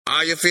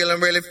Are you feeling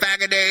really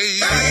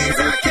faggoty?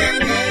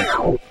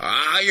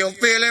 Are you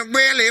feeling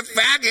really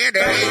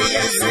faggoty?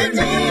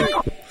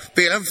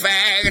 Feeling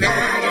faggoty,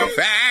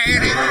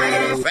 faggoty,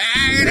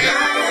 faggoty,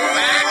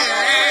 faggoty.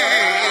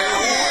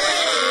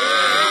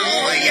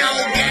 Oh,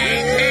 your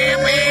gang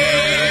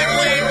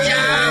with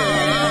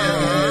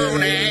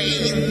Jonny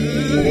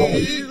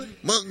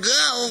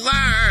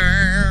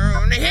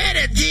McGovern. Hit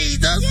it,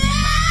 Jesus.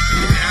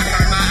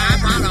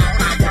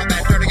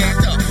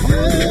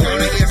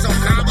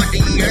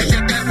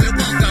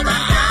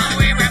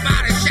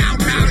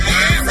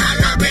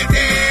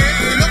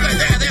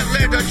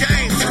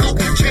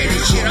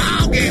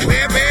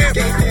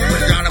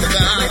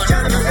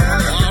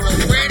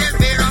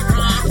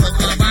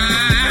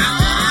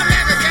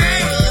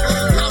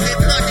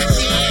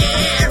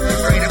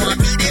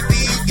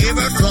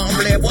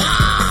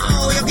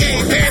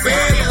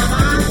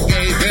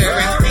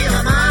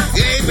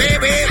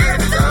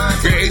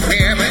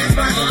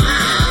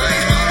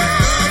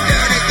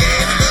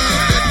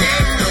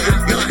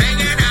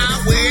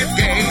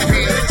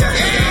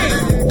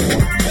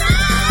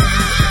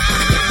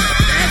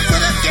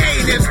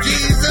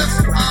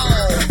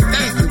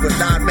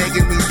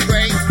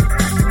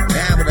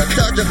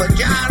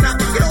 Vagina,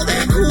 you know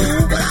they're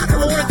cool, but I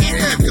don't want to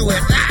get into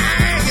it.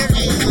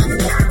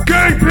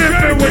 Gang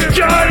Pimpin with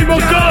Jonny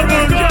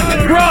McGovern,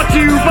 brought to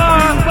you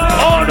by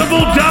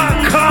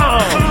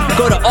Audible.com.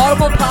 Go to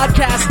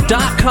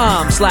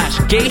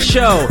audiblepodcast.com/gay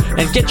show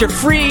and get your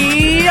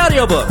free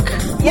audiobook.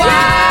 Wow!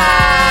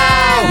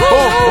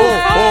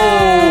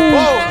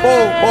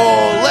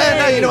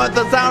 Linda, you know what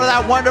the sound of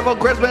that wonderful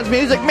Christmas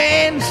music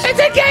means? It's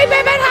a Gay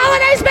Pimpin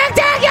Holiday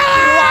Spectacular!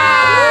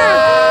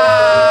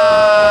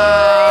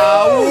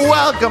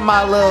 Welcome,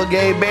 my little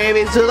gay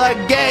babies, to the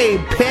Gay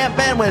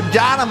Pimpin' with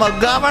Jonny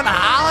McGovern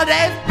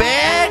Holiday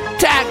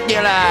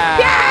Spectacular!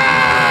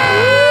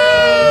 Yay!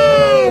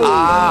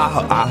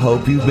 I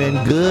hope you've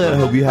been good. I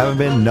hope you haven't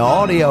been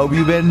naughty. I hope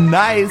you've been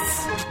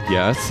nice.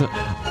 Yes,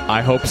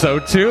 I hope so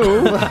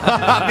too.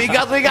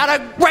 Because we got a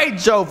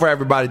great show for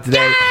everybody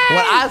today. Yay!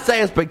 When I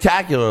say a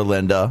spectacular,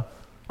 Linda,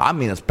 I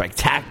mean a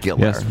spectacular.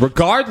 Yes,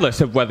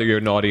 regardless of whether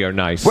you're naughty or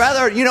nice.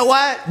 Whether, you know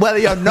what? Whether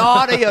you're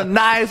naughty or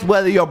nice,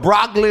 whether you're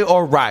broccoli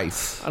or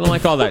rice. I don't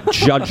like all that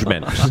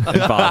judgment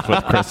involved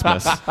with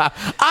Christmas.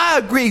 I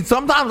agree.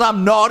 Sometimes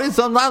I'm naughty,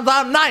 sometimes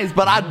I'm nice,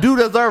 but I do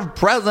deserve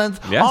presents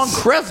on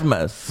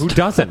Christmas. Who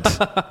doesn't?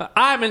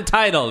 I'm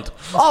entitled.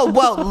 Oh,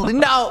 well,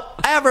 no,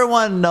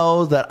 everyone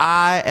knows that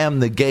I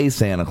am the gay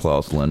Santa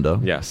Claus, Linda.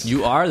 Yes.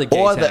 You are the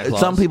gay Santa Claus.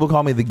 Some people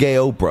call me the gay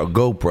Oprah,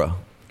 GoPro.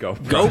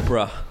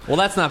 GoPro. Well,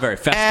 that's not very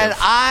festive. And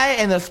I,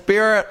 in the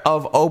spirit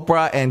of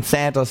Oprah and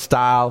Santa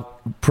style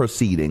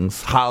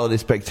proceedings, holiday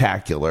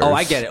spectaculars. Oh,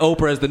 I get it.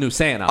 Oprah is the new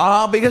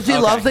Santa. Because she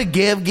loves to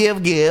give.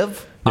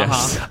 Yes.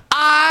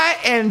 I,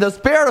 in the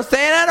spirit of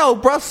Santa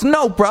and Oprah,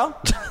 Snopra,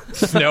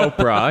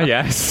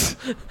 yes.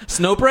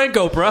 Snopra and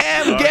GoPro.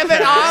 am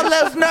giving our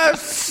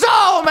listeners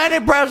so many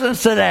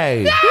presents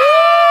today.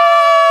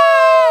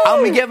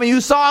 I'll be giving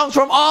you songs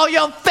from all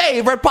your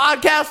favorite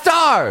podcast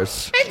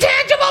stars.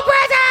 Intangible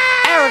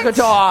presents! Erica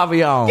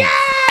Tarvion. Yay!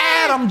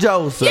 Adam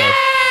Joseph. Yay!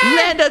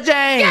 Linda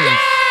James.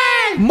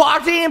 Yay!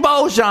 Martine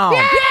Beauchamp.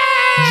 Yay!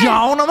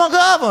 Jonny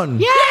McGovern.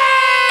 Yay!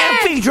 And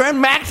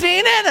featuring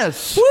Maxine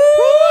Ennis. Woo!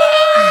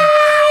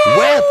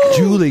 With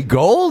Julie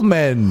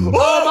Goldman.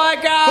 Oh my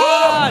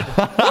God!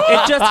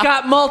 It just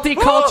got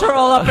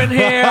multicultural up in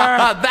here.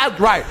 That's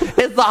right.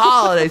 It's the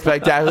holiday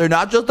spectacular,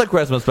 not just the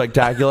Christmas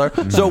spectacular.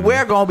 So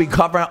we're going to be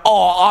covering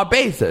all our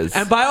bases.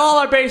 And by all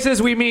our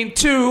bases, we mean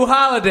 2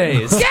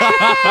 holidays.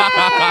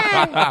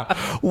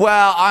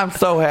 Well, I'm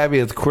so happy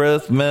it's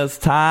Christmas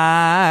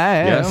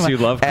time. Yes, you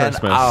love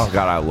Christmas. Oh,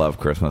 God, I love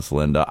Christmas,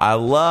 Linda. I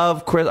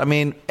love Christmas. I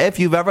mean, if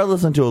you've ever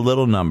listened to a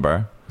little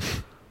number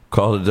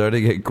called A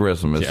Dirty Gay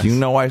Christmas, you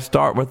know I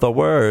start with the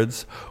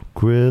words,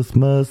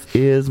 Christmas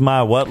is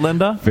my what,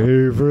 Linda?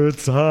 Favorite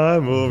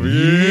time of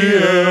year.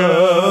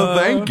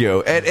 Thank you.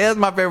 It is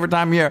my favorite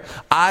time of year.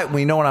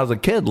 When I was a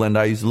kid,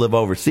 Linda, I used to live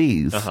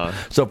overseas.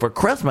 So for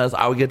Christmas,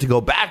 I would get to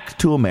go back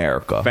to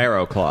America.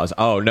 Pharaoh Claus.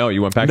 Oh, no,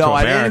 you went back to No,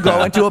 I America. didn't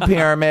go into a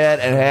pyramid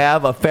and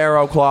have a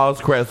Pharaoh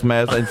Claus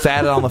Christmas and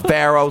sat on the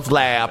Pharaoh's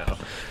lap.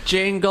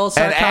 Jingle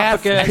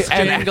sarcophagus,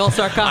 jingle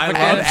sarcophagus.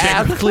 And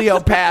ask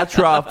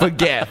Cleopatra for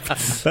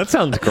gifts. That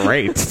sounds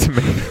great to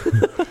me.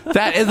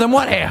 That isn't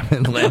what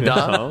happened, Linda.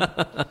 No.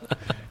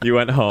 You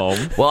went home.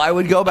 Well, I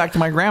would go back to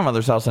my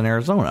grandmother's house in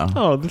Arizona.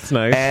 Oh, that's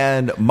nice.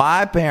 And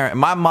my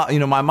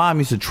mom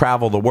used to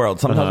travel the world.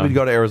 Sometimes we'd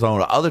go to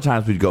Arizona. Other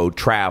times we'd go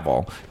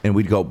travel, and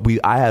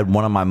I had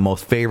one of my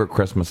most favorite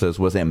Christmases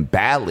was in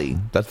Bali.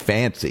 That's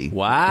fancy.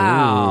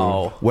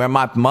 Wow. Where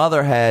my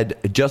mother had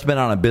just been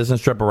on a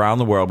business trip around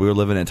the world. We were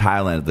living in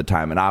Thailand at the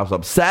time, and I was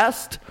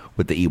obsessed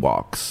with the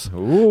Ewoks.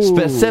 Ooh.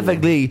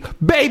 Specifically,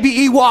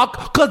 baby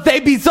Ewok, because they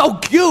be so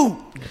cute.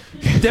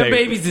 Their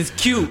babies is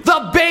cute.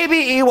 The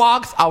baby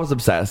Ewoks. I was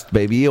obsessed.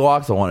 Baby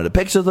Ewoks. I wanted the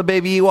pictures of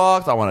baby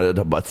Ewoks. I wanted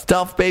a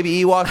stuffed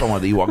baby Ewoks. I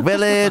wanted the Ewok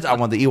Village. I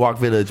wanted the Ewok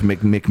Village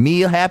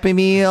McMeal, Happy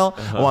Meal.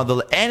 I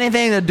wanted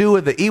anything to do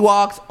with the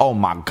Ewoks. Oh,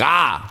 my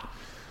God.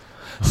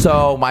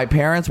 So my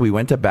parents, we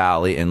went to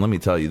Bali, and let me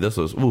tell you, this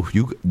was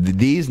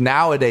these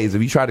nowadays.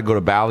 If you try to go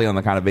to Bali on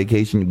the kind of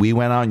vacation we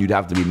went on, you'd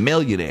have to be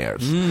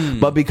millionaires.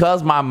 But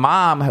because my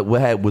mom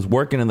was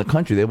working in the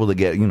country, they were able to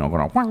get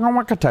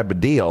type of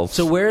deals.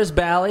 So where is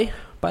Bali,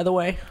 by the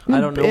way? I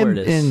don't know where it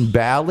is. In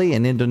Bali,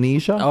 in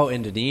Indonesia. Oh,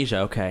 Indonesia.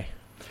 Okay.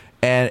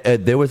 And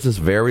there was this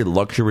very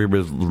luxury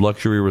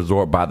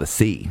resort by the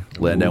sea.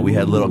 And we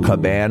had little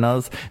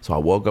cabanas. So I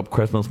woke up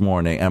Christmas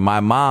morning, and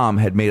my mom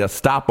had made a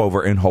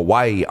stopover in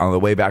Hawaii on the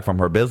way back from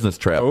her business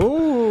trip.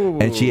 Ooh.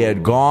 And she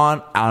had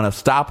gone on a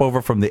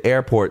stopover from the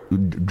airport,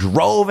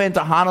 drove into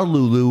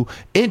Honolulu,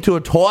 into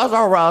a Toys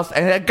R Us,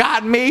 and had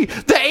gotten me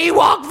the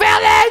Ewok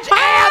Village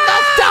and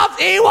the stuffed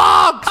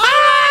Ewoks.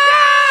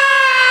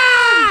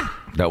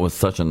 That was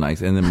such a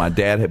nice. And then my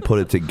dad had put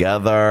it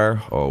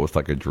together. Oh, it was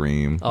like a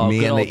dream. Oh,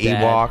 me and the good old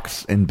dad.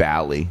 Ewoks in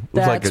Bali. It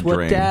was like a That's what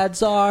dream.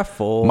 dads are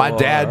for. My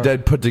dad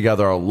did put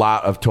together a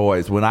lot of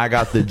toys. When I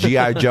got the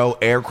G.I. Joe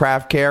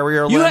aircraft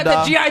carrier, You Linda,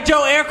 had the G.I.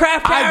 Joe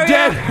aircraft carrier? I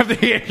did have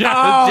the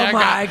Oh,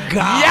 my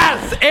God.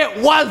 Yes,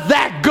 it was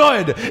that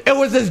good. It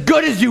was as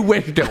good as you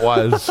wished it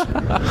was.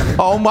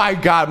 Oh my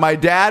God, my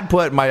dad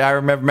put I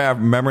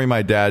remember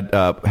my dad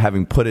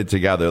having put it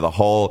together, the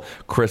whole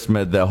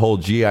Christmas, the whole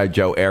G.I.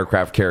 Joe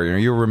aircraft carrier.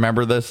 You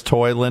remember this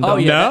toy, Linda? Oh,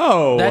 yeah.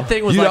 No. That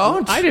thing was You like...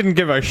 don't? I didn't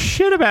give a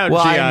shit about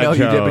Well, G.I. I know you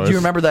did, but Joes. do you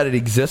remember that it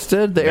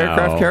existed, the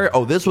aircraft No. carrier?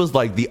 Oh, this was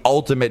like the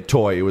ultimate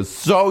toy. It was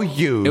so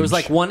huge. It was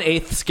like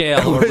 1/8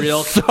 scale of a It real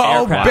was so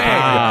aircraft. big.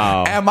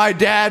 Wow. And my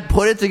dad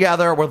put it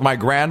together with my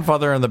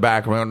grandfather in the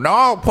back. We went,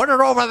 no, put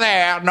it over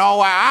there. No,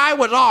 I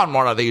was on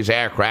one of these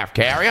aircraft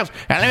carriers,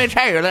 and let me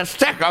tell you, the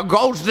sticker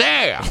goes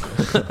there.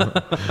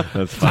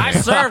 That's funny. I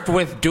served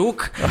with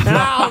Duke, and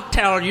I'll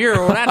tell you,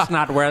 that's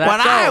not where that When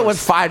goes. I was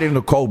fighting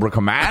the Cobra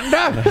Commander.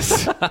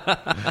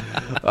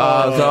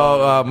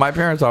 My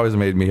parents always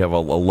made me have a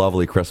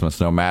lovely Christmas,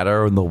 no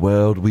matter in the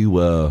world we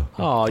were.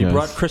 Oh, you Yes.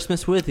 brought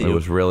Christmas with you. It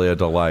was really a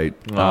delight.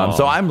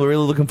 So I'm really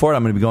looking forward.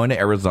 I'm going to be going to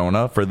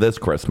Arizona for this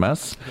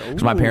Christmas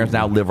because my parents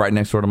now live right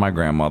next door to my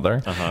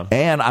grandmother.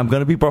 And I'm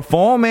going to be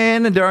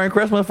performing during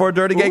Christmas for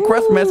Dirty Gay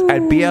Christmas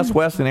at BS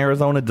West in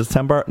Arizona,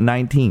 December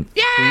 19th.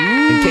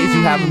 In case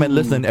you haven't been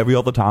listening every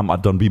other time, I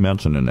done be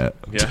mentioning it.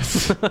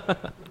 Yes.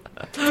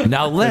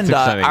 Now, Linda,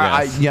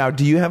 exciting, yes.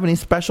 do you have any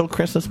special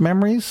Christmas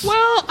memories?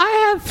 Well,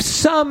 I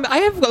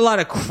have a lot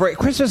of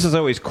Christmas is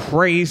always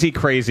crazy,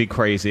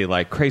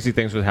 like crazy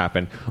things would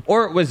happen,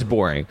 or it was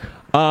boring.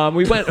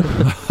 We went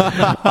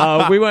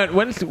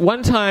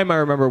one time. I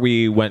remember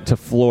we went to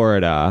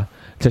Florida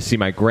to see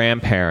my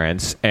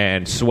grandparents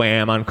and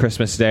swam on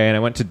Christmas Day, and I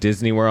went to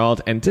Disney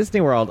World, and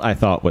Disney World I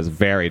thought was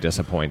very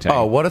disappointing.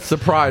 Oh, what a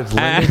surprise.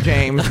 Linda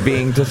James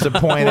being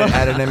disappointed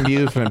at an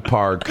amusement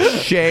park.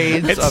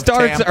 Shades it of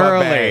starts Tampa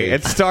early. Bay.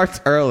 It starts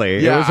early.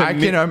 Yeah, It was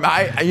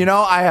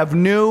I have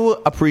new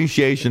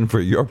appreciation for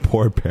your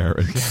poor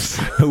parents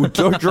who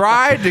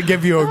tried to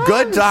give you a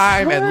good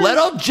time, and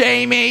little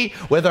Jamie,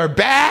 with her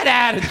bad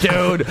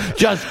attitude,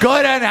 just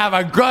couldn't have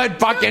a good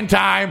fucking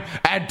time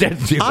at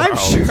Disney World.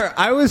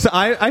 I'm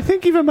sure I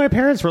think even my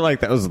parents were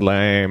like, that was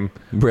lame.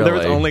 Really? There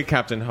was only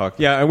Captain Hook.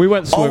 Yeah, and we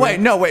went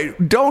swimming. Oh,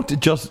 wait.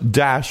 Don't just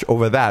dash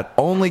over that.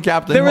 Only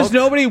Captain There was Hook?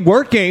 nobody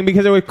working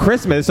because it was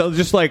Christmas. So it was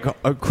just like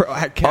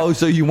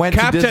so you went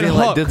Captain to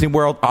Hook. Disney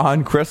World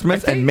on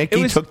Christmas, and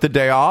Mickey took the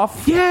day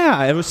off?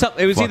 Yeah, it was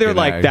either Fucking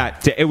like A.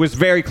 that. It was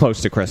very close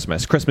to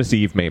Christmas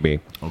Eve maybe.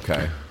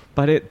 Okay.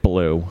 But it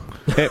blew.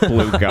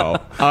 Go.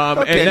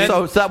 Okay,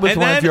 so that was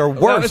one of your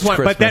worst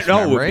Christmas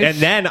memories. And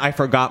then I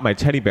forgot my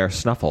teddy bear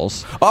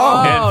Snuffles.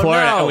 Oh, in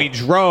Florida, no.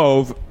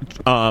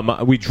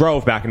 and we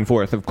drove back and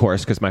forth, of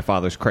course, because my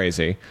father's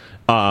crazy.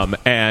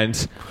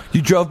 And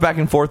You drove back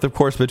and forth, of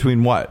course,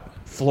 between what?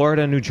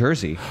 Florida, New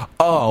Jersey.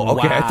 Oh,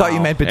 okay. I thought you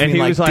meant between And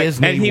he was like,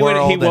 Disney and he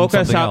World woke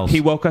and us something up. else. He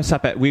woke us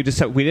up we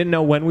didn't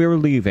know when we were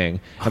leaving,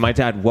 and my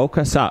dad woke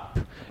us up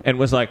and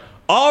was like,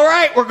 all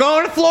right, we're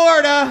going to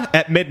Florida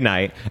at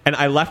midnight. And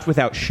I left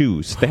without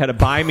shoes. They had to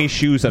buy me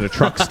shoes at a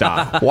truck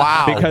stop.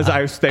 Wow.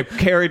 Because they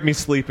carried me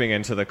sleeping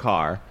into the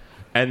car.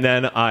 And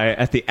then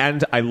at the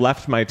end, I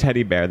left my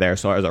teddy bear there,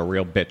 so I was a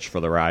real bitch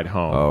for the ride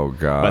home. Oh,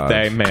 God. But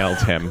they mailed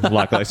him,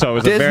 luckily. So it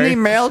was Disney a very...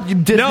 mailed you?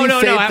 Disney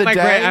No, saved at the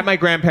day? at my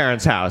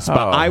grandparents' house. But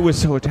Oh. I was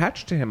so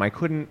attached to him, I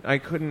couldn't So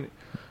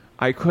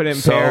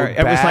bear. It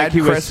bad was like he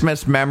was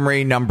Christmas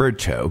memory number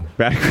 2.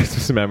 bad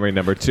Christmas memory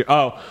number 2.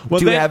 Oh, well,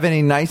 Do you have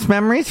any nice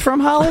memories from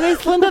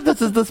holidays, Linda?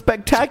 This is the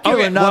spectacular,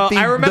 Okay, not well,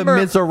 I the remember-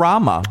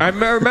 Miserama.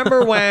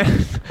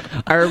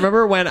 I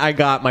remember when I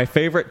got my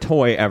favorite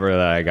toy ever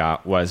that I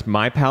got was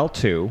My Pal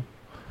 2,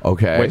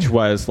 Okay. which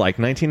was like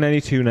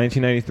 1992,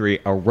 1993,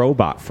 a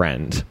robot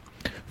friend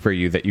for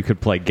you that you could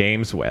play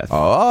games with.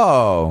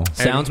 Oh.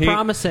 Sounds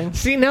promising.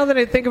 See, now that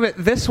I think of it,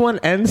 this one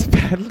ends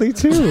badly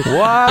too.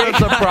 What a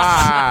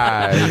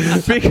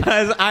surprise.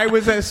 Because I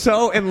was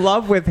so in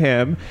love with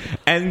him,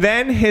 and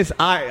then his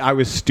eye, I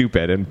was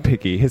stupid and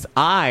picky. His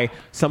eye,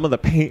 some of the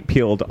paint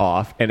peeled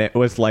off, and it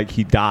was like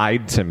he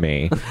died to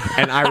me.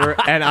 And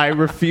I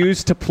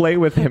refused to play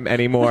with him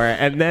anymore.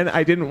 And then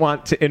I didn't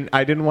want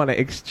to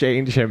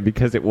exchange him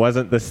because it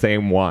wasn't the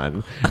same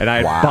one. And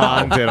I had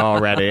bonded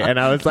already. And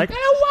I was like, I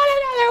don't want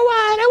another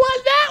one. I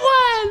want that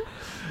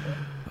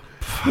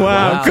one.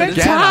 Wow. Good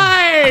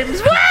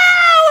times. Woo!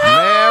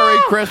 Merry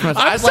Christmas.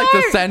 I'm I'd like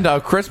to sorry. send a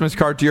Christmas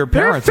card to your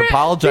parents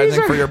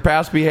apologizing for your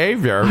past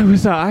behavior.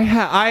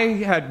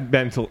 I had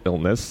mental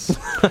illness.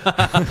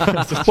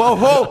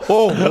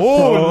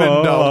 Whoa,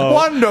 Linda.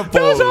 Wonderful.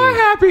 Those are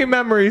happy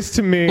memories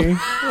to me.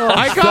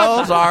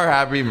 Those are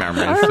happy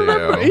memories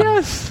to you.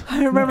 Yes.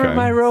 I remember Okay.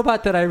 my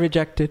robot that I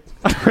rejected.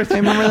 I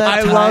remember that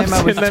I time loved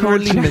I was and then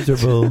totally rejected.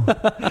 miserable.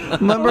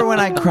 Remember when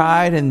I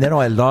cried and then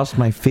I lost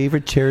my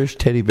favorite cherished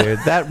teddy bear?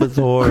 That was Christmas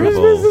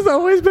horrible. has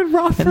always been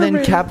rough for And then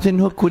me. Captain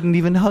Hook wouldn't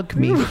even hug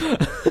me.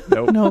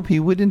 Nope, he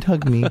wouldn't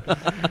hug me.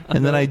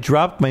 And then I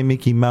dropped my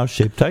Mickey Mouse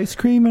shaped ice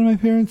cream, and my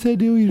parents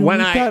said, "Oh, you don't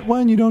When eat that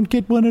one, you don't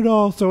get one at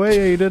all." So I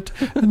ate it,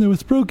 and there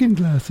was broken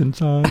glass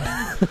inside.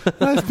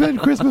 I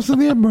spent Christmas in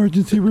the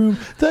emergency room.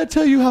 Did I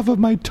tell you half of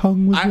my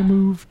tongue was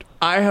removed?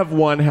 I have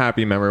one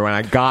happy memory when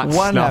I got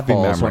One happy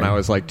Snuffles when memory. I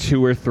was like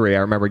 2 or 3. I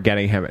remember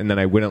getting him, and then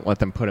I wouldn't let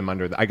them put him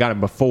under. I got him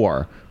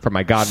before from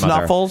my godmother.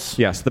 Snuffles?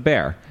 Yes, the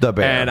bear. The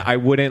bear. And I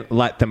wouldn't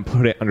let them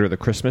put it under the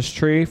Christmas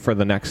tree for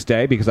the next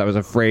day because I was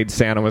afraid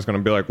Santa was going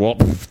to be like, "Well,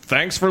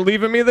 thanks for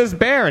leaving me this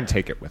bear," and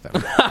take it with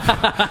him.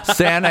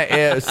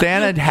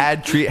 Santa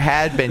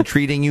had been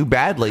treating you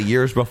badly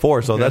years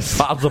before, so that's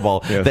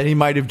possible that he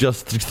might have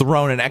just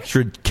thrown an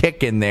extra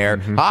kick in there.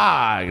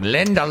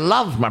 Linda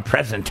loves my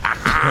present.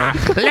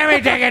 Let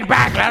me take it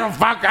back, little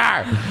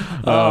fucker.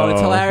 Oh,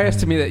 it's hilarious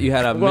to me that you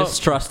had a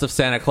mistrust of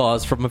Santa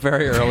Claus from a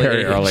very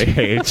early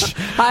age.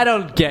 I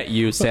don't get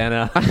you,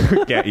 Santa.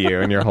 Get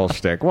you and your whole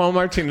shtick. Well,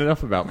 Martine,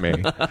 enough about me.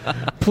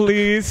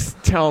 Please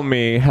tell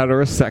me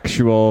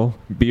heterosexual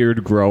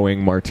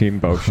beard-growing Martine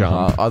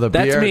Beauchamp.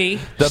 That's me.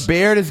 The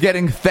beard is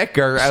getting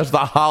thicker as the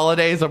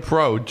holidays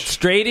approach.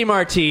 Straighty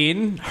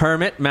Martine,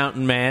 hermit,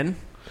 mountain man.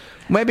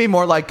 Maybe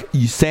more like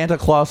Santa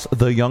Claus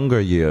the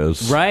younger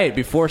years. Right,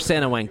 before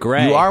Santa went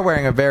gray. You are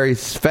wearing a very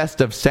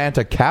festive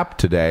Santa cap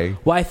today.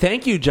 Why,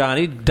 thank you,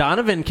 Johnny.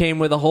 Donovan came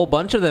with a whole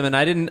bunch of them, and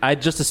I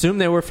just assumed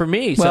they were for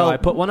me, so I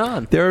put one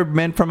on. They're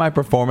meant for my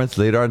performance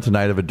later on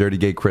tonight of A Dirty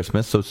Gay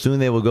Christmas, so soon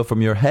they will go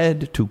from your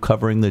head to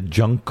covering the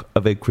junk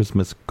of a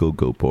Christmas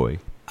go-go boy.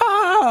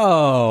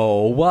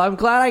 Oh, well, I'm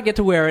glad I get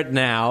to wear it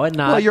now and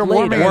not Well, you're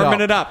later.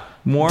 Warming it up.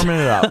 Warming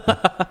it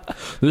up.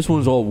 This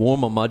one's all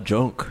warm on my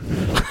junk.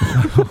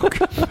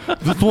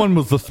 This one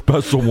was the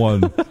special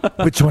one.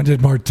 Which one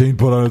did Martine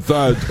put on his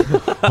head?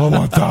 I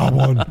want that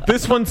one.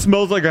 This one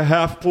smells like a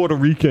half Puerto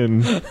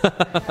Rican. Give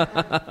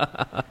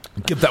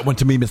that one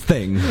to me, Miss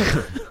Thing.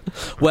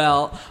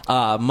 Well,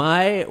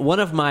 one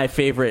of my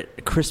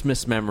favorite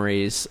Christmas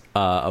memories,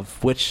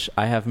 of which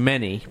I have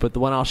many, but the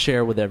one I'll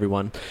share with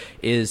everyone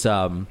is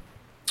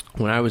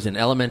when I was in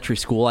elementary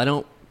school. I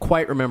don't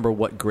quite remember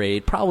what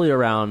grade, probably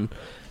around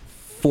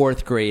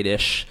 4th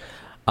grade-ish.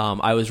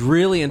 I was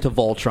really into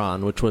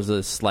Voltron, which was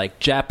this like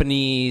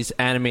Japanese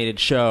animated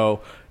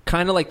show,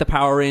 kind of like the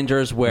Power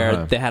Rangers,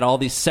 where they had all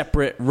these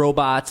separate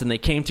robots and they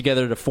came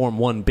together to form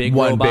one big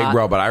robot. One big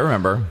robot, I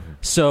remember.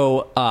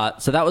 So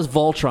that was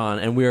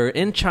Voltron, and we were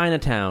in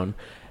Chinatown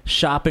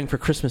shopping for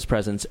Christmas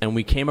presents, and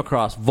we came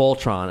across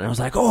Voltron, and I was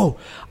like, "Oh,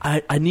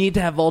 I need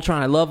to have Voltron.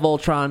 I love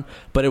Voltron,"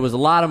 but it was a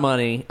lot of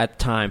money at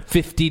the time,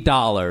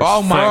 $50.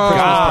 Oh my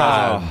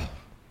God!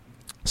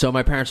 So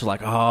my parents were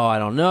like, "Oh, I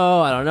don't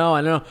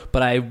know,"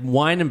 but I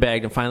whined and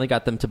begged, and finally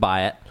got them to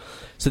buy it.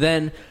 So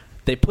then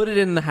they put it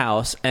in the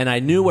house, and I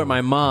knew where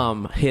my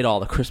mom hid all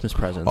the Christmas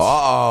presents.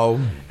 Uh-oh.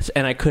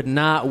 And I could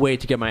not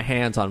wait to get my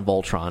hands on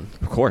Voltron.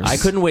 Of course. I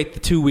couldn't wait the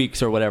 2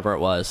 weeks or whatever it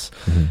was.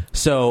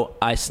 So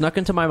I snuck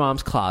into my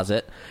mom's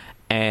closet,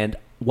 and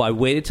I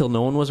waited till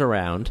no one was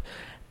around,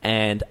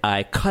 and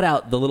I cut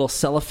out the little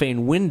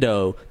cellophane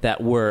window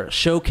that were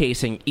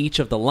showcasing each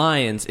of the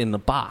lions in the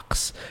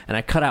box. And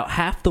I cut out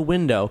half the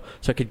window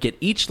so I could get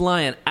each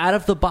lion out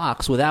of the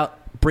box without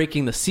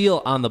breaking the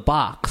seal on the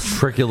box.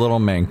 Tricky little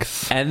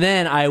minx. And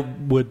then I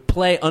would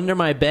play under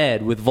my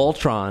bed with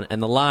Voltron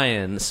and the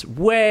lions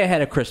way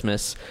ahead of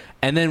Christmas.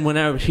 And then when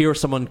I would hear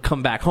someone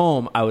come back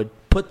home, I would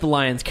put the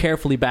lions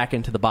carefully back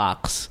into the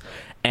box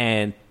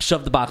and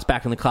shove the box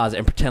back in the closet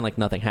and pretend like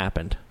nothing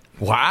happened.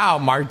 Wow,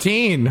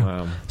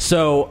 Martine.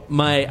 So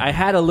I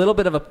had a little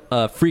bit of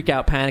a freak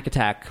out panic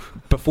attack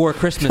before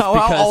Christmas. So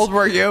how old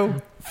were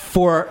you?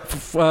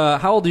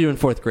 How old are you in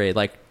 4th grade?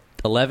 Like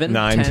 11?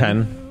 9,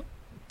 10.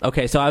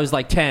 Okay, so I was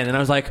like 10, and I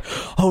was like,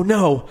 oh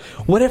no,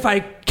 what if I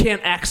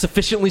can't act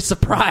sufficiently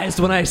surprised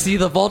when I see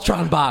the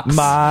Voltron box?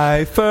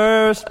 My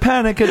first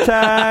panic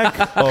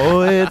attack.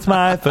 Oh, it's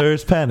my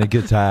first panic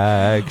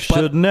attack.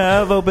 Shouldn't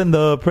have opened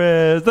the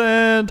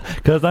present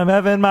because I'm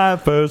having my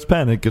first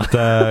panic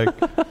attack.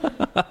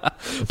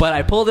 But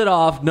I pulled it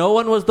off. No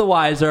one was the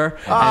wiser.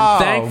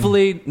 And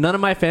thankfully, none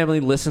of my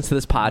family listens to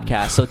this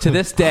podcast. So to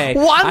this day,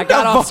 I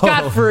got off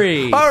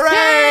scot-free.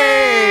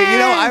 Hooray! You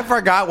know, I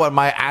forgot what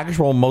my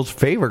actual most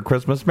favorite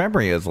Christmas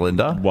memory is,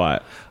 Linda.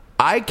 What?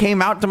 I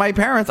came out to my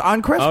parents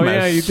on Christmas. Oh,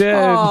 yeah, you did.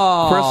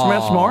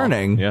 Christmas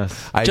morning.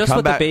 Yes. I'd Just come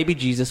what back, the baby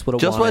Jesus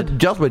would have wanted.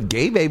 Just what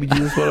gay baby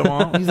Jesus would have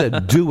wanted. He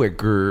said, do it,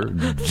 girl.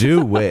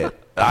 Do it.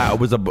 I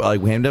was we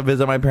came to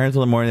visit my parents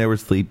in the morning. They were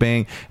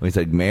sleeping. And we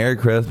said, Merry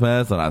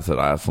Christmas. And I said,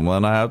 I have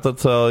something I have to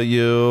tell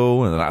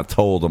you. And then I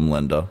told them,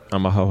 Linda.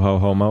 I'm a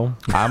ho-ho-homo.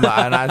 And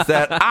I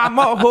said, I'm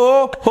a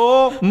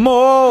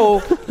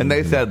ho-ho-mo. And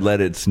they said,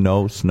 let it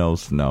snow, snow,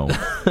 snow.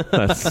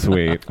 That's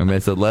sweet. And they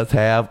said, let's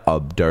have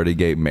a Dirty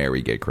Gay,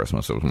 Merry Gay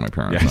Christmas. It was my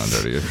parents on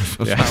Dirty Gay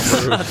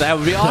Christmas. That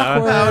would be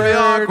awkward. That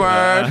would be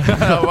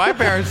awkward. My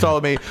parents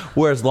told me,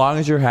 well, as long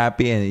as you're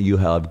happy and you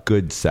have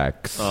good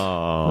sex.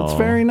 Oh, That's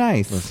very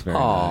nice. That's very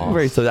nice.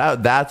 So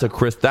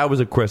that was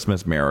a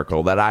Christmas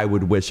miracle that I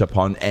would wish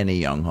upon any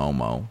young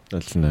homo.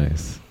 That's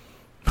nice.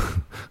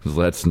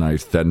 That's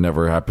nice. That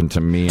never happened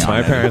to me.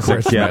 My parents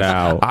said, get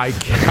out.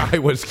 I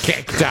was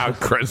kicked out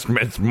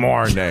Christmas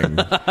morning.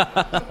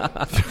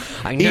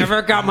 I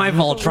never got my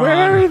Voltron.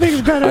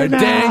 Everything's better I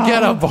didn't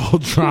get a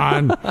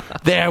Voltron.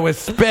 There was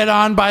spit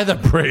on by the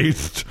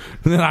priest.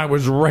 And then I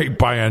was raped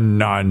by a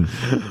nun.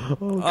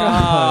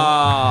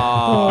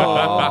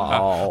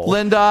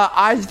 Linda,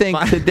 I think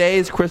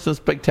today's Christmas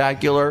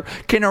Spectacular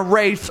can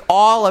erase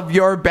all of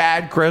your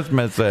bad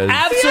Christmases.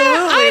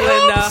 Absolutely,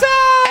 Linda.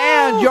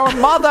 And your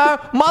mother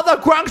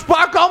Crunk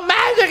Sparkle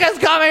Magic is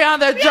coming on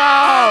the show.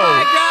 Oh,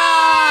 my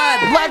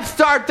God. Let's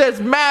start this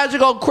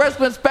magical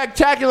Christmas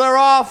Spectacular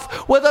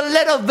off with a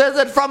little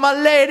visit from a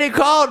lady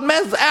called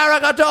Miss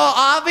Arigato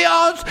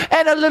Avions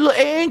and a little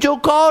angel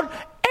called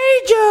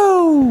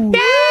Angel. Yay!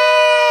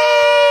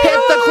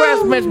 Hit the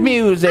Christmas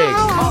music.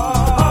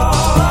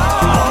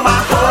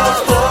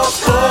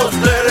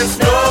 Let it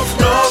snow,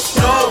 snow,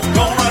 snow.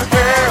 Gonna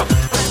have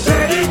a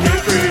dirty gay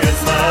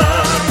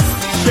Christmas.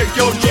 Shake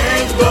your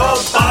jingle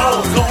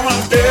balls. Gonna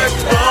deck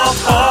the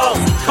halls.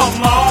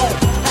 Come on.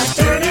 A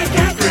dirty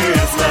gay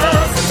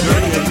Christmas.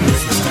 Dirty gay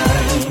Christmas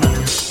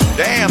time.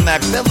 Damn,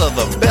 that this is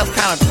the best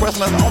kind of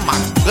Christmas. Oh my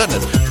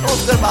goodness.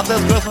 What's good about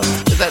this Christmas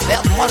is that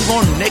there's much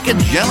more naked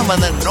gentlemen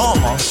than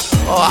normal.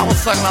 Oh, I was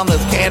sucking on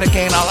this candy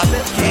cane. I was like,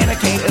 this candy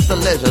cane is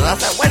delicious. I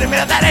said, wait a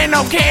minute, that ain't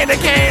no candy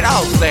cane.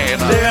 Oh,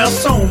 Santa. There's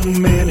so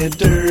many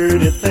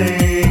dirty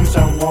things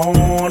I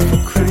want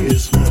for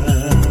Christmas.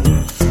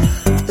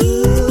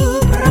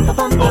 A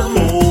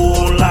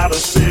whole lot of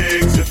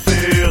sexy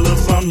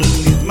fellas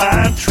underneath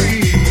my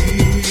tree.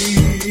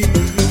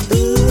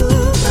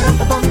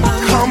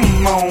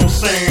 Come on,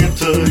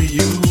 Santa,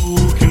 you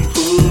can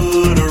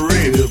put a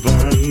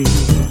ribbon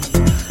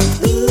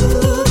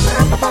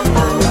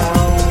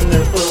around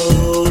that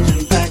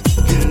bulging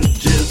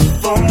packages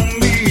for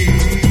me.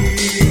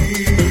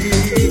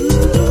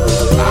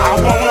 I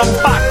want a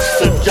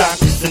box of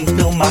jocks and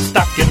fill my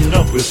stocking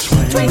up with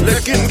twins.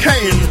 Licking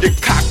candy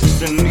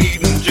cocks and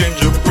eating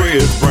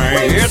gingerbread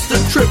brains. It's the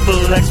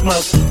triple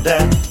Xmas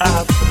that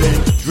I've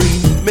been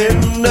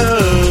dreaming of.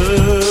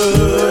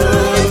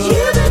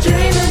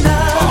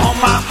 On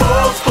my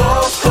hose,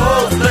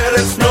 let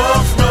it snow,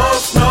 snow,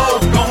 snow.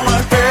 Gonna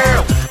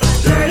have a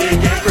dirty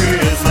gay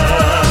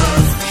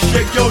Christmas.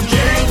 Shake your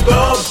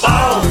jingle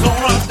balls.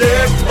 Gonna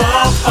deck the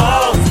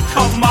halls.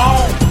 Come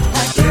on,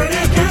 a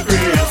dirty gay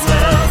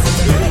Christmas.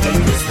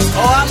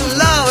 Oh, I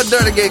love a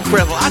dirty gay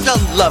Christmas. I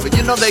just love it.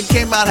 You know, they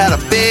came out, had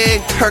a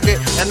big turkey,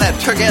 and that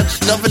turkey had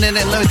stuffing in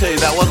it. Let me tell you,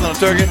 that wasn't a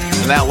turkey,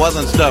 and that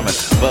wasn't stuffing.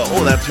 But,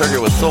 oh, that turkey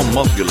was so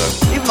muscular.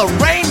 Even the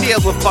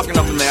reindeers were fucking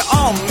up in there.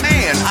 Oh,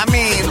 man. I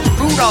mean,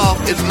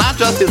 Rudolph, it's not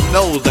just his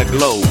nose that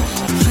glows.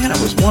 Santa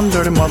was one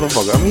dirty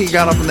motherfucker. I mean, he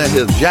got up in there,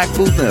 his jack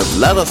boots and his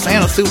leather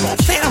Santa suit. Oh,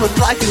 Santa was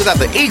like he was at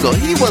the Eagle.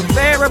 He was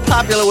very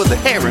popular with the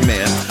hairy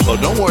men.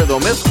 But don't worry, though.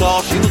 Miss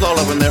Claus, she was all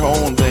up in their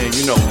own thing,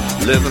 you know,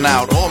 living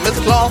out. Oh, Miss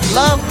Claus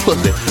loved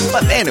pussy.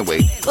 But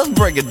anyway, let's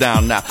break it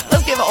down now.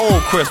 Let's give an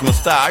old Christmas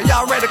style.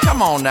 Y'all ready?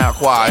 Come on now,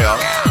 choir.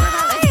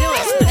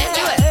 Let's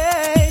do it.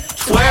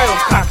 12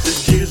 cocks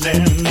are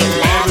jizzing,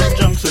 11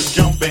 junks are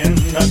jumping,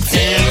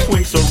 10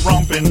 twinks are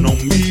romping on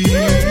me.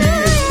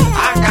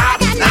 I got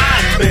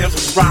 9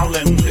 bears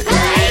growling,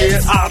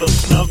 8 otters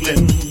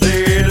snuggling.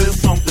 There's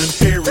something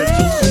hairy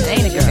to see.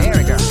 Ain't a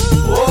girl.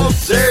 Oh,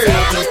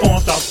 7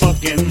 porn stars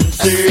fucking,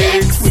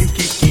 6 queens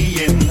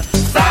kikiing,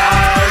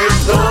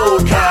 5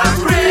 gold cock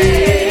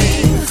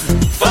rings,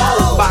 4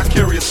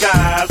 vicarious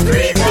skies,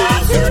 3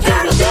 girls, 2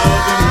 turtle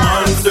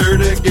doves, and 1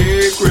 dirty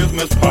gay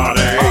Christmas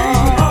party.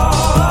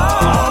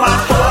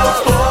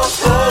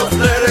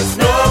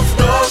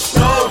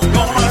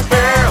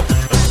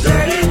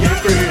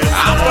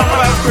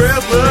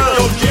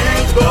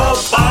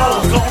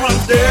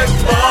 There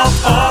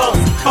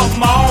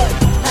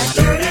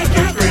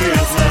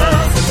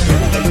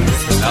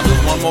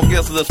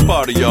Jesus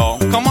party, y'all.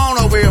 Come on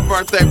over here,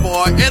 birthday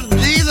boy. It's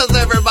Jesus,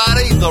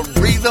 everybody. He's the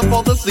reason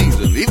for the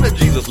season. Even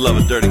Jesus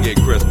loves a dirty gay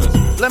Christmas.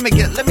 Let me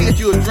get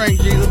you a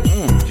drink, Jesus.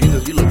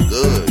 Jesus, you look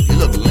good. You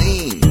look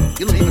lean.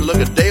 You don't even look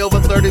a day over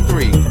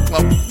 33.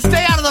 Well,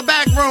 stay out of the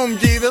back room,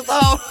 Jesus.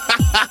 Oh,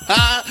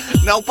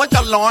 no, put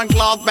your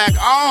loincloth back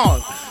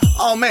on.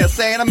 Oh, man,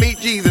 Santa, meet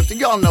Jesus.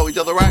 Y'all know each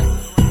other, right?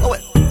 Oh,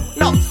 wait.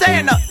 No,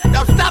 Santa,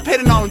 no, stop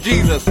hitting on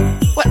Jesus.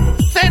 What?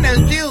 Santa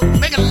and Jesus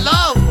making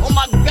love. Oh,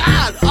 my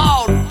God.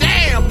 Oh,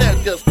 damn, they're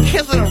just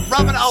kissing and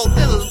rubbing. Oh,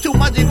 this is too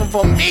much even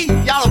for me.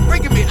 Y'all are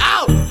freaking me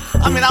out.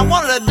 I mean, I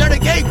wanted a dirty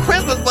gay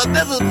Christmas, but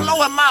this is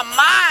blowing my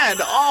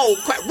mind. Oh,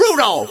 crap.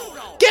 Rudolph,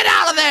 get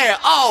out of there.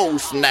 Oh,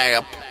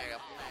 snap.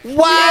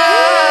 Wow!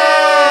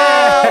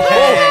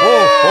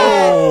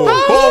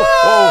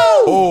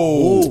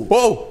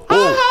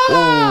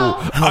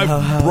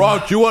 I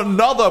brought you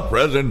another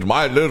present,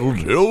 my little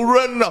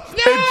children.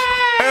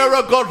 It's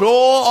Erica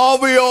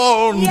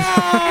Avion.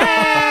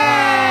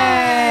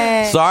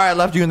 Sorry I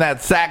left you in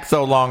that sack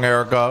so long,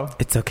 Erica.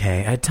 It's okay.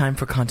 I had time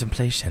for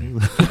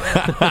contemplation.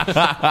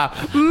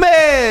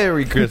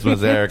 Merry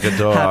Christmas, Erica.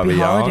 Happy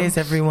holidays,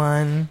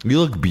 everyone. You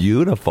look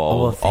beautiful.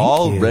 Oh, well, thank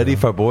all you. ready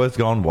for Boys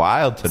Gone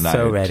Wild tonight.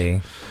 So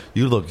ready.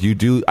 You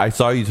do. I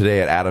saw you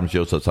today at Adam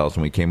Joseph's house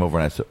when we came over,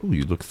 and I said, "Oh,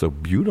 you look so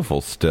beautiful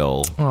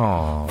still."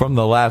 Aww. From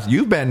the last,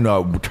 you've been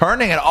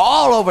turning it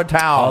all over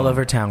town. All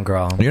over town,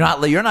 girl. You're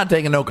not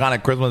taking no kind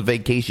of Christmas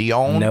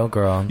vacation. No,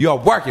 girl. You're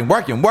working.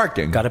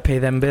 Gotta pay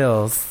them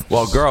bills.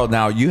 Well, girl,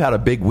 now you had a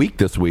big week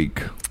this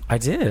week. I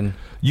did.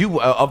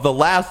 You of the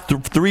last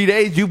 3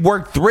 days, you've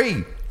worked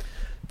 3.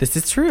 This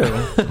is true.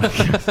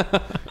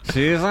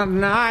 She's a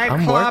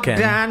nightclub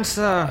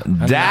dancer.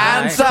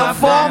 Dancer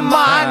for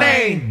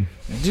money.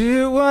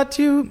 Do what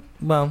you...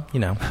 Well, you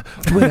know.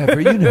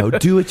 Whatever,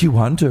 do what you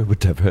want or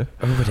whatever.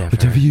 Or whatever.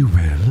 Whatever you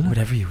will.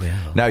 Whatever you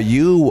will. Now,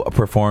 you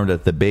performed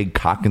at the big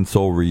Cock and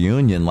Soul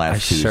reunion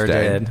last Tuesday. I sure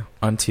did.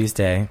 On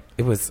Tuesday.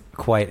 It was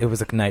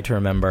a night to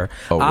remember.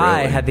 Oh, really?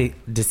 I had the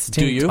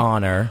distinct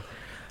honor...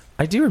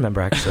 I do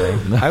remember, actually.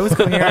 I was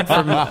coherent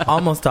for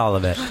almost all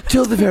of it.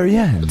 Till the very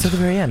end. To the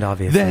very end,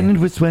 obviously. Then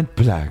it went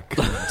black.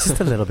 Just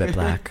a little bit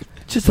black.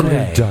 Just a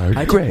little dark.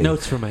 I gray. took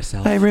notes for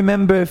myself. I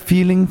remember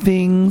feeling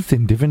things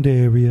in different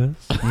areas.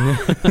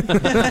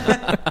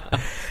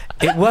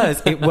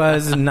 It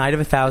was Night of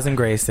 1,000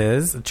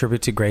 Graces, a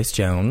tribute to Grace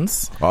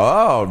Jones.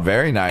 Oh,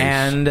 very nice.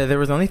 And there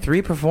was only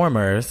 3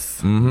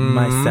 performers.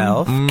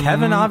 Myself,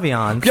 Kevin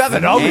Avion,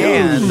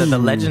 and the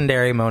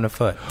legendary Mona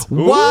Foot.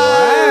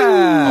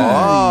 Wow!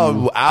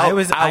 Oh,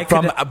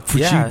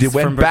 she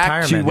went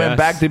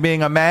back to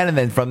being a man, and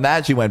then from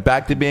that she went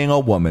back to being a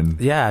woman.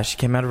 Yeah, she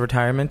came out of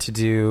retirement to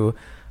do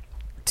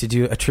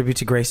a tribute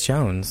to Grace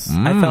Jones.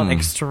 I felt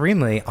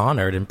extremely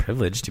honored and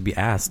privileged to be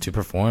asked to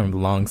perform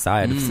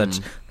alongside of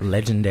such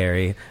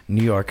legendary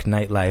New York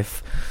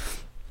nightlife.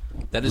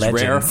 That is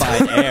Legends.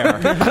 rarefied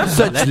air.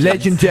 Such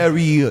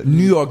legendary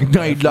New York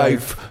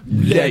nightlife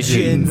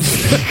legends.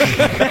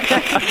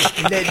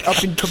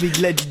 Up and coming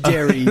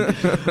legendary.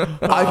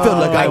 I felt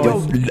like I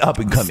was up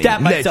and coming. Stab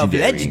myself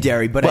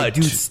legendary, but I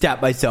do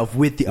stab myself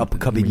with the up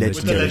and coming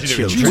legendary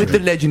children. With the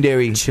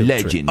legendary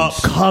legends.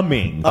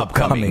 Upcoming.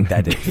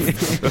 That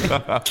is.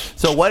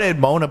 So what did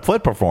Mona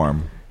Foot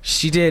perform?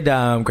 She did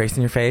Grace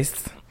in Your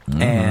Face.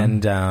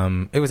 And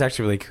it was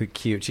actually really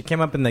cute. She came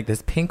up in like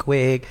this pink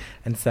wig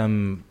and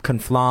some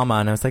conflama,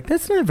 and I was like,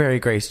 that's not very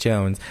Grace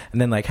Jones.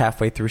 And then like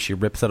halfway through, she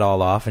rips it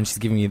all off, and she's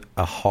giving you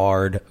a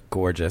hard,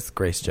 gorgeous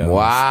Grace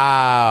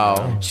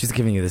Jones. She's She's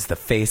giving you the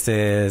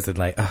faces, and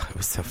like, it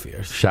was so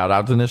fierce. Shout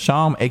out to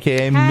Nisham,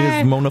 aka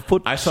Ms. Mona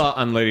Foot. I saw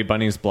on Lady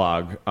Bunny's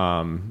blog,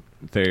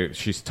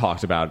 she's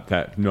talked about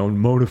that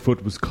Mona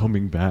Foot was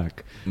coming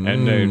back,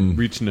 and they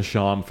reached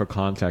Nisham for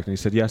contact, and he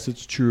said, yes,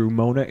 it's true,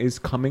 Mona is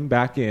coming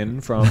back in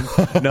from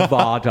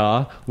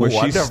Nevada, where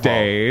she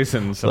stays,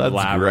 and some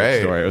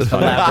elaborate story. It was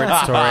fun.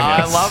 Elaborate story.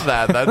 I love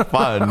that. That's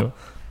fun.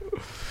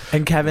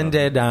 And Kevin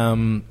did La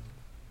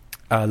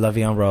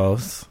Vie en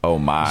Rose. Oh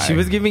my! She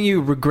was giving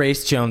you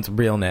Grace Jones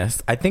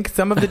realness. I think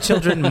some of the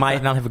children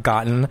might not have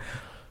gotten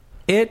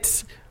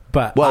it.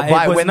 But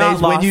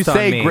when you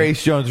say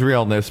Grace Jones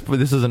realness,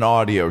 this is an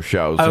audio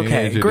show. So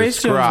okay,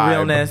 Grace Jones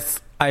realness.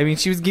 I mean,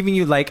 she was giving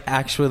you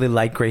actually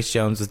like Grace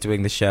Jones was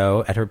doing the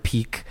show at her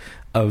peak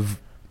of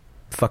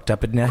fucked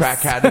upness,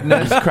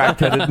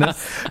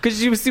 crackheadedness.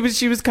 Because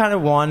she was kind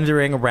of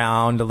wandering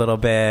around a little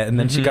bit, and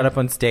then she got up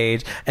on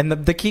stage. And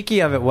the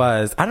kiki of it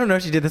was, I don't know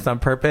if she did this on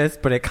purpose,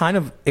 but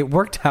it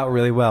worked out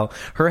really well.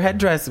 Her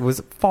headdress was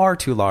far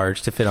too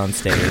large to fit on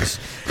stage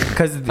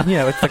because it's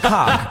the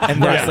cock,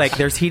 and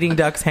there's heating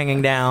ducts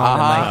hanging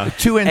down, and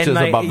 2 inches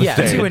above the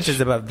stage. 2 inches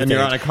above the stage,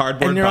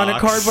 and you're on a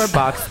cardboard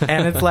box,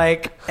 and it's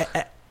like.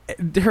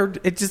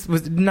 It just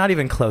was not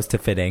even close to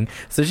fitting,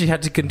 so she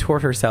had to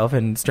contort herself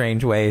in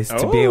strange ways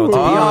to be able to be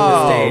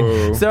on the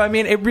stage. So I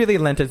mean, it really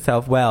lent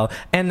itself well.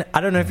 And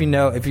I don't know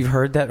if you've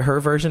heard that her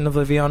version of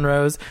La Vie en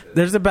Rose.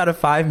 There's about a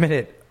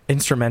 5-minute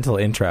instrumental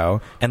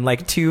intro and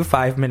like 2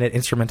 5-minute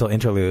instrumental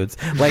interludes.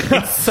 Like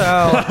it's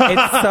so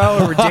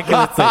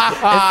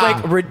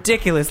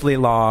ridiculously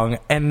long.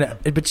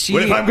 But she.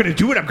 Well, if I'm going to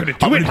do it, I'm going to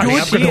do it. Honey.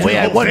 I'm The way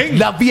I want it.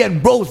 La Vie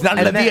and Rose, not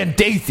La Vie and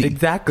Daisy.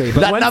 Exactly.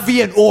 But La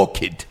Vie and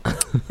Orchid.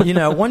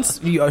 Once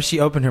she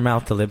opened her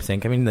mouth to lip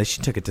sync. I mean, like,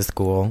 she took it to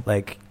school.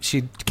 Like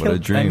she killed. What a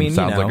dream. I mean,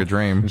 Sounds like a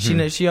dream.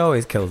 She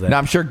always kills it. Now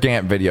I'm sure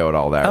Gant videoed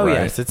all that. Oh right?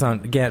 yes, it's on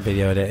Gant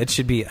videoed it. It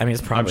should be. I mean,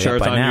 it's probably. I'm sure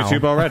up it's by on now.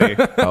 YouTube already.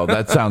 Oh,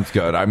 that sounds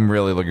good. I'm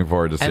really looking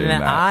forward to seeing And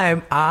then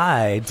that.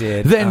 I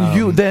did.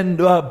 Then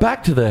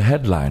back to the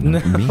headline.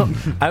 Me.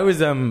 I was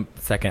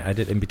second. I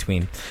did in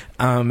between,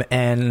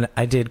 and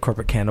I did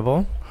Corporate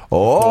Cannibal.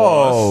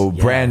 Oh,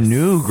 Yes. brand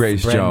new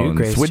Grace Brand new Jones,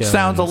 Grace which Jones.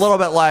 sounds a little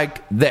bit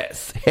like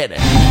this. Hit it.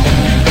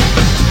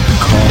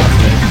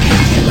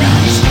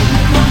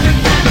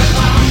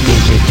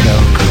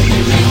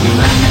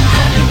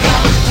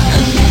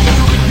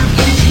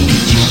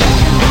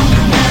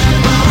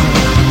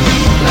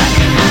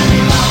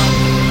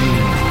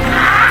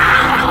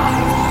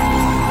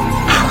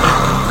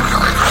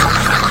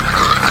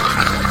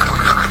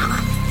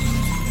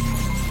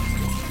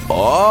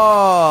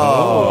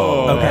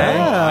 Oh. Okay.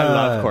 I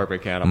love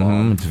Corporate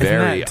Cannibal. It's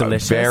very, that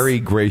delicious? very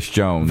Grace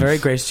Jones. Very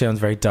Grace Jones,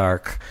 very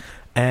dark.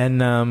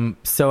 And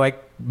so I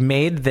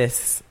made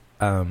this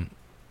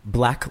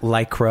black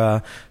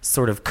lycra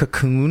sort of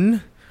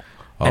cocoon.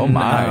 Oh, and,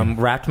 my.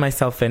 Wrapped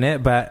myself in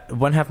it, but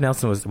One Half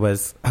Nelson was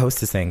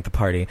hostessing the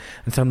party,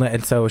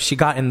 and so she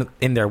got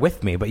in there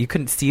with me, but you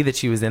couldn't see that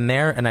she was in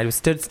there, and I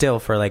stood still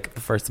for like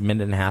the first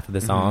minute and a half of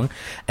the song,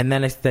 and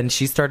then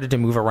she started to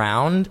move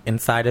around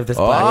inside of this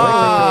black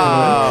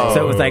lycra cocoon.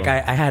 So it was like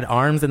I had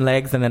arms and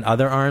legs, and then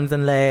other arms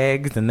and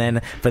legs, and then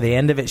for the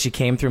end of it, she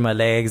came through my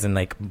legs and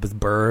like was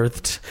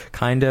birthed,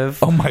 kind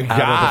of. Oh my out of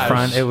gosh. the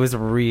front. It was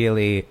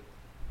really.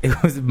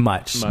 It was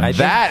much.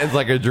 That is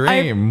like a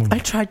dream. I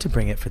tried to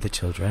bring it for the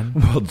children.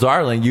 Well,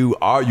 darling, you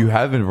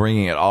have been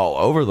bringing it all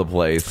over the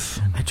place.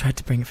 I tried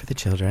to bring it for the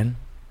children.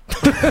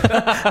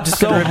 Just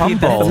So gonna repeat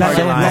humble. That's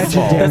the party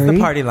line. That's the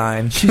party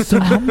line. She's so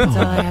humble. That's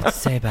all I have to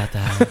say about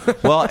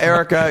that. Well,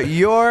 Erica,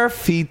 your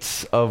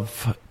feats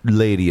of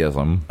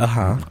ladyism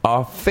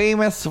are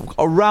famous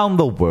around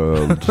the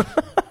world,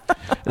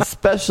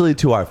 especially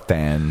to our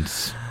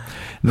fans.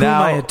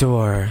 Now, Whom I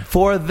adore.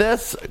 For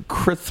this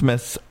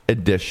Christmas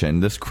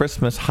edition, this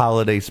Christmas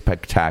holiday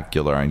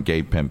spectacular on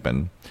Gay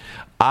Pimpin',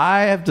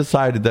 I have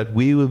decided that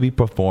we will be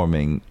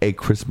performing a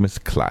Christmas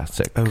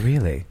classic. Oh,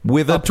 really?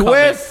 With a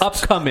twist.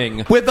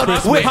 Upcoming. With a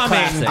Christmas twist.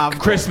 classic.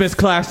 Christmas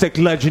classic,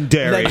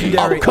 legendary.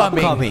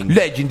 Upcoming.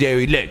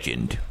 Legendary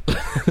legend.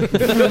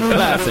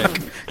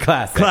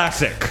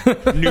 Classic.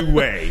 New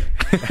way.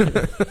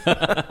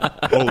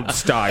 Old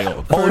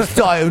style. Old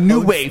style,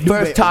 new way.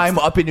 First time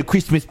up in the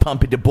Christmas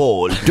pump at the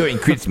ball during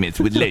Christmas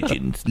with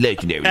legends.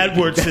 Legendary.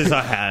 Edward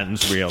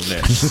Scissorhands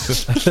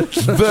realness.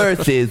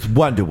 Versus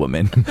Wonder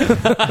Woman.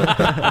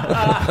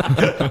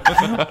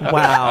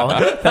 Wow.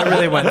 That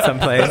really went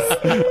someplace.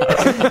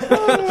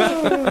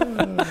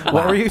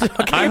 What were you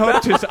talking I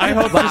hope to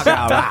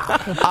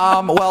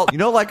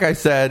well, like I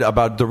said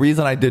about the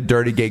reason I did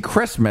Dirty Gay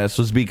Christmas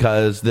was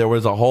because there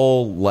was a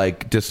whole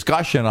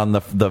discussion on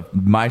the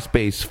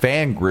MySpace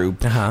fan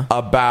group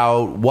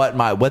about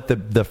what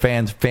the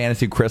fans'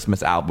 fantasy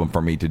Christmas album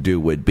for me to do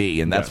would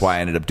be, and that's why I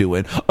ended up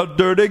doing a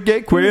Dirty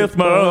Gay Christmas,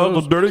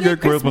 a Dirty Gay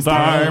Christmas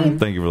time.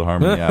 Thank you for the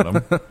harmony,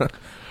 Adam.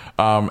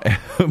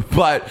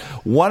 But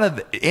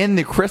in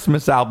the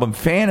Christmas album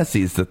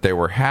fantasies that they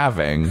were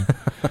having,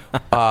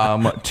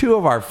 two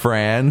of our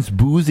friends,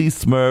 Boozy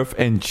Smurf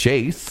and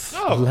Chase,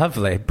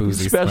 lovely,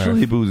 Boozy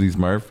especially Smurf. Boozy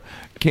Smurf,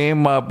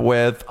 came up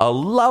with a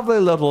lovely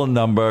little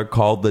number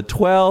called the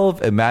 12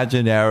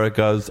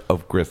 Imaginaricas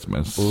of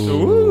Christmas.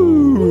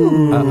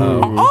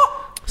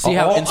 See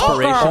how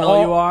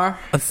inspirational you are?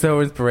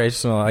 So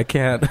inspirational. I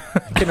can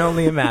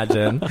only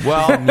imagine.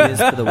 Well, News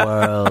for the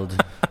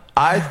world.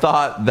 I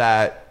thought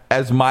that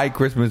as my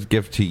Christmas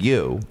gift to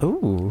you,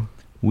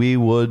 we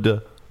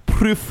would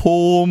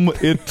perform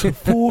it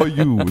for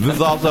you. This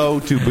is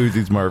also to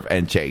Boozy Smurf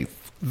and Chase.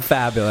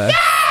 Fabulous.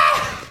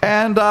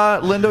 And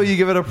Lindo, you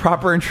give it a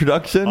proper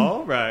introduction.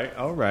 All right.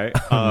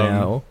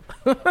 No.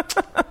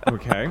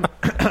 Okay.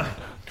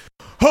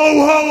 Ho,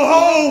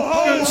 ho,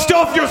 ho!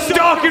 Stuff your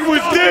stocking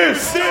with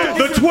this!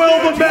 The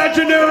 12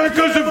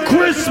 Imaginaricas of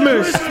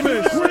Christmas!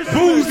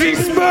 Boozy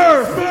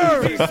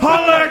Smurf!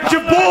 Holla at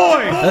your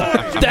boy!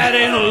 That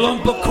ain't a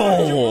lump of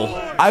coal.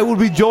 I will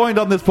be joined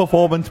on this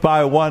performance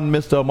by one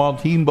Mr.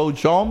 Martine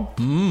Beauchamp,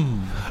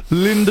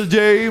 Linda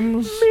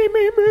James,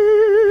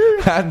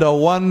 and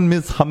one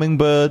Miss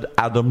Hummingbird,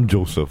 Adam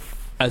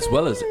Joseph. As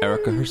well as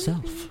Erica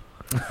herself.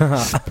 Special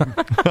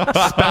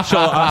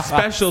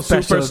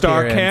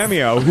superstar appearance.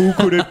 cameo. Who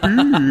could it be?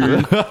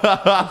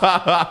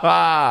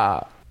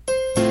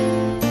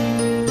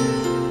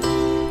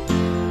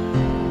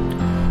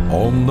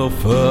 On the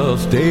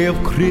first day of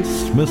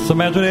Christmas,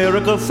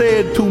 Imaginarica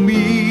said to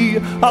me,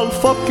 I'll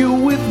fuck you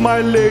with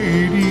my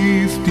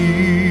lady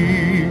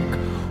stick.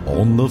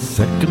 On the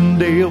second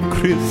day of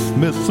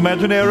Christmas,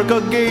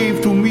 Imaginarica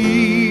gave to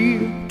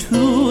me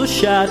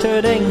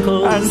shattered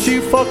ankles. And she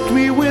fucked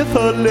me with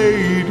her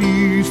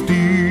lady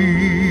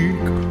stick.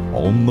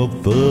 On the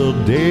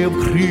third day of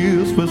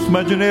Christmas,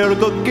 Imagine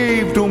Erica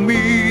gave to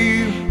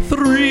me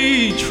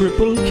 3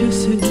 triple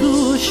kisses.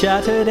 2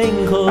 shattered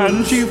ankles.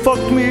 and she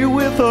fucked me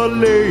with her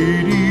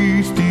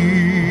lady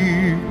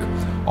stick.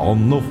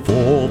 On the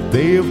 4th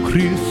day of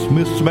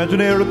Christmas,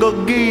 Imagine Erica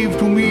gave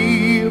to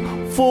me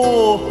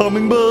 4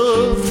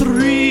 hummingbirds.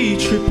 3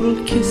 triple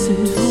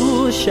kisses.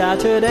 2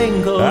 shattered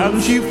ankles.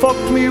 And she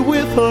fucked me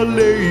with her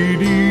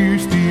lady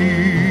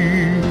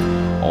stick.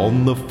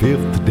 On the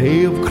 5th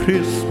day of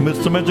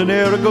Christmas, Imagine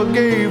Erica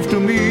gave to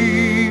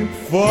me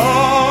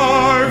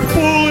 5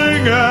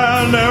 pulling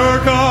and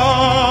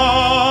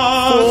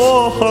Ericas.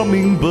 4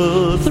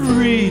 hummingbirds.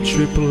 3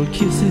 triple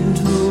kisses.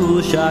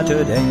 2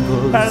 shattered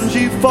ankles. And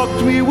she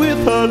fucked me with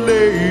her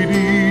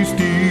lady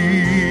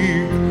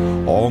stick.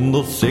 On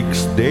the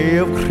 6th day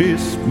of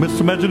Christmas,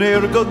 Imagine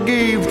Erica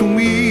gave to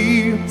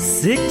me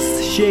 6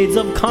 shades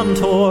of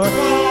contour.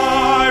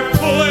 5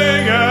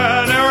 pulling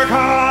and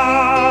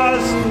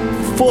Ericas.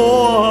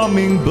 4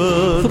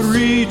 hummingbirds.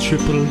 3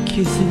 triple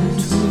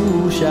kisses.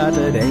 2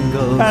 shattered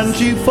ankles. And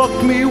she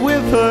fucked me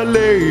with her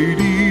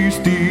lady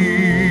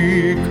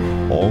stick.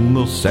 On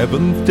the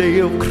 7th day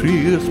of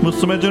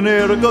Christmas, Imagine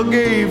Erica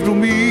gave to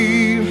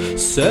me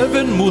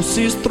 7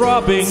 moosies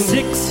throbbing.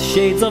 6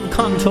 shades of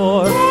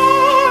contour.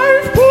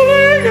 5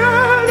 pulling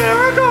and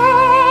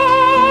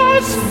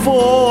Ericas.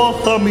 4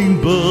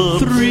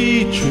 hummingbirds.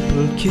 3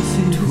 triple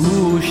kisses.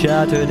 2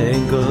 shattered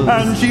ankles.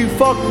 And she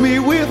fucked me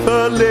with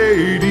her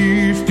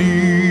lady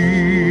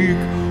stick.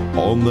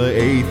 On the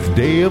 8th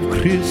day of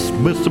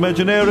Christmas,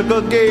 Imagine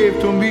Erica gave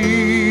to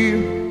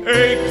me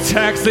 8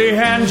 taxi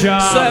hand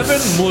jobs. 7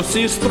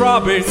 moosies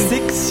throbbing.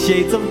 6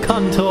 shades of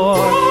contour.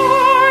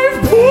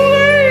 5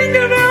 pulling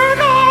and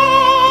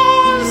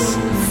Ericas.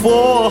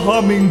 4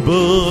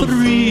 hummingbirds.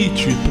 3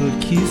 triple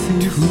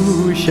kisses.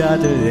 2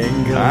 shattered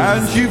ankles.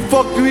 And she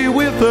fucked me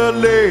with her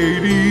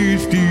lady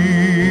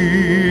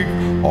stick.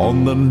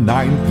 On the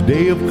 9th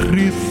day of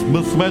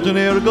Christmas, Imagine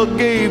Erica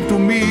gave to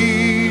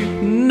me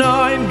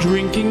 9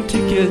 drinking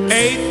tickets.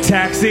 8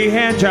 taxi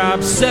hand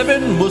jobs.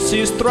 7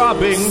 moosies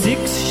throbbing.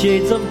 6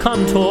 shades of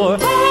contour.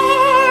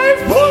 5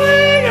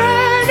 pulling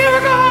and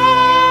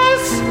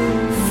Ericas.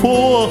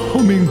 4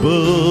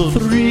 hummingbirds.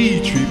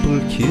 3 triple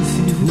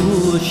kisses.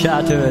 2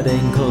 shattered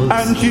ankles.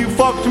 And she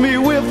fucked me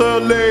with her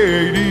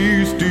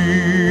lady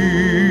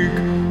stick.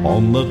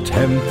 On the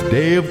 10th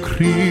day of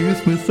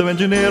Christmas,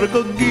 Imagine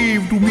Erica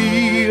gave to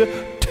me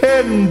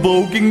 10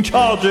 voguing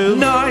charges.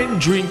 9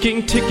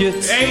 drinking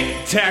tickets.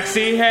 8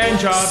 taxi hand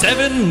jobs.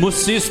 7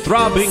 moosies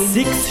throbbing.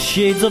 6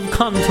 shades of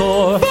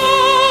contour. 5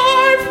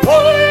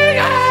 pulling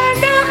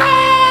and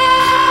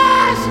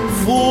Ericas.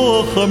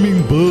 4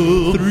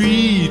 hummingbirds.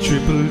 3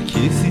 triple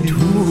kisses.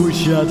 2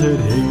 shattered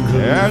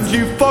ankles. And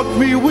she fucked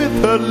me with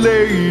her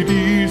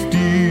lady stick.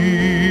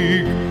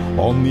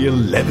 On the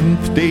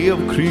 11th day of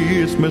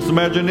Christmas,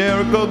 Imagine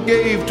Erica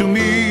gave to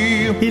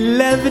me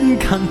 11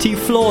 cunty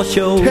floor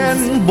shows.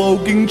 10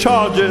 voguing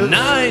charges.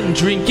 9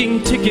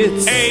 drinking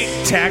tickets.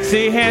 8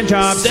 taxi hand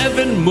jobs.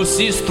 7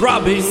 moosies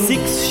throbbing.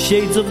 6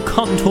 shades of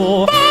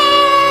contour.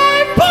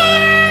 5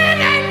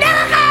 pulling and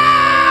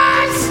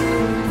Ericas.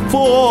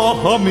 4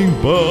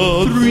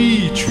 hummingbirds.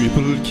 3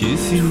 triple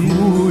kisses.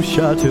 2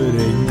 shattered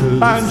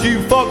ankles. And she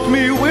fucked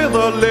me with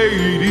a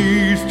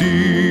lady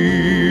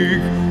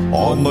stick.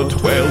 On the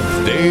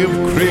 12th day of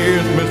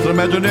Christmas,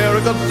 Imagine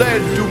Erica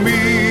said to me,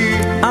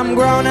 I'm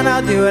grown and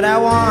I'll do what I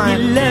want.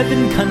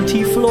 11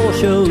 cunty floor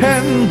shows.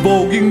 10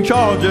 voguing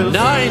charges.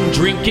 9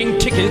 drinking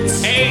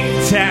tickets.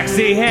 8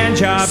 taxi hand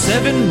jobs.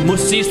 7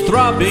 moosies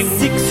throbbing.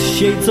 6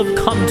 shades of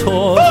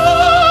contour.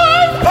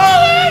 5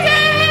 pulling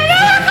and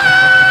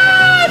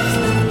Ericas.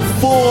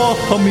 4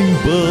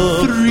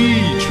 hummingbirds.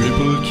 3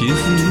 triple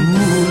kisses. 2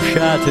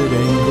 shattered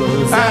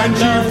ankles. And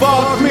she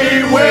fucked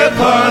me with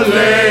her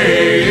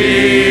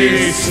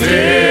lady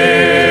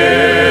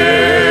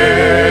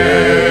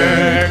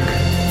stick.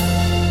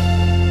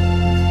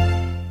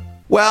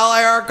 Well,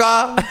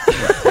 Erica,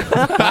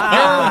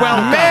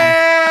 Welcome.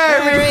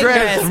 Merry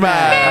Christmas.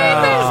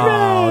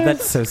 Oh,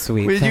 that's so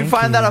sweet. Did you Thank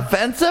find that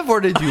offensive or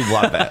did you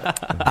love it?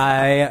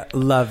 I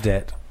loved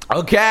it.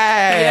 Okay.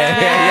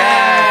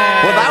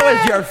 Yeah. Well, that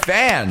was your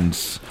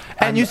fans.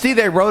 And you see,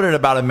 they wrote it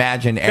about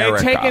Imagine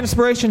Erica. They take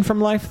inspiration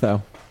from life,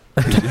 though.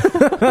 They do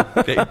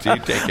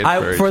take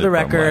inspiration For the from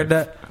record,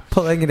 life.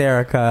 pulling an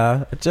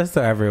Erica, just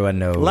so everyone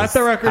knows. Let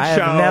the record I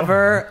show. have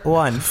never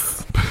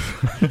once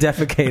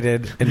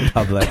defecated in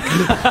public.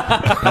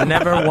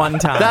 Never one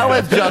time. That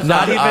was just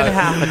not even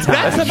half a time.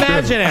 That's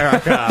Imagine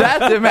Erica.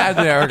 That's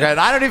Imagine Erica, and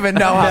I don't even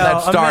know how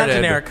that started.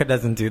 Imagine Erica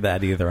doesn't do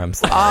that either. I'm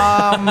sorry.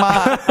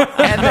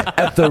 And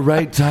At the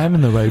right time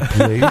in the right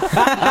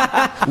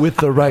place, with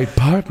the right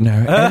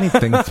partner,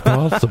 anything's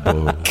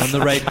possible. On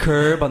the right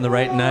curb, on the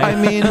right night.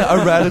 I mean,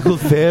 a radical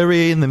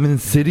fairy in the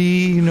city,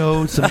 you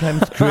know,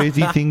 sometimes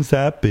crazy things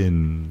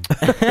happen.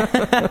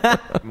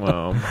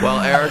 Well, well,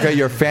 Erica,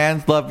 your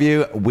fans love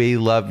you. We We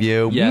love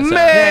you. Yes,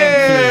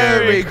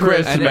 Merry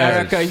Christmas. And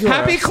Erica,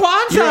 Happy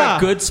Kwanzaa. You're a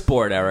good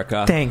sport,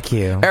 Erica. Thank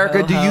you.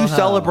 Erica, do you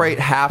celebrate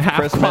half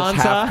Christmas,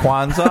 Kwanzaa? half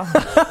Kwanzaa?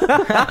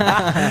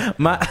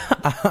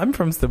 I'm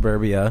from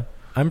suburbia.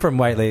 I'm from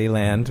White Lady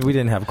Land. We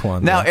didn't have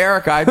Kwanzaa. Now,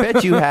 Erica, I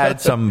bet you had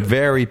some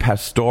very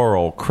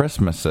pastoral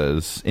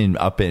Christmases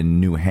up in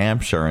New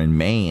Hampshire and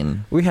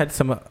Maine. we had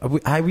some.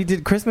 We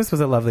did. Christmas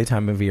was a lovely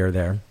time of year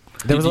there.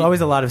 There was always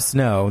a lot of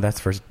snow.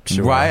 That's for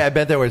sure. Right? I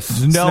bet there was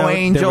snow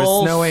angels. There were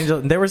snow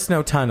angels. There were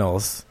snow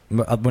tunnels.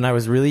 When I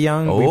was really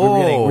young,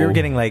 we were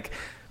getting like,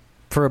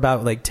 for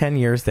about like 10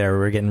 years there, we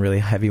were getting really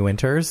heavy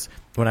winters.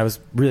 When I was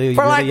really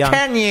young.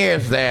 10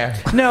 years there.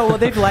 No, well,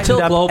 they've lightened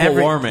Till up global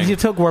warming.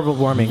 Until global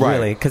warming, Right.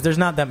 really, because there's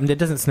not that. It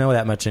doesn't snow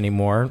that much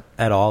anymore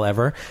at all,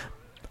 ever,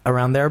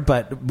 around there.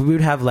 But we would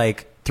have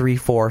like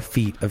 3-4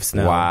 feet of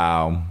snow.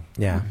 Wow.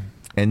 Yeah.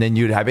 And then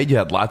you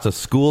had lots of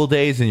school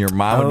days, and your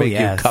mom would make you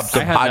cups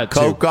of I had hot that too.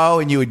 cocoa,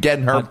 and you would get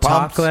in her Hot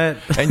pumps, chocolate.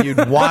 and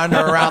you'd wander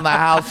around the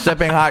house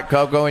sipping hot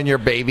cocoa in your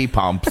baby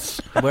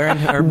pumps. Wearing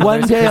her One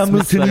mother's day I Christmas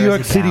moved to New sweater York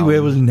as a City gown. where it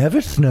was never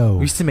snow.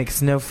 We used to make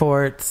snow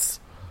forts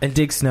and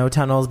dig snow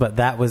tunnels, but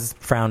that was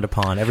frowned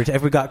upon.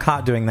 If we got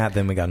caught doing that,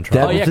 then we got in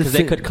trouble. Oh, yeah, was because a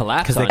they si- could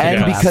collapse 'Cause they on could you.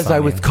 And collapse because I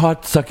on was you.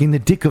 caught sucking the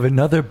dick of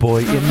another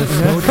boy in the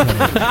snow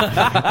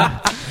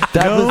tunnel.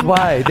 That was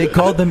why. They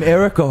called them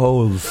Erica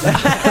holes.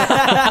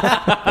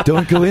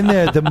 Don't go in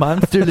there. The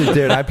monster lives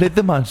there. And I played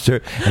the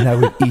monster, and I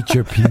would eat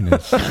your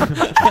penis.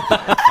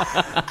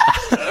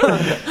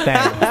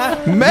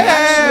 Thanks.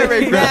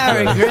 Merry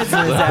Christmas.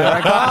 Christmas,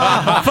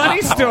 Erica.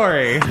 Funny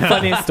story.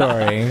 Funny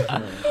story.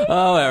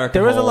 Oh, Erica.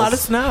 There was a Holes. lot of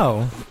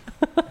snow.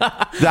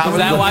 Is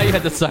that why you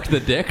had to suck the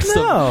dicks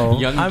No,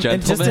 of young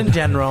gentlemen? just in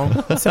general,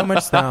 so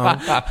much snow.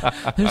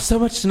 There's so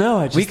much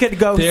snow. We could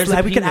go. There's a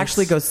We could penis.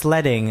 actually go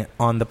sledding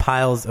on the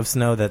piles of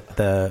snow that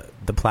the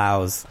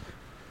plows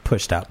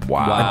pushed up.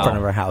 Wow. In front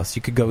of our house,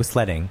 you could go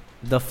sledding.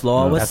 The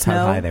floor was That's snow.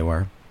 how high they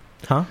were.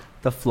 Huh?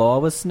 The floor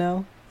was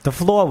snow. The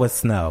floor was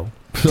snow.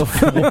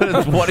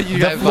 What are you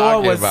The guys floor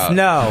talking was about?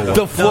 snow.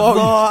 The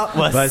floor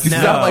was You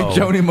snow. sound like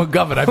Jonny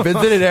McGovern. I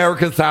visited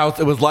Erica's house.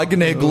 It was like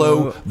an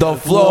igloo. The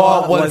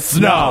floor was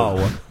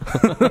snow.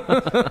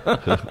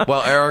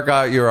 Well,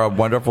 Erica, you're a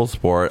wonderful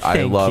sport. I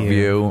Thank love you.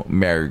 you.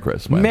 Merry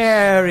Christmas.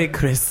 Merry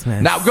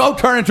Christmas. Now go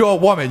turn into a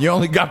woman. You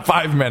only got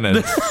 5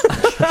 minutes.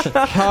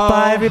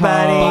 Bye,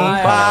 everybody.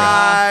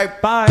 Bye.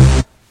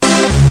 Bye.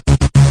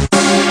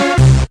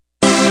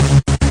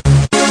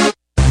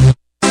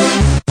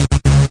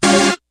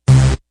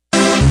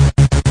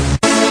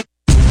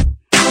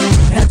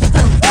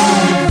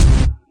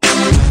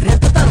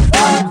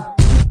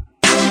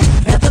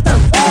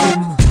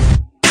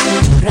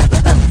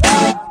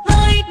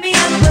 Light me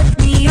up, put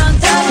me on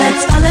top.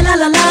 Let's fa la la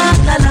la la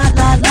la la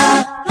la la.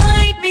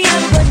 Light me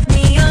up, put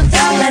me on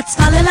top. Let's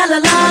fa la la la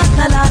la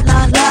la la la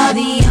la.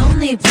 The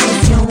only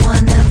place you'll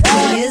wanna be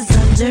is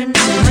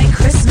underneath my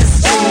Christmas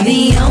tree.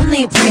 The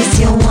only place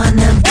you'll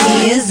wanna be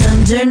is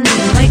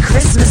underneath my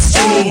Christmas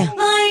tree.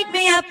 Light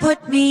me up, put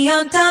me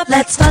on top.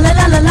 Let's fa la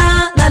la la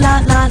la la la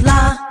la la.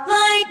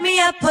 Light me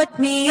up, put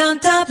me on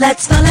top.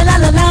 Let's fa la la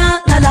la la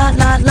la la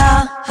la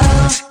la.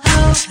 Ho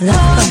ho ho.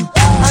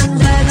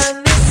 Under the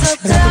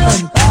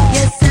mistletoe,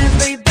 yes,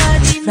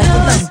 everybody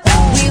knows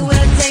we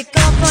will take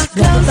off our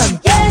clothes.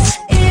 Yes,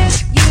 if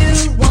you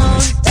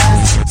want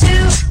us to,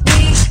 we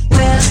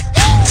will.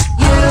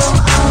 You,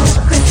 oh,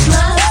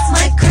 Christmas,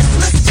 my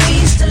Christmas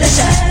tree's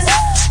delicious.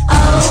 Oh,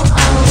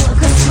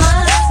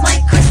 Christmas, my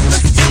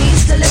Christmas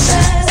tree's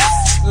delicious.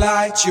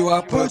 Light you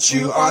up, put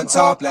you on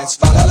top. Let's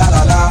fa la la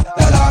la la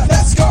la la.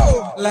 Let's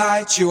go.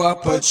 Light you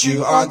up, put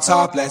you on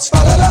top. Let's fa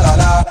la la la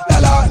la la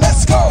la.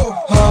 Let's go.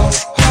 Ho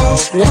ho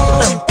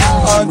ho.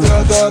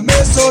 Under the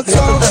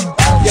mistletoe,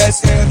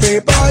 yes,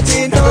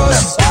 everybody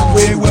knows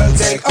we will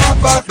take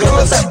off our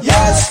clothes.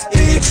 Yes,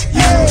 if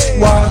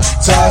you want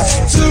us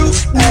to,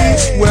 we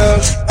will.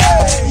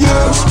 You.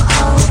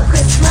 Oh,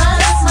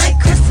 Christmas, my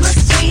Christmas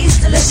tree's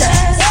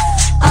delicious.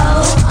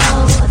 Oh,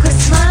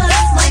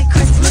 Christmas, my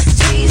Christmas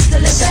tree's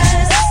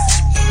delicious.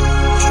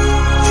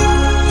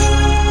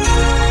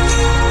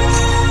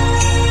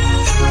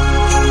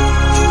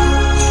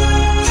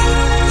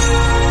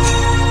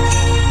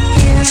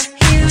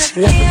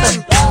 Here,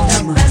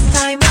 the best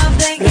time of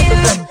the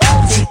year.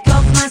 Take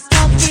off my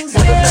stockings,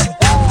 we're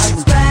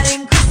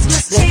spreading Christmas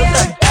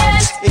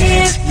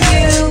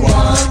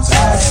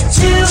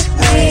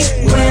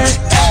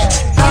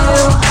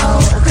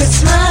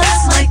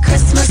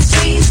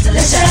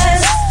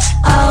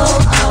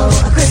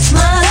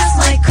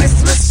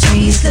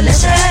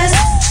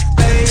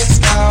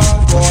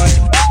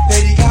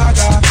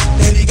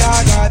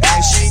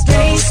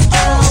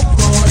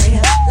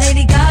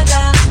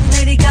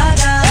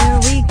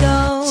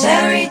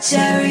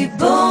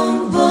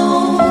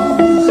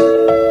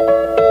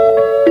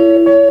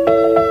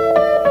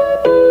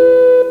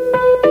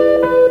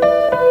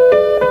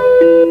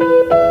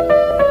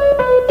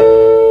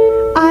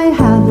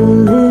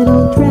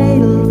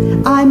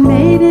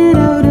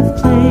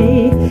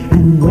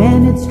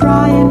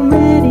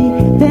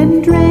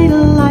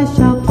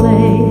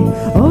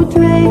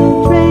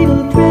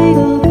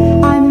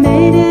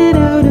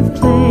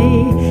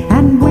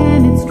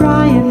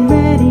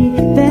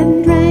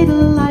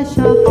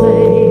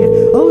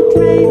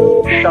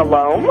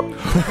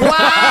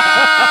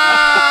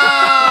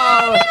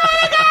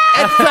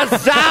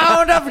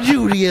of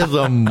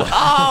Judaism.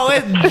 Oh,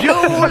 it's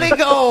Julie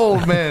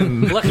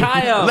Goldman.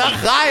 L'chaim.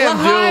 L'chaim,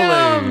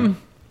 Julie.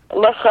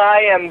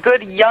 L'chaim,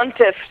 good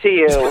yontif to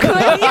you.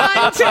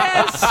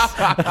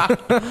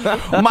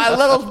 My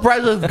little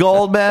precious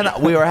Goldman,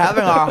 we were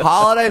having our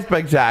holiday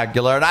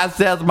spectacular, and I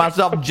said to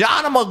myself,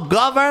 Jonny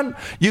McGovern,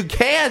 you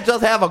can't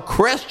just have a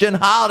Christian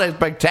holiday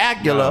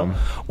spectacular.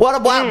 What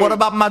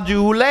about my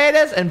Jew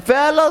ladies and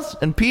fellas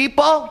and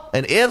people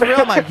in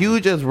Israel, my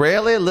huge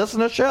Israeli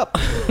listenership?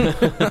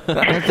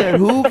 I said,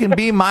 who can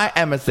be my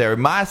emissary,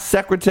 my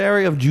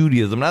secretary of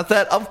Judaism? And I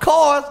said, of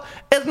course,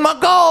 it's my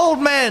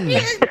Goldman.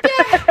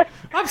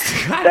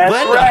 That's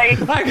right.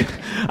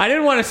 I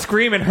didn't want to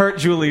scream and hurt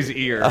Julie's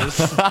ears.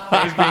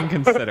 He's being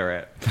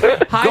considerate.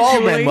 Hi,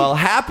 Goldman, Julie. well,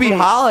 happy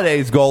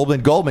holidays,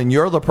 Goldman. Goldman,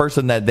 you're the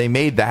person that they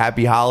made the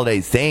happy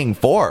holidays saying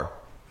for.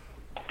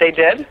 They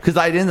did? Because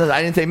I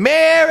didn't say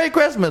Merry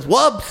Christmas.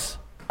 Whoops.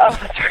 Oh,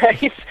 that's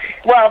right.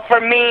 Well,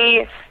 for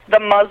me, the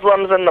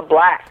Muslims and the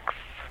blacks.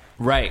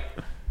 Right.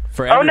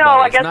 For Oh, no,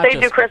 I everybody. It's guess not they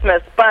just- do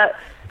Christmas, but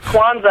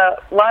Kwanzaa,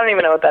 well, I don't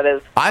even know what that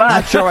is. I'm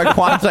not sure what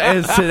Kwanzaa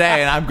is today,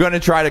 and I'm going to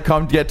try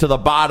to get to the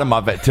bottom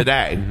of it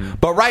today.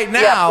 But right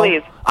now,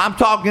 please. I'm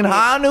talking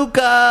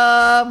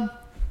Hanukkah.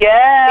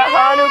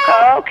 Yeah,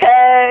 Hanukkah,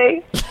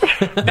 okay.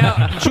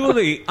 Now,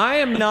 Julie,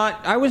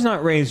 I was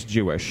not raised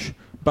Jewish,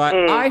 but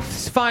I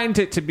find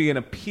it to be an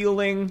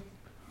appealing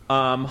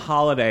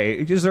holiday.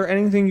 Is there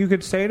anything you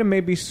could say to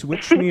maybe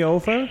switch me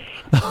over?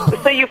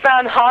 So you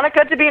found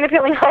Hanukkah to be an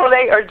appealing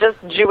holiday, or just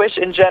Jewish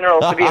in general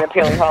to be an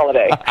appealing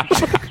holiday?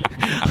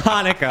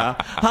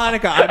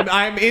 Hanukkah.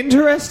 I'm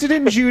interested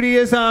in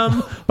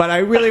Judaism, but I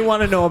really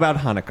want to know about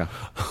Hanukkah.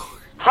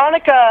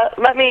 Hanukkah,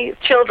 let me,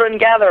 children,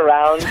 gather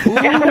around.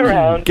 Gather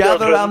around.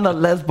 Gather children. around the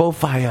Lesbo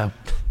fire.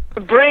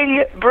 Bring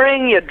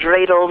your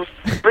dreidels.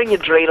 Bring your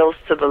dreidels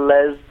to the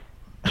Les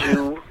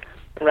Jew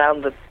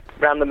around the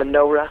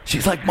menorah.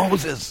 She's like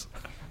Moses.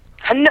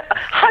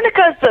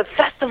 Hanukkah is the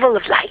festival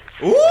of lights.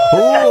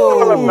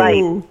 Festival of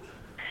lights.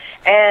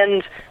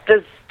 And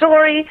the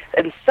story,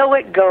 and so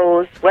it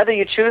goes, whether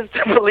you choose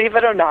to believe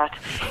it or not,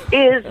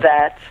 is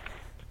that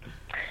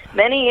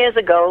many years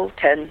ago,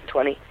 10,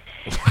 20,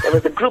 there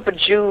was a group of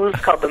Jews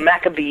called the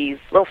Maccabees,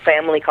 a little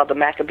family called the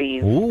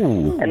Maccabees.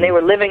 Ooh. And they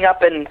were living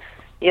up in,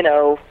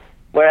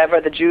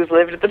 wherever the Jews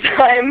lived at the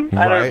time.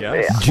 I don't know.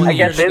 Yes. I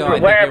guess Years ago, I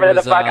think wherever it the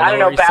was, fuck. I don't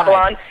know, Lower East Side.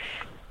 Babylon.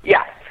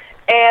 Yeah.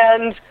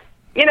 And,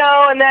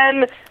 and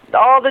then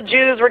all the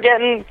Jews were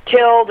getting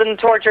killed and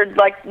tortured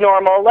like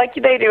normal, like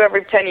they do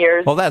every 10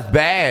 years. Well, that's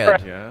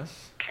bad.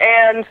 Yes.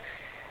 And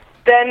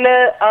then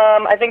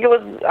I think it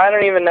was, I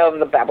don't even know if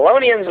the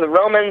Babylonians or the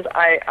Romans,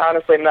 I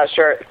honestly am not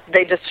sure.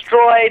 They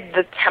destroyed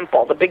the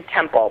temple, the big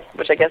temple,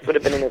 which I guess would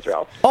have been in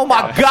Israel. Oh,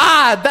 my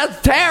God. That's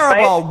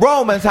terrible. Right?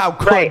 Romans, how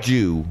could Right.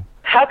 you?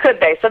 How could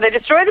they? So they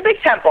destroyed the big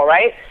temple,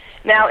 right?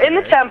 Now, in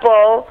the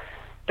temple,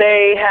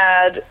 they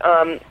had,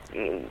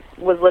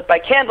 was lit by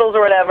candles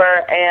or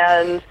whatever,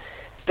 and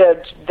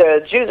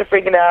the Jews are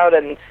freaking out,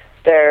 and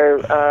they're,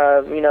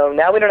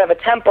 now we don't have a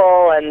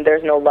temple, and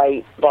there's no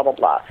light, blah, blah,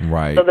 blah.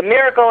 Right. So the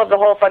miracle of the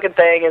whole fucking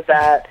thing is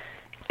that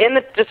in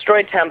the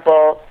destroyed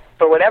temple,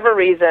 for whatever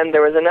reason,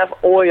 there was enough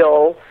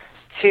oil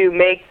to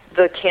make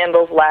the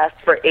candles last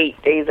for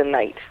 8 days and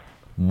nights.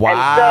 Wow.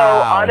 And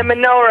so on a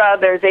menorah,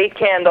 there's 8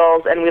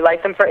 candles, and we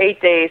light them for 8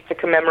 days to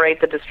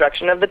commemorate the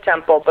destruction of the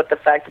temple, but the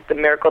fact that the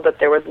miracle that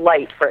there was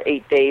light for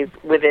 8 days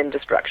within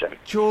destruction.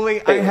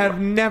 Julie, I have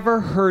never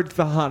heard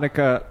the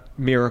Hanukkah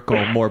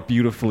miracle more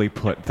beautifully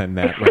put than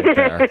that right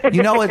there.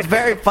 It's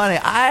very funny.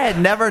 I had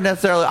never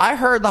necessarily... I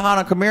heard the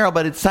Hanukkah miracle,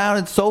 but it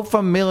sounded so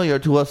familiar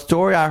to a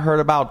story I heard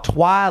about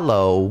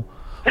Twilo,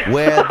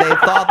 where they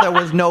thought there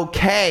was no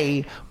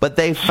K, but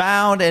they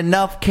found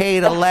enough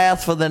K to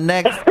last for the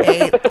next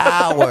 8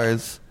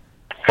 hours.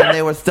 And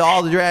they were still,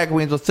 all the drag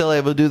queens were still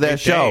able to do their 8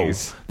 show.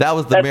 days. That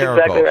was the That's miracle.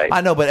 exactly right.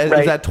 I know, but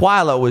Right. that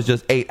Twilo was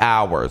just 8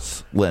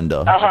 hours, Linda.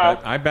 Uh-huh.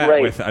 I bet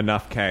Right. with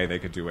enough K, they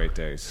could do 8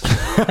 days.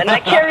 And I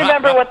can't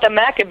remember what the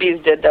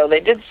Maccabees did, though. They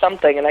did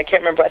something, and I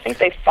can't remember. I think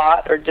they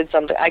fought or did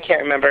something. I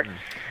can't remember.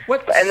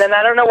 And then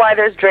I don't know why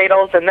there's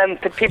dreidels, and then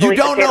people... You eat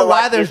don't potato know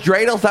why latkes. there's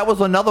dreidels? That was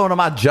another one of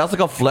my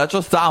Jessica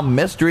Fletcher-style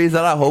mysteries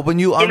that I'm hoping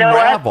you You know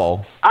unravel.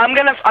 what? I'm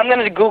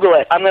gonna Google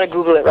it. I'm gonna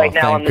Google it right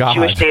now thank on the God.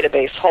 Jewish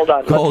database. Hold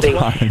on. Hold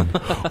Let's see. on.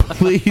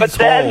 Please But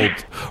then-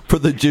 hold for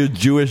the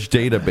Jewish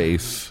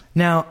database.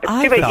 Now,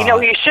 I Too bad. thought...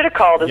 Who you should have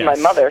called is my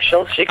mother. She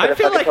could I have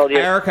feel fucking like told you.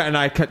 Erica and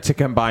I to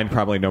combine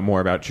probably know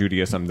more about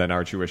Judaism than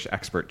our Jewish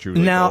expert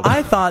Julie. Now, Goldman.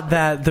 I thought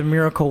that the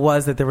miracle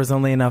was that there was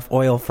only enough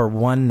oil for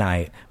one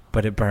night,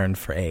 but it burned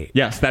for 8.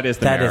 Yes, that is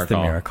the That miracle. is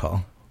the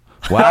miracle.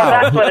 Oh,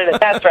 that's what it is.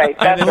 That's right.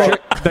 That's right.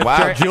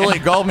 Wow, Julie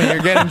Goldman,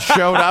 you're getting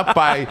showed up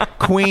by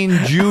Queen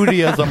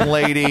Judaism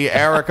lady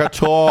Erica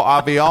Tor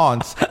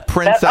Aviance,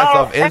 Princess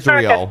of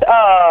Israel. Erica,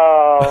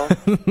 oh,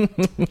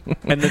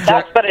 And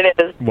that's what it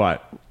is.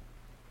 What?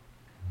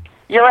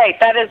 You're right.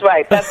 That is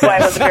right. That's why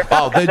I was here.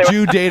 Oh, the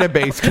Jew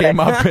database came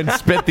up and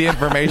spit the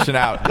information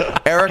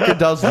out. Erica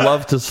does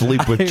love to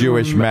sleep with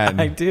Jewish men.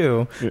 I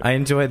do. I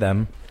enjoy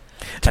them.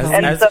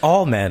 And As so-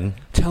 all men.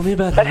 Tell me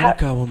about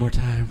Hanukkah one more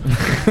time.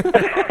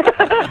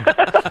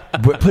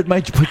 Put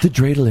the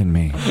dreidel in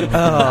me.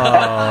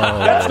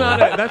 That's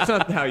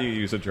not how you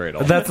use a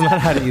dreidel. That's not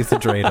how to use a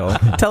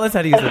dreidel. Tell us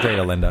how to use a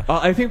dreidel, Linda.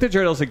 I think the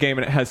dreidel is a game,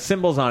 and it has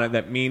symbols on it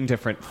that mean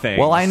different things.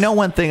 Well, I know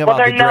one thing about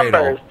the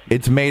dreidel.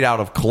 It's made out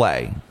of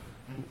clay.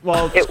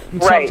 Well,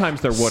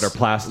 sometimes they're wood or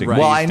plastic.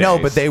 Well, I know,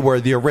 but they were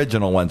the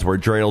original ones. Were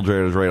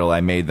dreidel.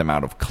 I made them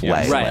out of clay.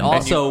 Yes. Right.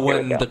 Also,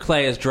 when the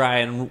clay is dry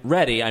and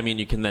ready, I mean,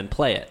 you can then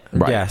play it.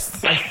 Right.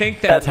 Yes. I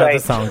think that's how the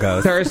song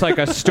goes. There's like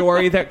a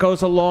story that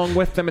goes along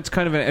with them. It's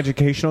kind of an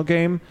educational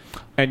game,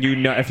 and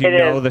if you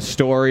know the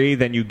story,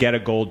 then you get a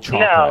gold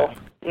chocolate.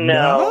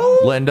 No.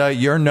 Linda,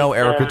 you're no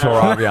Erica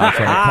Toravian when it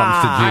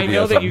comes to Judaism. I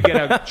know that you get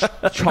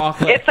a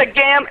chocolate.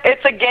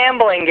 It's a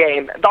gambling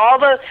game.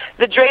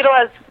 The dreidel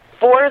has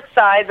 4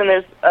 sides, and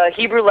there's a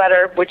Hebrew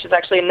letter, which is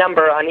actually a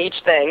number on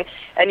each thing,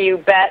 and you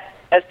bet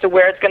as to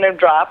where it's going to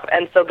drop.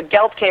 And so the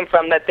gelt came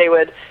from that they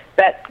would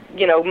bet,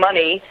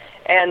 money,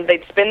 and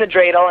they'd spin the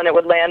dreidel, and it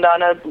would land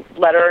on a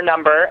letter or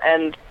number,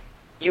 and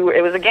it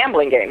was a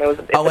gambling game.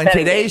 And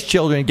today's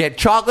children get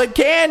chocolate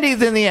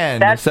candies in the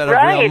end instead of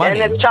real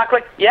money. And it's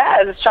chocolate. Yeah,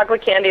 it's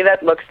chocolate candy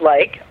that looks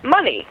like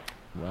money.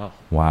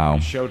 Wow.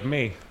 You showed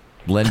me.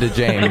 Linda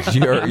James,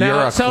 you're a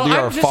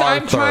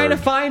I'm trying to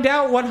find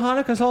out what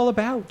Hanukkah's all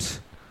about.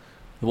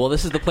 Well,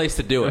 this is the place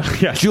to do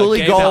it. Yes.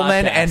 Julie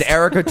Goldman and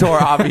Erica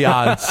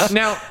Toravian.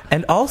 Now,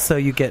 and also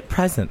you get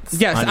presents.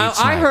 Yes,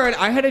 I heard.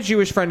 I had a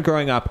Jewish friend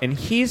growing up, and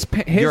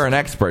you're an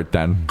expert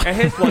then.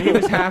 And he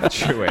was half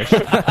Jewish,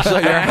 so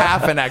you're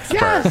half an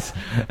expert. Yes,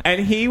 and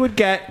he would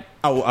get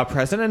a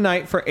present a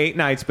night for 8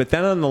 nights, but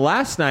then on the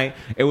last night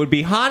it would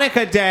be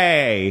Hanukkah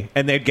Day,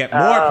 and they'd get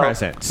more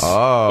presents.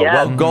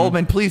 Well,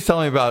 Goldman, please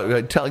tell me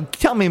about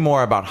tell me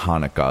more about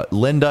Hanukkah.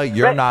 Linda,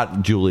 you're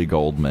not Julie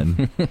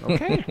Goldman.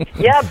 Okay.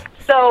 Yep.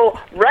 So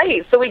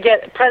we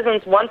get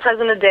presents, 1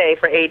 present a day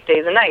for 8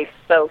 days and nights.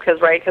 So because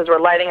we're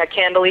lighting a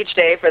candle each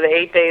day for the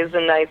 8 days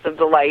and nights of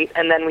delight,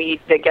 and then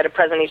they get a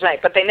present each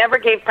night. But they never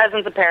gave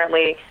presents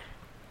apparently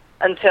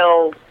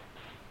until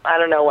I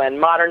don't know when,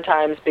 modern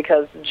times,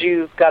 because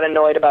Jews got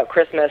annoyed about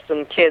Christmas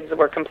and kids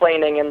were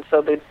complaining, and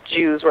so the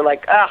Jews were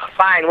like,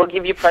 fine, we'll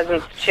give you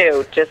presents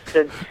too, just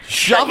to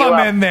shove them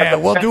in there.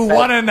 We'll do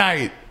 1 a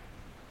night.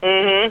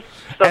 Mm-hmm.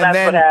 So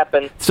that's what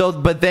happened.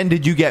 But then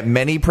did you get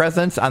many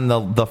presents on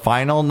the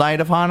final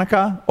night of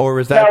Hanukkah? Or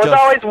was that No, it was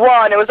always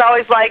one. It was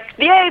always like,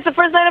 yay, it's the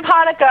first night of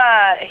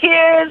Hanukkah.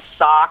 Here's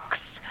socks.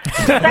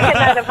 Second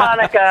night of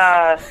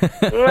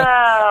Hanukkah.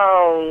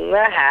 No,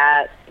 a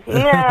hat.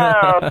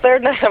 No,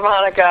 third night of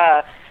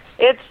Hanukkah.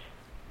 It's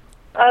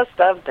a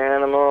stuffed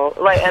animal.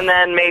 And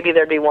then maybe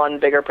there'd be one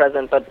bigger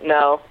present, but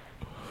no.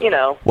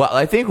 Well,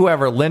 I think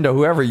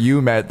whoever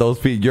you met, those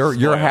people,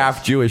 your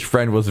half Jewish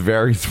friend was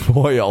very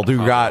spoiled. Who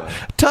got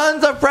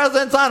tons of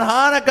presents on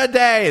Hanukkah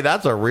Day? I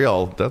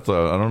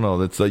don't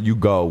know. You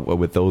go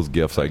with those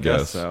gifts, I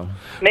guess. So.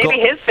 Maybe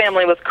his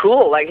family was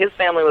cool. Like his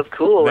family was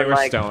cool, they and were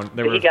like stoned.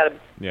 he got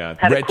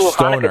had rich a cool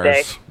stoners. Hanukkah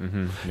day.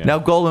 Mm-hmm. Yeah. Now,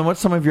 Golden, what's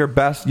some of your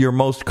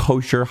most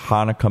kosher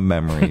Hanukkah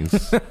memories?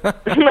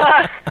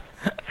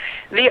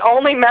 The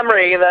only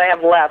memory that I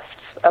have left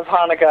of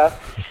Hanukkah.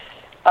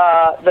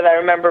 That I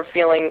remember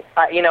feeling,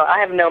 I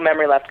have no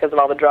memory left because of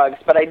all the drugs,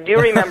 but I do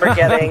remember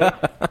getting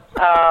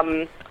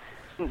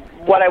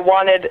what I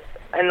wanted,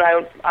 and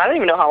I don't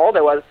even know how old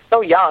I was,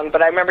 so young,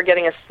 but I remember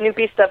getting a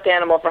Snoopy stuffed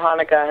animal for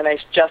Hanukkah, and I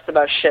just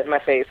about shit in my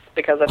face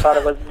because I thought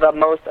it was the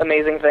most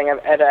amazing thing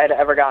I'd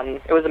ever gotten.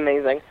 It was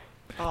amazing.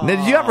 Now,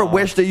 did you ever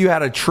wish that you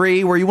had a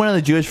tree? Were you one of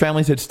the Jewish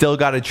families that still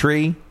got a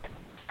tree?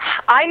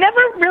 I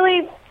never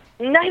really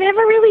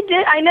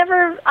did. I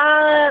never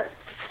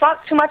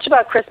thought too much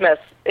about Christmas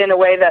in a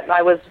way that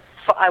I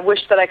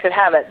wish that I could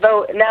have it.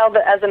 Though now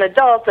that as an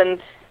adult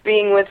and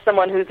being with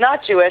someone who's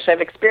not Jewish,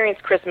 I've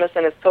experienced Christmas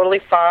and it's totally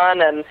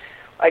fun, and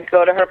I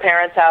go to her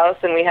parents' house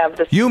and we have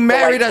this... You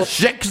married a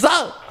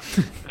shiksa?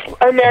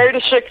 I married a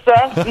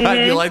shiksa.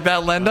 Mm-hmm. You like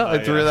that, Linda? I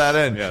threw that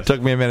in. Yes.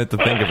 Took me a minute to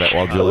think of it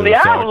while Julie was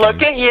yeah, talking.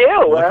 look at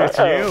you. Look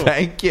at you.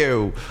 Thank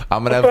you.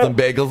 I'm going to have some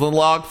bagels and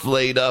lox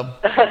later.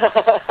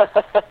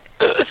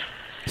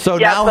 So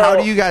how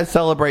do you guys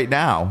celebrate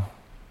now?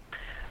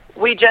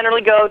 We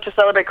generally go to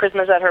celebrate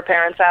Christmas at her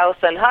parents' house,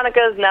 and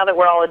Hanukkah's, now that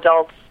we're all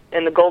adults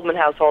in the Goldman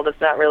household,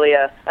 it's not really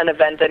an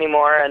event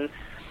anymore, and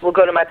we'll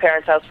go to my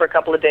parents' house for a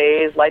couple of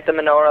days, light the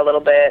menorah a little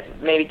bit,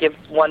 maybe give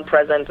 1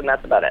 present, and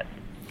that's about it.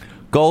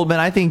 Goldman,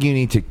 I think you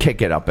need to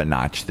kick it up a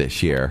notch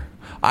this year.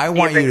 I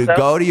want you to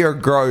go to your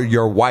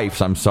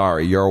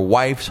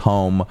wife's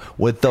home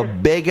with the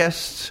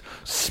biggest,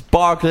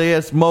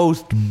 sparkliest,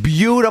 most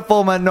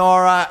beautiful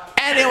menorah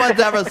anyone's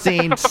ever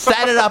seen.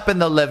 Set it up in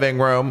the living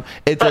room.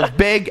 It's as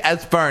big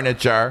as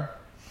furniture.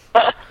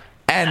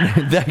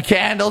 And the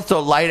candles to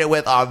light it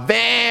with are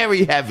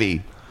very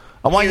heavy.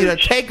 I want you to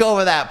take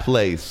over that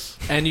place.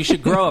 And you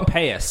should grow a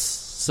payas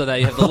so that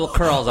you have the little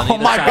curls on either side.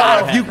 Oh my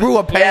God, if you grew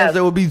a payas,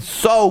 it would be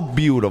so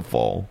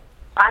beautiful.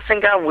 I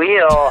think I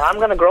will. I'm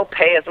going to grow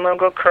payas. I'm going to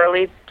grow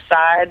curly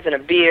sides and a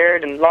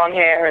beard and long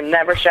hair and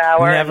never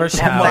shower. Never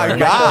shower. Oh my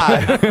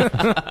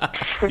God.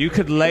 You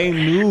could lay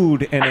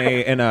nude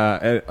in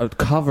a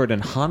covered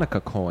in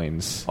Hanukkah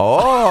coins.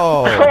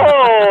 Oh.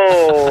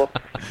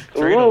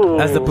 Ooh.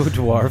 As a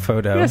boudoir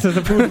photo. Yes, as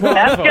a boudoir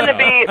That's photo. gonna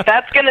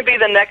be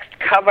the next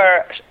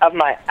cover of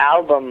my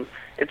album.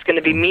 It's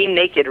gonna be me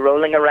naked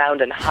rolling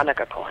around in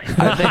Hanukkah coins.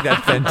 I think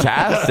that's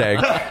fantastic.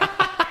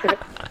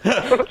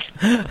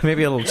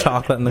 Maybe a little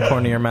chocolate in the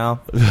corner of your mouth.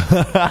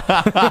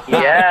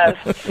 Yes.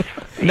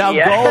 Now,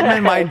 Yes.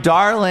 Goldman, my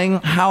darling,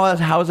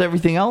 how's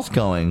everything else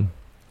going?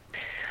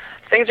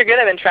 Things are good.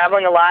 I've been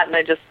traveling a lot, and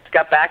I just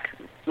got back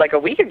like a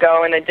week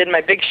ago, and I did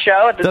my big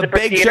show at the Zipper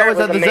big Theater. show It was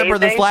at the amazing. Zipper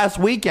this last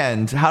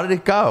weekend. How did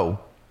it go?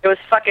 It was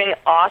fucking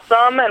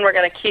awesome, and we're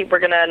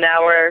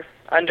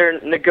under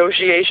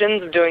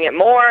negotiations of doing it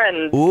more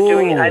and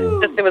doing it.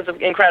 It was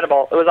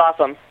incredible. It was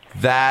awesome.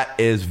 That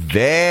is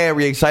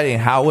very exciting.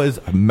 How was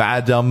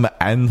Madame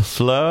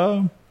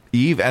Ensler?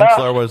 Eve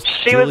Ensler was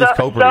She Julie's was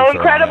co-producer. so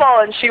incredible,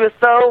 and she was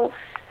so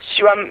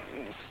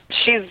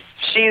she's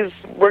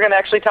we're going to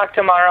actually talk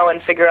tomorrow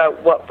and figure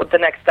out what the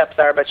next steps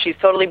are, but she's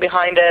totally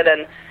behind it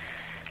and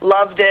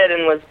loved it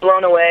and was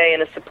blown away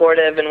and is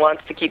supportive and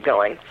wants to keep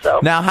going. So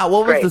Now,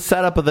 what was great. the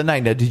setup of the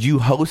night? Now, did you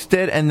host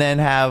it and then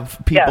have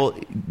people?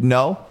 Yes.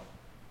 No.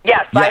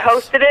 Yes, I Yes.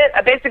 hosted it.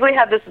 I basically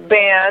had this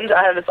band.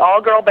 I had this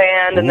all-girl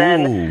band, and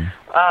then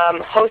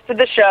hosted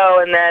the show,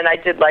 and then I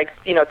did,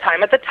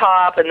 time at the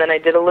top, and then I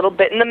did a little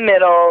bit in the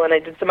middle, and I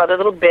did some other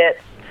little bits,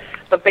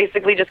 but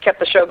basically just kept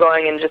the show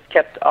going and just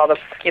kept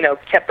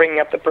kept bringing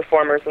up the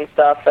performers and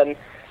stuff, and,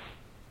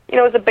 it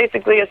was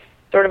basically a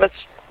sort of a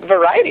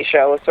variety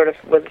show, sort of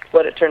was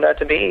what it turned out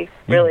to be,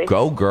 really.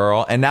 Go,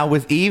 girl. And now,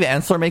 was Eve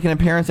Ensler making an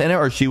appearance in it,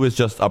 or she was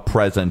just a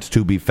presence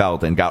to be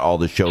felt and got all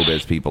the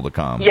showbiz people to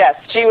come? Yes,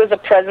 she was a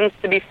presence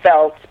to be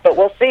felt, but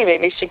we'll see.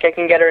 Maybe I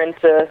can get her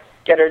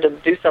to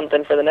do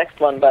something for the next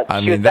one. But I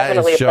she mean, was that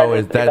definitely a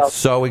presence to be that's felt.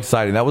 so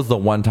exciting. That was the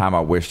one time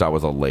I wished I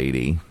was a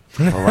lady.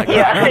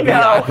 Yeah, I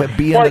know. I could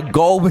be in the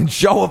Goldman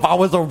show if I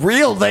was a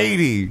real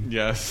lady.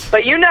 Yes.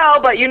 But you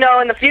know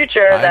in the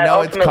future that I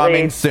know it's ultimately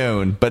coming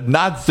soon, but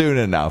not soon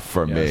enough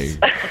for me.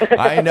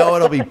 I know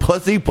it'll be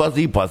pussy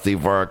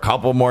for a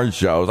couple more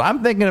shows.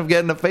 I'm thinking of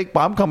getting a fake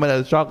bomb coming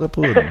as chocolate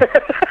pudding.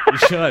 You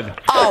should.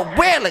 Oh,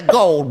 really,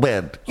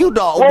 Goldman? You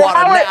don't Well,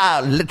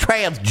 want to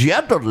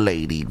transgender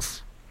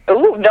ladies.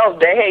 Ooh, no,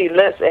 hey,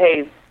 listen,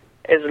 hey.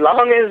 As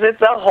long as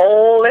it's a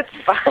hole, it's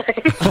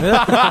fine.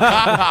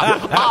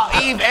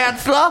 Eve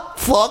Ensler,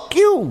 fuck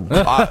you.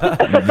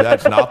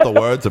 That's not the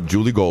words of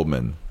Julie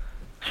Goldman.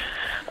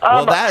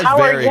 Well, that is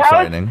very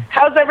exciting.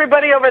 How's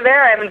everybody over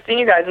there? I haven't seen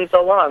you guys in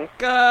so long.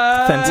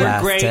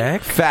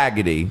 Fantastic.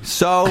 Faggoty.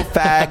 So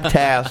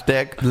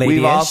fagtastic. Ladyish.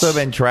 We've also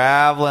been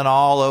traveling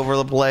all over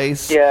the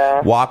place.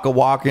 Yeah.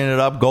 Walking it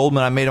up.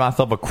 Goldman, I made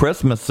myself a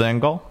Christmas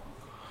single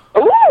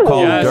Ooh,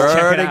 called Yes, check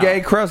it Dirty out.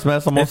 Gay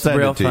Christmas. I'm going to It's send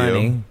real it to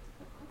funny. you.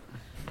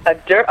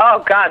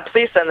 oh God,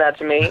 please send that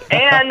to me.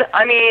 And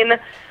I mean,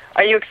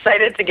 are you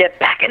excited to get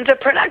back into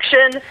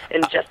production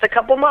in just a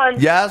couple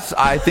months? Yes,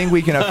 I think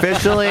we can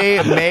officially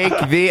make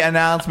the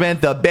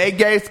announcement. The Big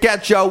Gay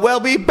Sketch Show will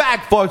be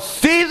back for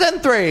season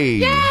 3.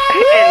 In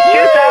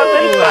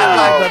 2012.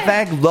 I'd like to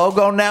thank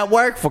Logo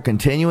Network for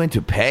continuing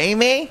to pay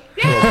me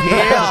to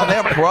appear on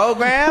their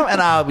program, and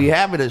I'll be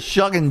happy to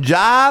shuck and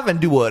jive and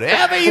do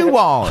whatever you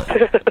want.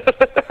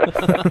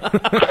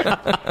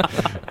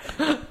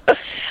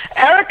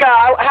 Erica,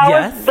 how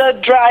Yes? is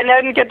the I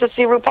didn't get to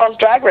see RuPaul's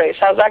Drag Race.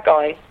 How's that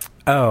going?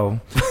 Oh.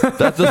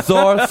 That's a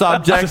sore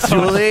subject,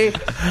 Julie.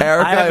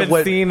 Erica, I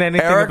haven't seen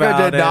anything Erica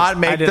about did it. not I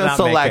make did the not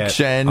make it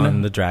selection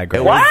on the Drag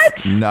Race. It was-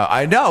 What? No,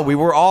 I know. We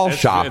were all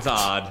shocked. It's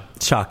odd.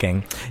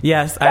 Shocking.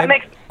 Yes,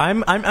 makes-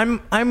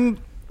 I'm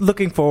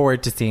looking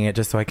forward to seeing it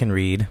just so I can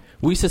read.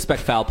 We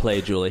suspect foul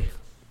play, Julie.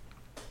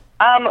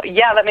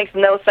 Yeah, that makes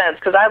no sense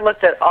because I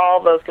looked at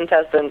all those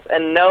contestants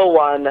and no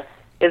one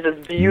is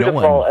as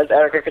beautiful one. as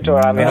Erica Couture.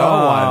 I mean,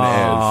 No one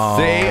is.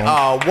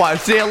 See? What?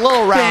 See, a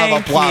little round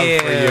of applause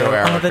for you,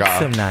 Erica. Oh, that's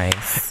so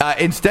nice.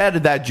 Instead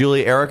of that,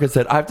 Julie, Erica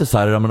said, I've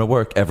decided I'm going to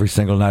work every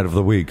single night of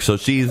the week. So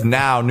she's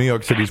now New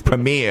York City's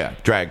premier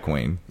drag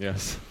queen.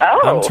 Yes.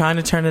 I'm trying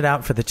to turn it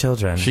out for the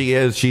children. She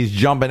is. She's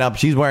jumping up.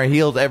 She's wearing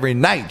heels every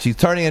night. She's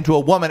turning into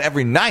a woman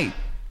every night.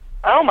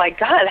 Oh my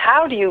God!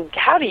 How do you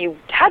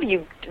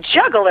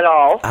juggle it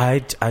all?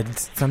 I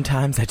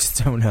sometimes I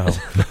just don't know.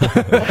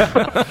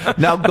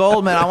 Now,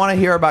 Goldman, I want to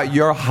hear about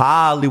your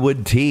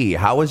Hollywood tea.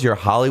 How was your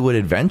Hollywood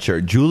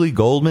adventure? Julie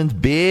Goldman's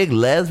big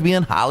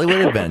lesbian Hollywood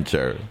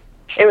adventure.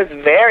 It was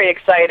very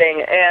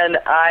exciting, and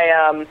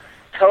I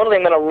totally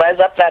am going to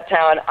les up that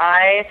town.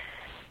 I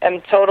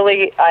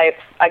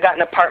got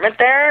an apartment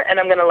there, and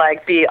I'm going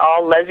to be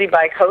all lesy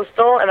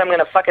bi-coastal, and I'm going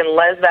to fucking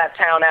les that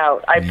town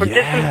out. I did some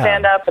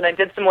stand-up, and I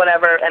did some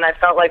whatever, and I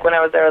felt like when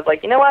I was there, I was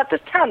like, you know what?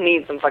 This town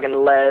needs some fucking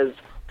les.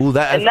 Ooh, And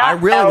I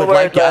not really would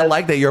like. L-word I les.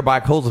 like that you're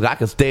bi-coastal. I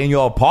could stay in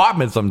your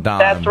apartment sometime.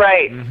 That's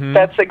right.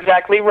 That's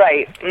exactly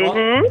right.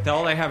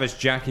 All they have is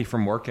Jackie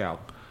from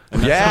Workout.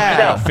 And that's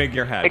not a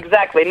figurehead.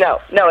 Exactly. No.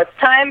 It's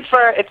time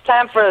for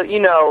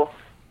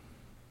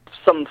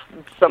some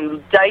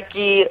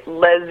dykey,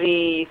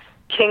 lesy,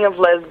 king of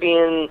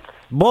lesbian.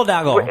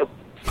 Bulldoggle.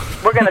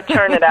 We're gonna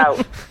turn it out.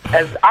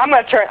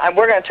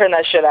 We're gonna turn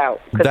that shit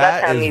out.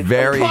 That is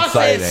very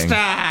exciting.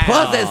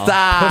 Pussy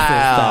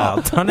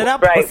style. Turn it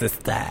up, Right. pussy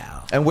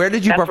style. And where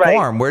did you That's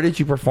perform? Where did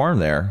you perform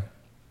there?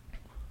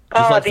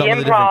 Just like the some of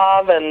the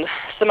Improv and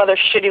some other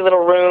shitty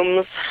little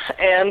rooms,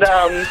 and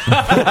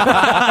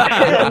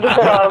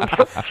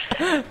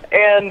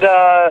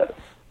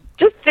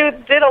just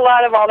did a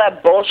lot of all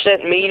that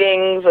bullshit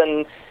meetings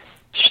and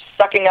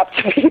sucking up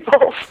to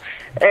people,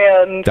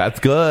 and That's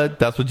good.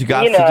 That's what you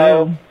got to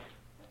do.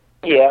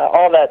 Yeah,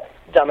 all that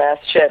dumbass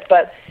shit.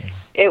 But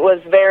it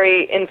was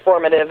very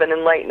informative and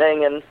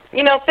enlightening, and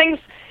things.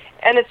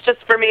 And it's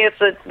just for me,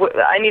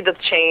 I need to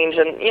change,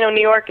 and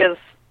New York is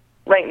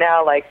right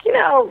now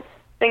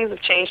things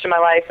have changed in my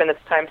life, and it's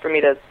time for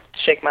me to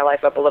shake my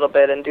life up a little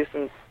bit and do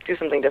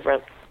something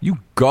different. You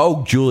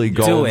go, Julie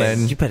Goldman.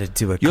 Do it. You better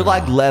do it. You're girl.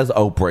 like Les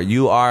Oprah.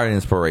 You are an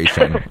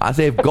inspiration. I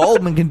say if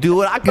Goldman can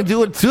do it, I can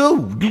do it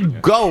too. You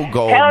go,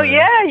 Goldman. Hell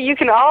yeah, you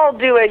can all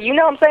do it. You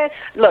know what I'm saying?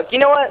 Look, you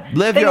know what?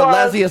 Live Thing your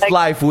was, Lesiest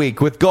Life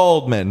week with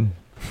Goldman.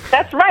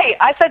 That's right.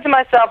 I said to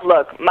myself,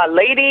 look, my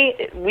lady,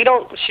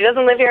 she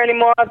doesn't live here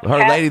anymore. Her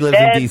Cat's lady lives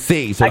dead. in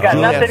D.C., so I got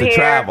Julie has nothing to here.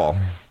 travel.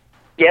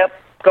 Yep,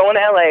 going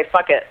to L.A.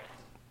 Fuck it.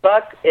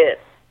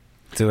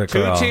 Do it, 2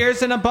 girl.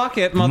 cheers in a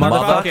bucket,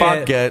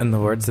 Motherfuck it. In the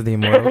words of the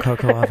immortal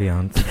Coco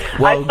Aviance.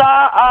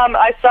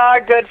 I saw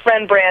our good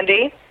friend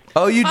Brandy.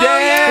 Oh, you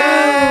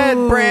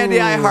did?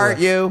 Brandy, I heart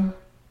you.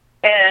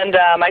 And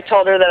I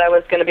told her that I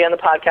was going to be on the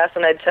podcast,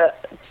 and I'd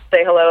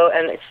say hello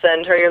and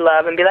send her your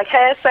love and be like,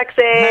 hey,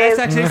 sexy. Hey,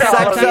 sexy.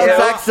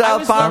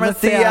 Sexo,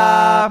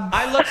 pharmacia.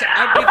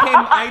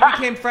 I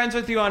became friends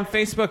with you on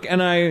Facebook,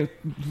 and I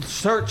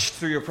searched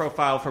through your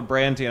profile for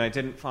Brandy, and I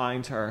didn't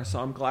find her,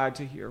 so I'm glad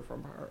to hear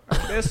from her.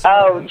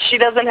 She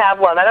doesn't have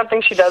one. I don't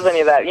think she does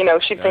any of that.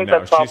 She thinks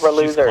that's all for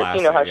losers. classy,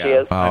 You know how she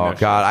is. Oh,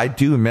 God, I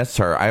do miss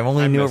her. I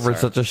only knew her miss for her.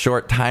 such a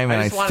short time,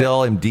 and I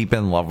still am deep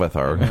in love with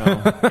her.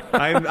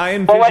 I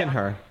envision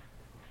her.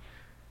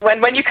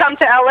 When you come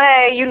to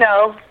LA, you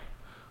know.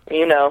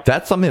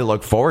 That's something to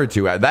look forward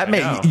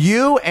to.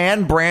 You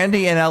and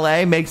Brandy in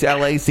LA makes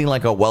LA seem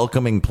like a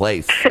welcoming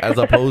place as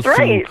opposed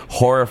right. to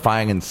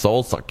horrifying and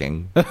soul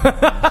sucking. No,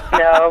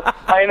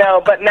 I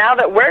know. But now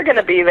that we're going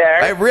to be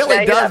there, It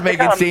really does make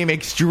it seem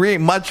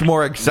much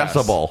more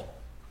accessible. Yes.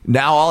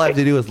 Now all I have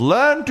to do is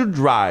learn to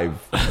drive.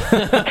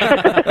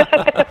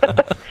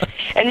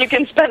 And you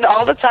can spend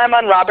all the time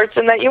on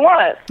Robertson that you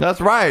want. That's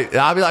right. And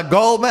I'll be like,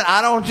 Goldman,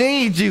 I don't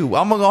need you.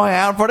 I'm going to go hang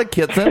out for the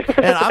kitchen,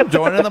 and I'm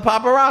joining the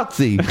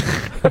paparazzi.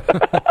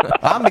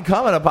 I'm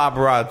becoming a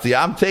paparazzi.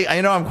 I'm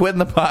quitting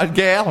the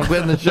podcast. I'm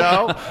quitting the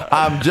show.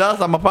 I'm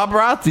a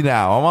paparazzi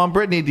now. I'm on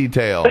Britney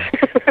Detail.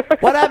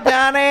 What up,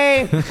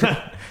 Johnny?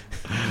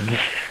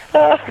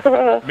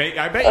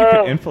 I bet you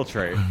could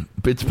infiltrate.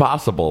 It's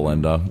possible,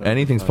 Linda.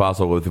 Anything's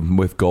possible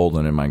with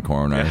Goldman in my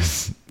corner.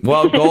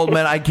 Well,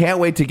 Goldman, I can't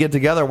wait to get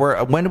together.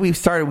 When did we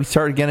start? We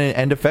started again at the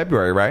end of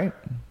February, right?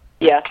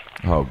 Yeah.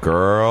 Oh,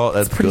 girl,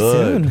 that's pretty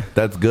good. soon.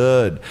 That's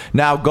good.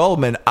 Now,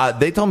 Goldman,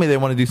 they told me they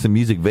want to do some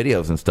music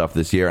videos and stuff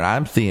this year, and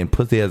I'm seeing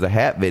Pussy as a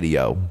Hat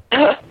video.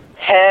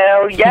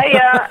 Hell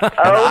yeah.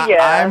 Oh,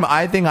 yeah.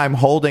 I think I'm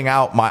holding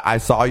out my I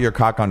Saw Your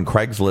Cock on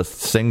Craigslist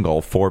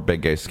single for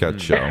Big Gay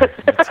Sketch Show.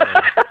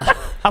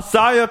 I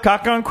saw your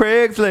cock on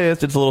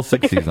Craigslist. It's a little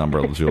 60s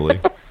number, Julie.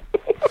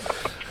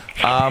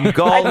 Goldman,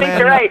 I think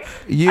you're right.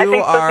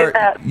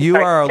 You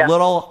are a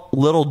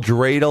little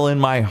dreidel in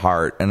my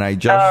heart, and I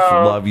just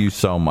love you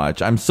so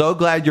much. I'm so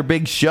glad your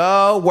big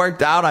show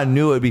worked out. I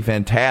knew it would be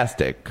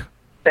fantastic.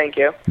 Thank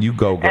you. You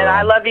go, girl. And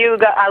I love you.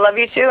 I love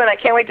you too, and I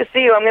can't wait to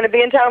see you. I'm going to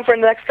be in town for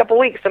the next couple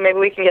weeks, so maybe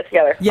we can get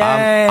together.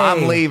 Yay!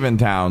 I'm leaving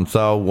town,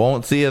 so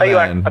won't see you You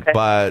are? then. Okay.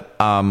 But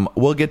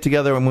we'll get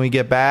together when we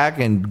get back,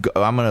 and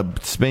I'm going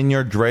to spin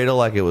your dreidel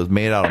like it was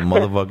made out of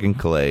motherfucking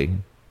clay.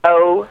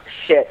 Oh,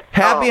 shit.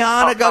 Happy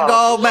Hanukkah,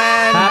 Goldman!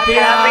 Happy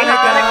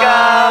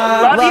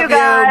Hanukkah! Love you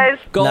guys!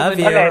 Goldman, Love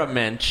you. you're Okay. a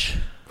mensch.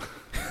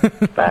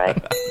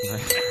 Bye.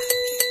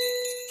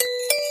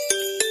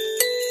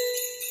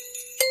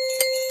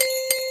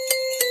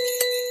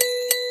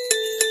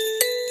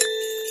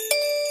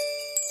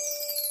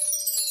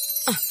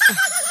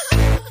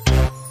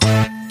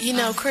 You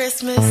know,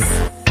 Christmas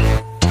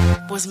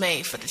was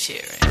made for the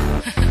children.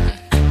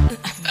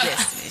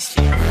 Destiny's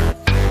children.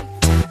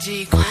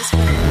 G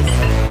Christmas.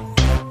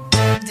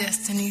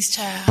 Destiny's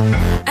child.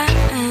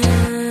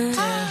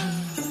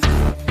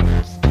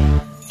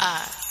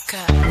 I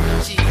got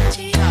G.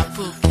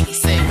 Pookie.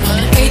 Say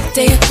what? 8th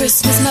day of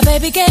Christmas, my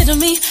baby gave to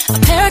me a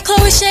pair of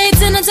Chloe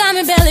shades and a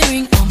diamond belly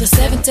ring. On the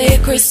 7th day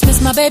of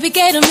Christmas, my baby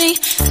gave to me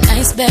a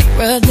nice back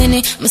rub, then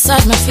he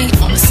massaged my feet.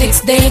 On the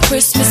 6th day of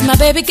Christmas, my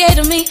baby gave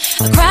to me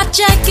a crop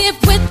jacket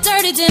with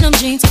dirty denim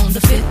jeans. On the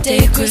 5th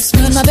day of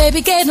Christmas, my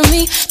baby gave to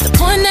me the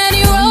poem that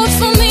he wrote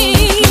for me.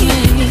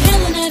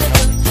 Feeling that it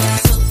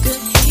feels so good,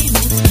 he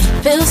makes me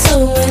feel so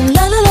in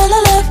love, love,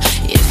 love, love.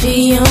 If If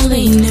he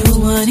only knew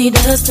what he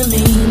does to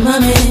me, my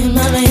man,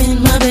 my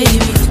man, my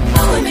baby.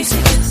 Oh, it makes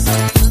me feel so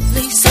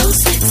lovely, so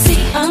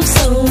sexy. I'm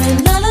so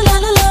in la la la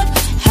la love.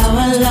 How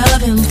I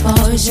love him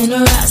for his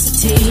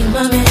generosity,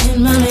 my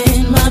man, my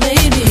man, my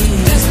baby.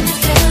 Doesn't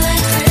it feel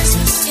like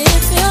Christmas? It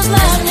feels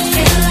lovely. Doesn't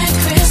it feel like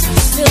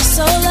Christmas? Feels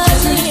so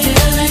lovely. Doesn't it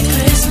feel like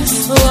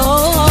Christmas?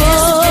 Oh.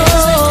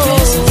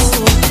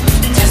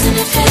 Doesn't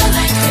it feel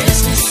like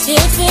Christmas?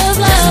 It feels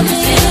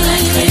lovely.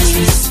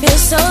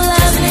 Feels so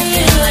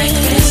lovely.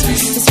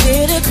 The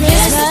spirit of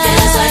Christmas.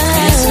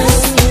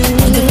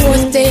 On the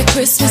fourth day of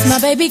Christmas, my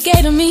baby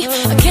gave to me a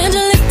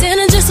candlelit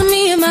dinner just for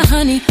me and my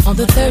honey. On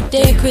the third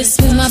day of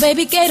Christmas, my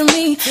baby gave to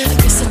me a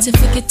gift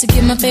certificate to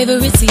get my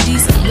favorite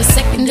CDs. On the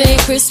second day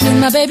of Christmas,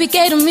 my baby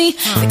gave to me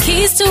the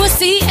keys to a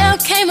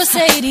CLK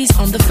Mercedes.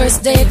 On the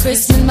first day of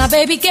Christmas, my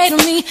baby gave to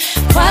me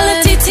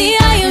quality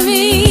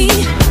T.I.M.E.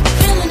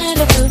 Feeling it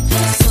up,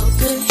 feels so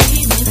good.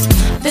 He makes me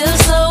feel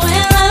so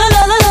in la la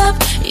la la love.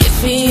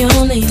 If he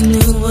only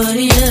knew what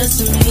he does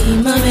to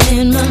me, my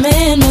man, my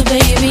man, my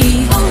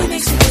baby. Oh, it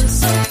makes me feel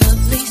so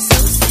lovely, so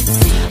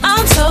sexy.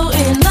 I'm so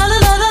in la la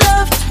la la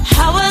love.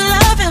 How I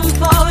love him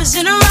for his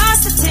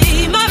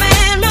generosity, my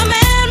man, my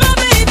man, my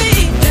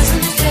baby.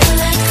 Doesn't it feel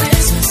like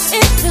Christmas?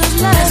 It feels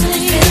lovely. Doesn't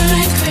it feel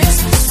like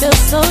Christmas? Feels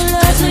so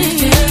lovely. Doesn't it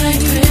feel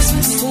like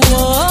Christmas?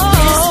 Whoa.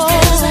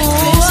 Doesn't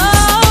it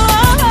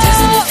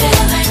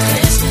feel like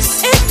Christmas?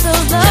 It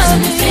feels lovely.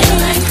 Doesn't it feel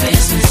like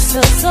Christmas?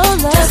 Feels so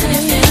lovely. Doesn't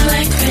it feel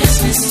like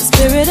Christmas? The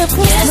spirit of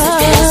Christmas. Yes,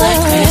 it feels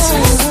like Christmas.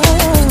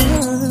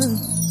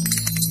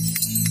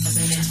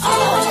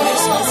 Oh,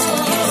 Christmas.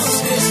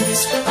 Christmas.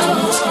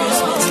 Oh, it's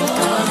Christmas.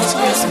 Oh, it's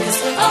Christmas.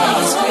 Oh,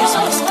 it's Christmas.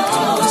 Oh,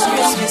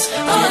 it's Christmas.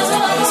 Oh, it's Christmas.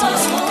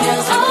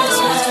 Feels like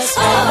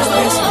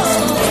Christmas.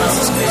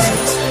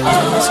 Oh, it's Christmas.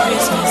 Oh, it's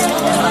Christmas. Oh, it's Christmas.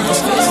 Oh, it's Christmas.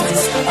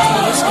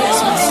 Oh,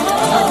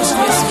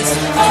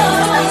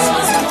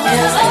 it's Christmas. Oh, it's Christmas. Oh, it's Christmas.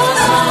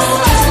 Feels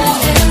like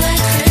Christmas.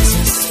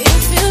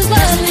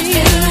 It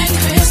feels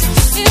lovely.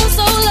 Feels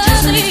so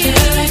lovely. It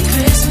feels like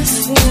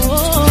Christmas.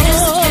 Whoa. It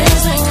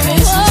feels like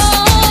Christmas.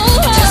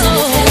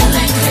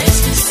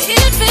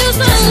 It feels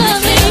so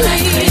lovely.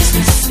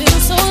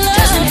 Feels so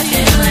lovely.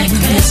 Feel like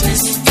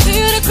Christmas.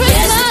 Feel the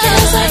Christmas.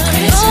 Oh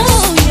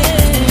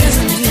yeah.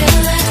 Doesn't it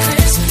feel like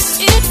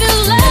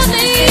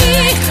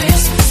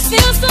Christmas?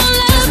 It feels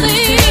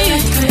lovely. Feels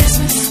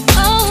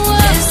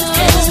so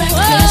lovely. Oh, feels like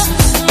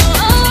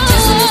Christmas.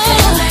 Doesn't it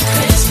feel like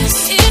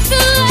Christmas? It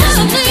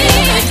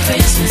feels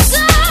lovely.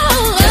 So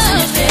doesn't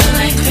it feel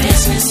like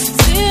Christmas?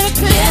 Feel the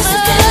Christmas. Yes,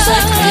 it feels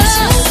like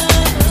Christmas.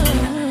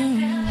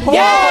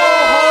 Yeah.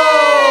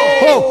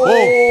 Ho, ho,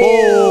 ho.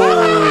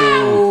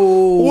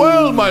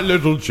 Well, my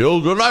little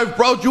children, I've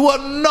brought you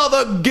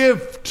another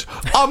gift.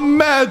 A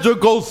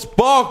magical,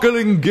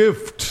 sparkling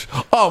gift.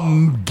 A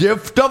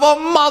gift of a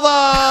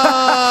mother.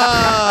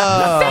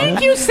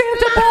 Thank you,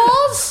 Santa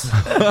Balls.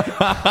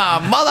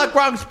 Mother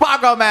Crunk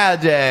Sparkle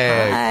Magic.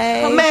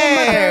 Hi.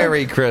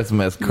 Merry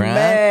Christmas, Crunk.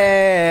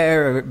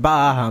 Merry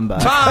bah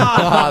humbug.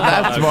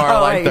 That's more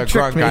like the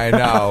Crunk I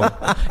know.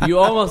 You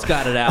almost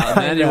got it out, and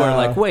then you were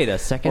like, wait a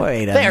second.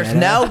 There's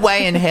no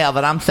way in hell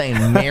that I'm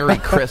saying Merry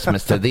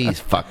Christmas to these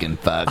fucking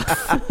thugs.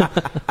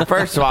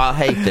 First of all, I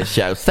hate this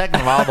show.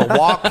 Second of all, the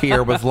walk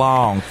here was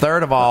long.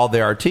 Third of all,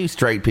 there are 2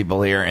 straight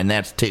people here, and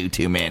that's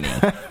too many.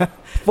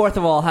 Fourth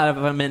of all, have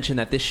I mentioned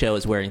that this show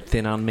is wearing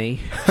thin on me?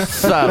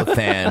 So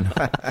thin.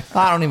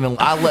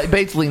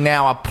 Basically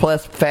now I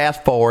press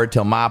fast forward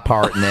till my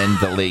part and then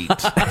delete.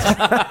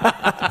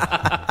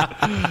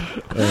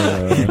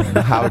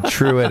 How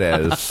true it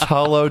is.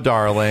 Hello,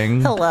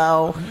 darling.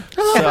 Hello.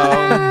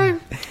 So,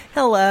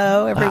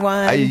 hello,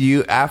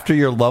 everyone. After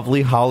your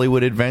lovely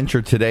Hollywood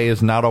adventure, today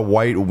is not a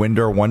white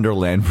winter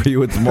wonderland for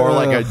you. It's more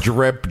like a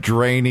drip,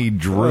 drainy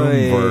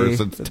Droomverse.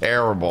 It's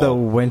terrible. The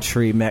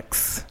wintry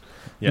mix.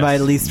 Yes. My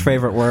least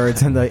favorite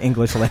words in the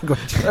English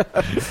language.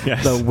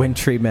 Yes. The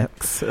wintry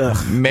mix.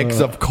 Mix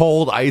of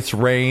cold, ice,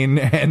 rain,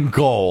 and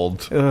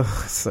gold. Ugh,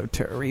 so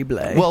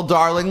terrible. Well,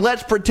 darling,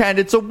 let's pretend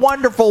it's a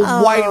wonderful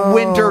white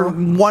winter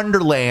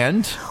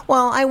wonderland.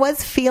 Well, I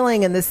was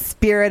feeling in the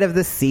spirit of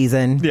the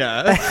season.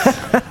 Yeah.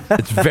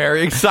 It's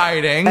very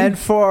exciting. And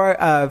for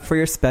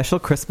your special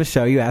Christmas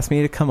show, you asked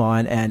me to come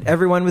on, and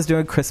everyone was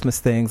doing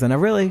Christmas things, and I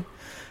really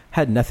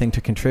had nothing to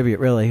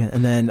contribute, really.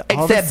 And then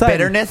all except of a sudden,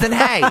 bitterness and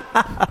hate.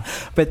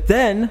 But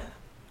then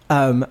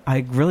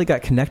I really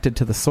got connected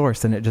to the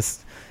source, and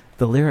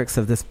the lyrics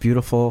of this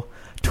beautiful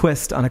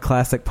twist on a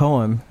classic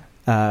poem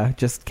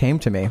just came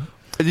to me.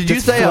 Did you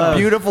say a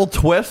beautiful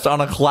twist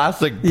on a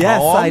classic poem?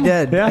 Yes, I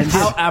did. Yeah.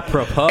 How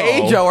apropos.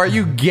 Ajo, are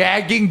you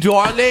gagging,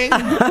 darling?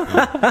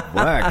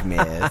 Work,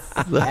 miss.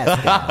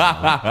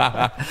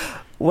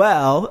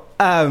 Well,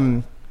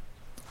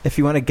 if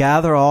you want to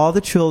gather all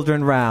the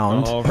children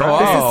round, right.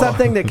 This is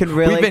something that can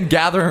really... We've been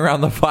gathering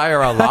around the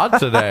fire a lot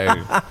today.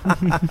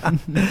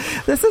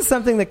 This is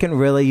something that can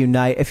really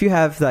unite. If you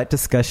have that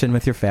discussion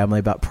with your family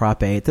about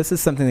Prop 8, this is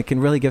something that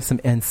can really give some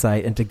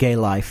insight into gay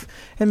life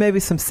and maybe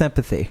some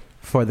sympathy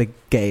for the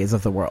gays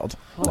of the world.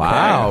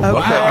 Wow.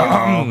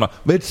 Okay. Wow.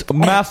 It's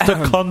Master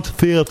Cunt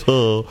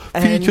Theatre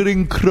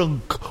featuring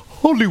Crunk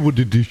Hollywood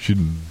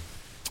Edition.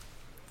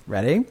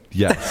 Ready?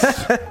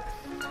 Yes.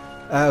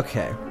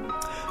 Okay.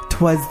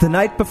 'Twas the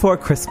night before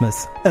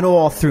Christmas, and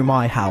all through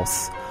my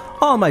house,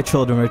 all my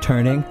children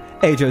returning,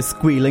 Ajo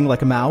squealing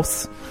like a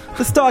mouse.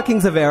 The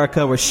stockings of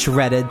Erica were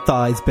shredded,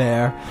 thighs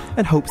bare,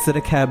 in hopes that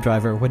a cab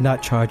driver would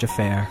not charge a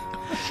fare.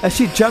 As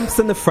she jumps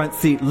in the front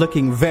seat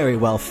looking very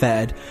well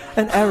fed,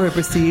 and Arab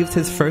receives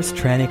his first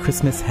tranny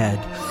Christmas head.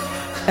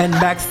 And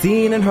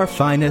Maxine in her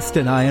finest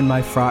and I in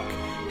my frock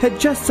had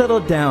just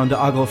settled down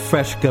to ogle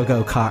fresh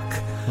go-go cock.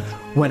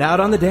 When out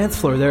on the dance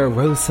floor there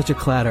arose such a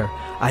clatter,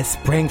 I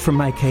sprang from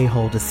my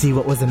K-hole to see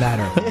what was the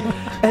matter.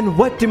 And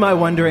what do my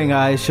wondering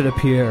eyes should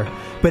appear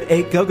but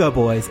 8 go-go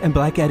boys and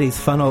Black Eddie's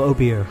funnel o'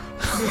 beer.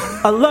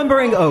 A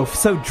lumbering oaf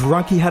so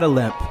drunk he had a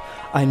limp.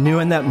 I knew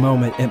in that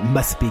moment it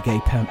must be Gay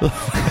Pimp.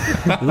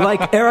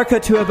 Like Erica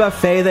to a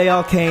buffet they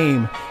all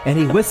came, and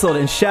he whistled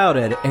and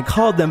shouted and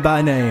called them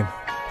by name.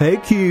 Hey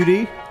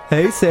cutie,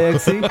 hey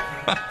sexy,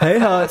 hey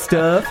hot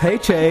stuff, hey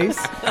Chase,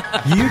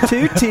 you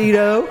too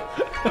Tito,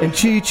 and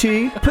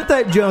Chi-Chi, put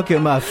that junk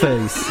in my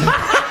face.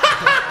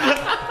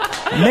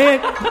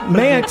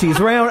 Manties,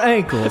 round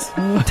ankles,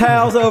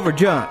 towels over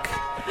junk.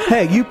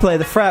 Hey, you play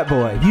the frat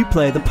boy, you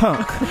play the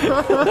punk.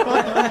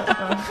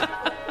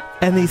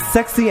 And these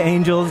sexy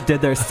angels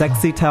did their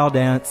sexy towel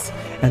dance,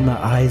 and my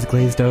eyes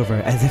glazed over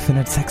as if in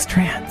a sex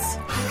trance.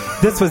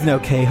 This was no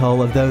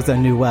K-hole of those I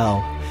knew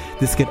well.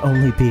 This could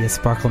only be a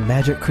sparkle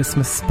magic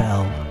Christmas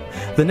spell.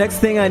 The next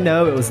thing I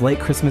know, it was late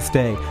Christmas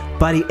Day.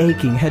 Body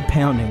aching, head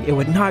pounding, it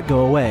would not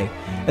go away.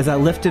 As I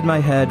lifted my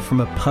head from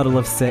a puddle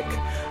of sick,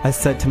 I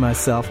said to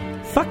myself,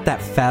 fuck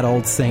that fat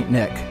old Saint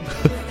Nick.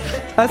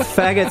 Us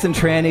faggots and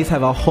trannies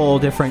have a whole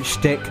different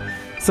shtick,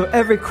 so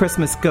every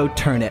Christmas go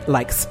turn it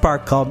like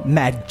sparkle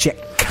magic.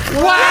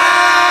 Wow!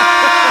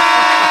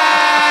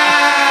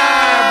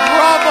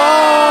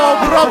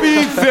 Bravo!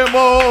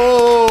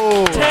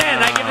 Bravissimo!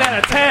 10, I give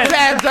that a 10.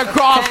 10s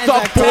across the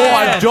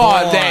board,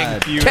 darling.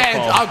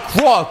 10s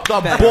across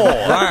the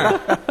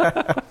board.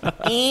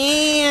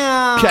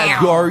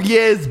 Category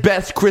is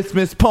Best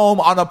Christmas Poem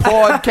on a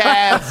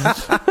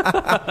Podcast.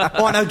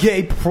 on a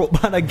gay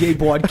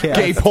podcast.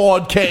 Gay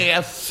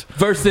podcast.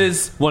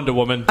 Versus Wonder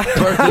Woman.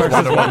 Versus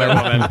Wonder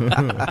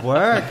Woman.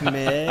 Work,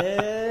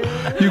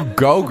 man. You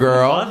go,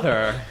 girl.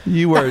 Mother.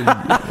 You were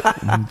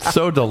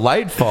so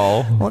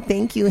delightful. Well,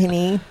 thank you,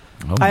 honey.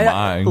 Oh,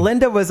 my.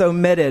 Linda was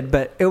omitted,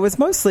 but it was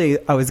mostly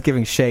I was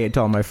giving shade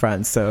to all my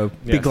friends, so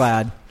be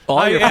glad.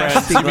 All your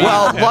friends.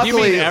 Well,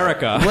 luckily, you mean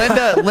Erica.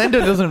 Linda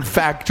doesn't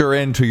factor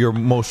into your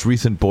most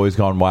recent Boys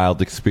Gone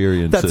Wild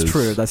experiences.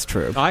 That's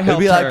true. I It'd helped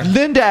be her. like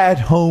Linda at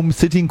home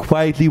sitting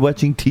quietly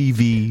watching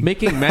TV.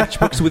 Making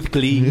matchbooks with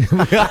Glee.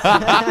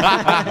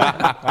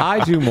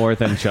 I do more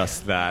than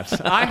just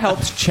that. I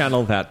helped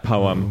channel that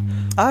poem.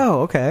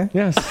 Oh, okay.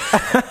 Yes.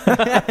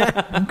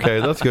 Okay,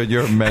 that's good.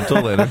 Your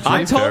mental energy.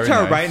 I told Very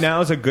her nice. right now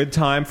is a good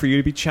time for you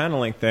to be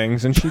channeling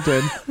things, and she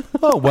did.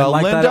 Oh, well,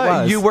 I like that it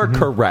Linda, was. you were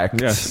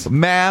correct. Yes.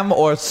 Ma'am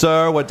or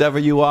sir, whatever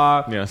you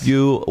are, Yes.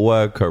 you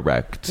were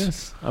correct.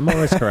 Yes, I'm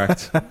always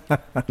correct.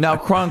 Now,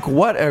 Crunk,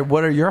 what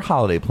are your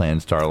holiday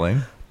plans,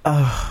 darling?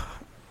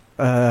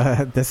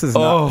 This is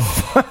not.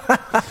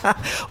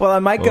 Well, I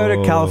might go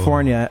to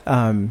California,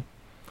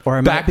 or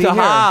I might Back be to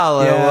here.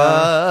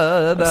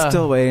 Hollywood. Yeah. I'm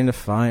still waiting to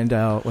find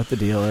out what the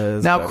deal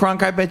is. Now, but-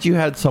 Crunk, I bet you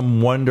had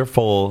some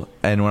wonderful,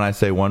 and when I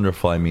say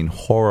wonderful, I mean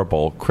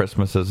horrible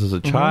Christmases as a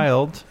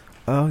child.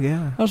 Oh,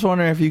 yeah. I was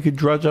wondering if you could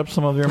drudge up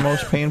some of your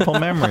most painful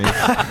memories.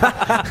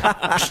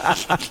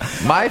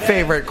 My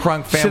favorite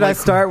Crunk family. Should I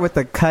start with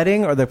the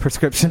cutting or the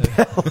prescription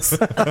pills?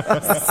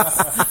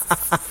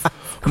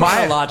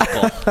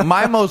 Chronological.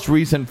 My most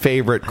recent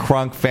favorite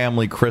Crunk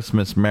family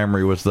Christmas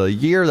memory was the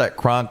year that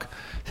Crunk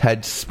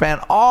had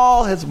spent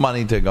all his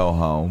money to go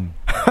home.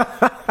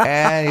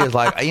 And he was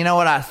like, you know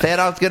what, I said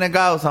I was going to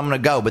go, so I'm going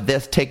to go, but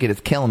this ticket is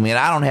killing me, and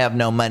I don't have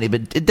no money,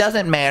 but it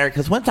doesn't matter,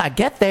 because once I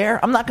get there,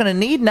 I'm not going to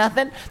need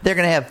nothing. They're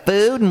going to have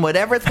food and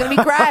whatever. It's going to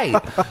be great.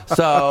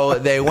 So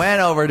they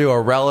went over to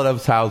a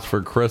relative's house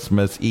for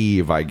Christmas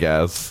Eve, I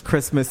guess.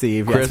 Christmas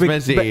Eve.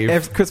 Christmas Eve.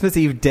 It's Christmas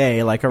Eve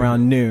day, like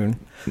around noon.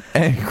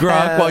 And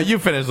Crunk, well, you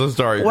finish the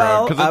story,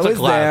 Well, Crunk, because I it's was a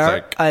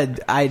classic. there.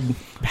 I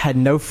had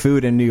no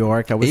food in New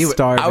York. I was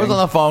starving. I was on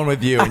the phone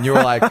with you, and you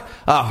were like,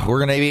 oh, we're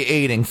going to be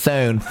eating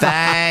soon.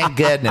 Thank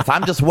goodness.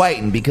 I'm just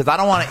waiting, because I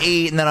don't want to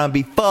eat, and then I'll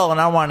be full, and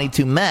I don't want to eat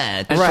too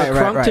much. And for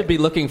Crunk to be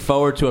looking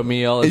forward to a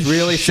meal is It's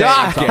really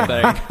shocking.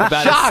 saying something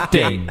about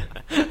his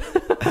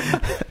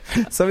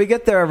state. So we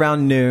get there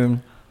around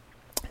noon.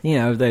 You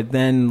know,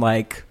 then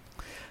like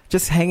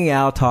just hanging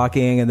out,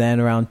 talking, and then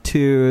around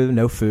 2,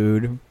 no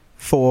food.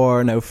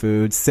 4, no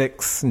food.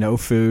 6, no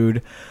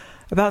food.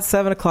 About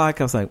 7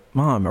 o'clock, I was like,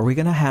 Mom, are we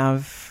going to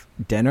have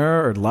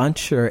dinner or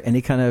lunch or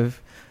any kind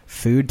of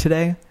food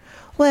today?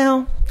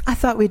 Well, I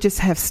thought we'd just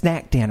have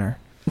snack dinner.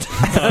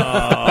 And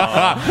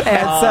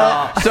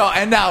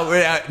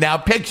now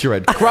picture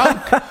it.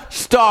 Crunk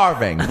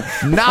starving,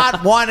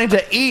 not wanting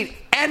to eat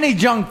any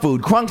junk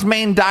food. Crunk's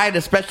main diet,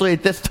 especially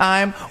at this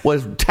time,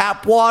 was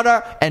tap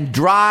water and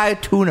dry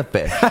tuna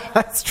fish.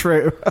 That's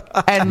true.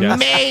 And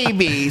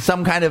maybe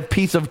some kind of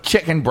piece of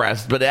chicken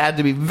breast, but it had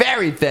to be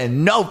very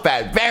thin, no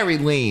fat, very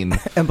lean.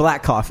 And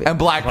black coffee.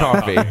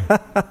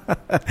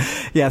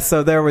 Yeah,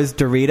 so there was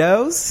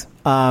Doritos.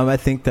 I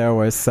think there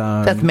was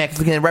some... That's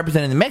Mexican,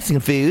 representing the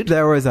Mexican food.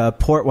 There was a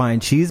port wine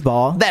cheese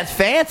ball. That's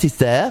fancy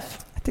stuff.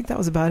 I think that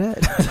was about it.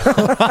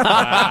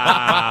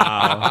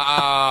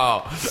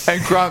 Wow.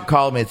 And Crunk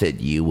called me and said,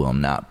 "You will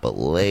not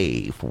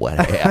believe what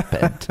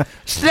happened."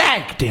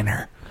 Snack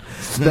dinner.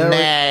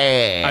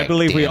 I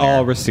believe we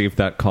all received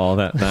that call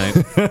that night.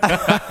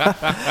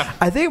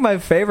 I think my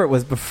favorite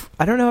was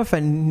I don't know if I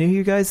knew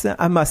you guys then.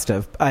 I must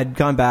have. I'd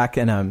gone back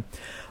and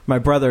my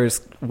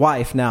brother's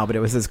wife now, but it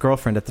was his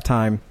girlfriend at the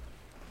time,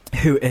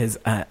 who is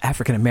an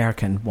African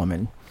American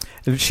woman.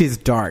 She's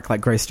dark, like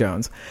Grace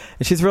Jones,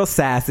 and she's real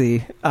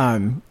sassy.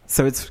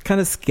 So it's kind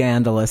of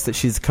scandalous that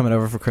she's coming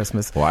over for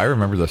Christmas. Well, I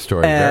remember the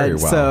story very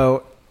well.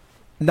 So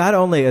not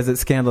only is it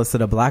scandalous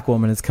that a black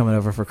woman is coming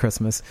over for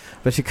Christmas,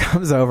 but she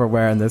comes over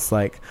wearing this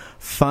like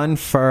fun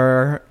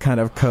fur kind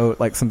of coat,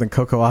 like something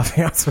Coco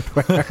Afiance would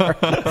wear,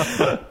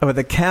 with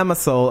a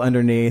camisole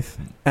underneath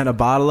and a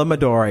bottle of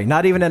Midori,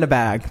 not even in a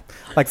bag.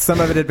 Like some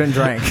of it had been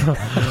drank.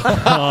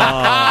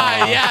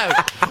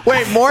 Yes.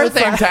 Wait, more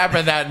things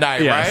happened that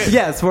night, right?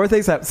 Yes, more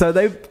things happened. So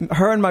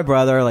her and my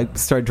brother like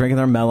started drinking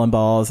their melon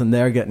balls, and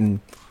they're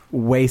getting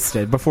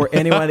wasted before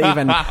anyone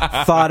even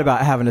thought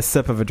about having a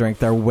sip of a drink.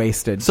 They're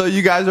wasted. So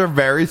you guys are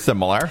very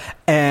similar.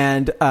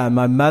 And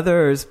my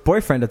mother's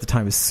boyfriend at the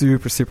time was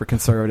super, super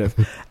conservative.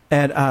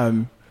 And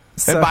and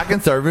by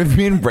conservative,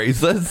 you mean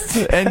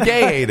racist and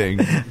gay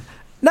hating.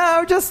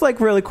 No, just like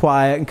really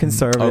quiet and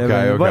conservative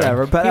and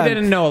whatever. But he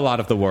didn't know a lot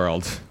of the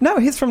world. No,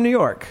 he's from New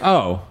York.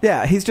 Oh,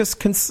 yeah, he's just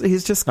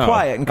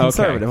quiet and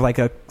conservative, like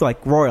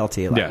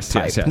royalty,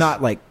 type,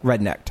 not like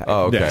redneck type.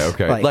 Oh,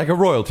 okay, like a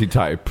royalty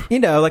type. You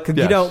know, like you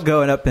don't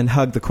go up and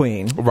hug the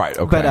queen, right?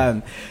 Okay,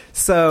 but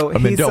so I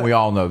mean, don't we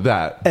all know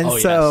that? And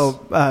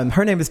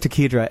her name is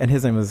Takidra, and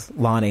his name was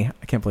Lonnie.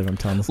 I can't believe I'm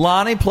telling this.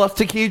 Lonnie plus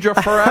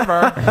Takidra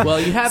forever. Well,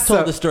 you have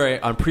told the story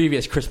on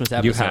previous Christmas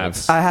episodes. You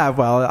have. I have.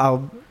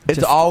 Well,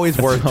 it's always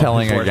worth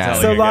telling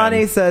again. So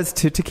Lonnie says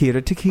to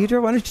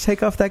Takidra, "Why don't you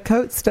take off that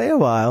coat, stay a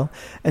while?"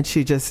 And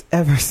she just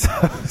ever so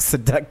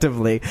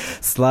seductively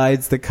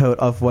slides the coat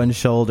off one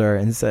shoulder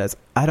and says,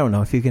 "I don't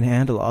know if you can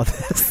handle all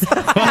this."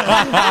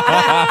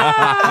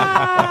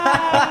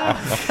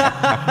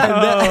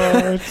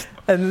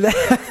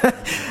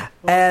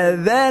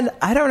 And then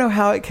I don't know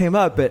how it came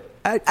up, but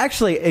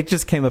actually it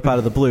just came up out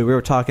of the blue. We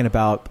were talking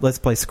about let's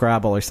play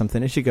Scrabble or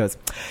something, and she goes,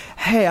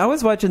 "Hey, I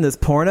was watching this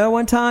porno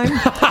one time,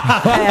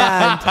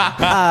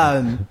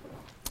 and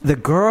the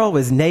girl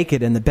was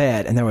naked in the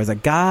bed, and there was a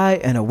guy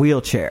in a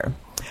wheelchair."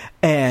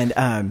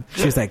 And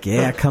she was like,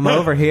 "Yeah, come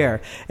over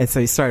here." And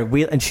so he started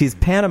wheeling, and she's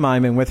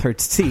pantomiming with her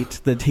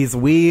seat that he's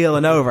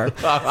wheeling over.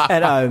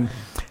 And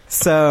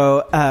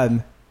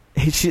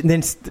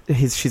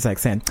she's like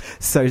saying,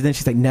 so then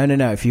she's like,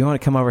 no, if you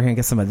want to come over here and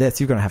get some of this,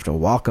 you're going to have to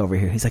walk over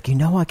here. He's like,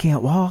 I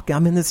can't walk,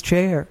 I'm in this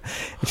chair.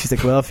 And she's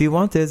like, well, if you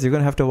want this, you're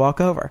going to have to walk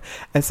over.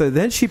 And so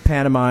then she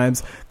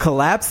pantomimes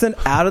collapsing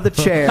out of the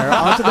chair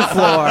onto the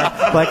floor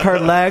like her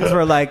legs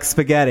were like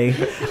spaghetti,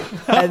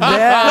 and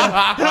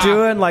then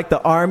doing like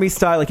the army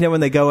style, like, you know,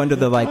 when they go under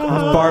the like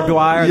barbed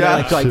wire and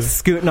they're like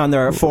scooting on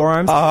their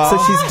forearms. So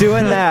she's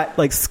doing that,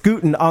 like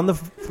scooting on the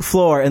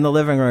floor in the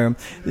living room.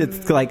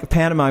 It's like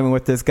pantomiming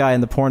with this guy in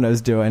the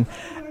porno's doing.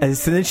 And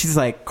so then she's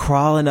like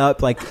crawling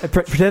up, like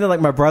pretending like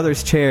my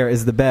brother's chair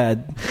is the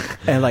bed,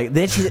 and like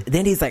then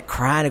he's like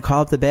crying to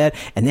crawl up the bed,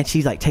 and then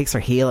she like takes her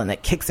heel and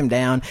like kicks him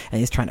down, and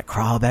he's trying to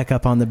crawl back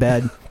up on the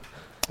bed.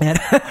 And,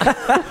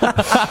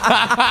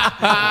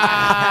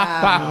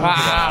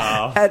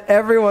 and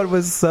everyone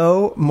was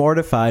so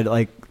mortified.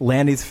 Like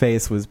Landy's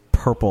face was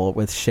purple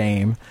with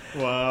shame.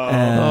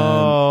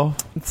 Wow.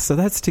 So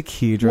that's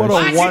Takidra. What a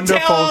Why wonderful. don't you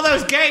tell all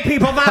those gay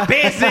people my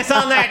business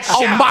on that show?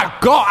 Oh my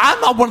God!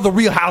 I'm not one of the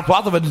Real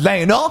Housewives of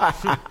Atlanta.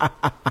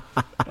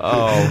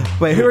 Oh,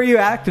 wait, who are you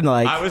acting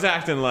like? I was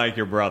acting like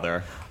your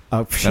brother.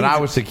 Oh, and I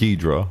was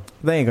Takidra.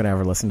 They ain't gonna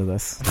ever listen to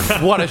this.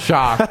 What a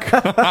shock.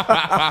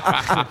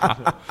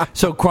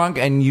 So, Crunk,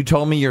 and you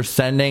told me you're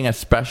sending a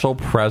special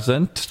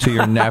present to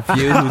your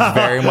nephew who's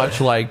very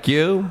much like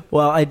you.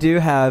 Well, I do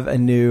have a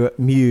new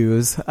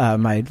muse,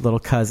 my little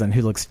cousin,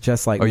 who looks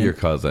just like me. Your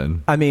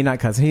cousin. I mean, not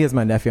cousin. He is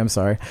my nephew. I'm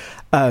sorry.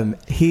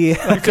 He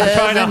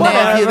cousin and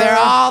nephew, they're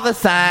all the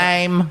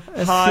same.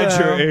 Hide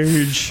your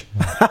age.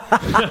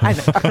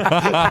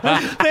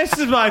 This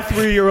is my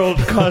 3-year-old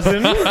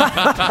cousin.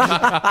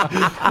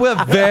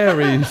 We're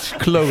very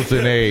close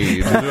in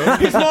age.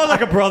 He's more like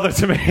a brother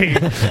to me.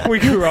 We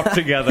grew up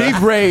together. He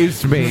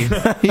raised me.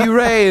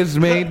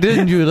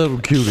 Didn't you, little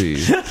cutie?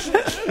 So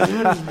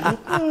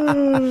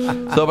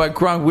by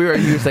Crunk,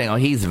 you were saying, oh,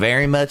 he's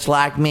very much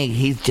like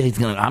me.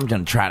 I'm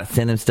gonna try to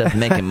send him stuff to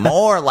make him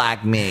more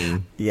like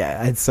me.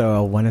 Yeah, and so I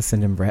want to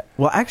send him red.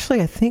 Well,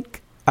 actually, I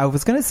think I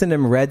was going to send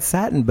him red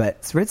satin,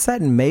 but red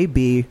satin may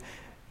be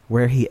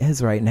where he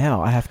is right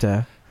now. I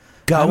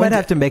might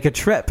have to make a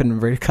trip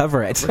and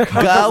recover it.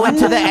 Go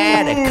into the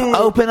attic,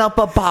 open up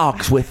a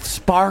box with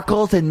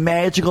sparkles and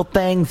magical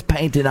things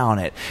painted on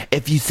it.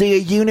 If you see a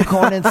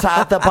unicorn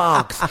inside the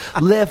box,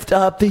 lift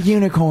up the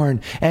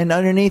unicorn, and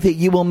underneath it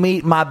you will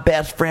meet my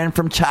best friend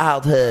from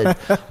childhood,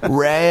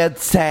 Red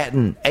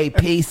Satin, a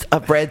piece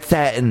of red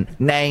satin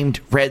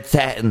named Red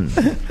Satin.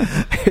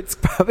 It's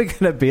probably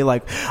going to be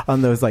like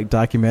on those like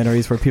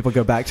documentaries where people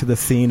go back to the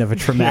scene of a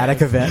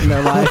traumatic event in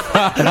their life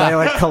and they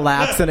like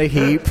collapse in a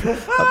heap.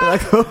 I'll be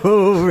like,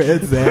 oh,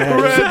 Red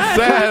Satin. Red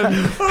Satin.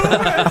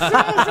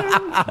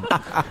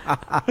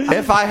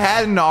 If I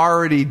hadn't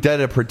already done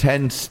a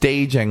pretend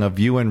staging of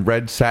you and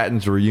Red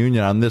Satin's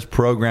reunion on this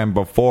program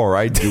before,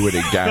 I'd do it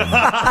again.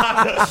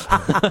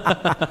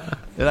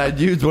 And I'd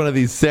use one of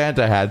these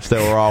Santa hats that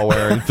we're all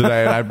wearing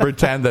today, and I'd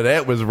pretend that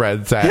it was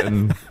Red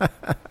Satin.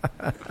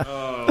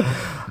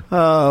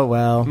 Oh,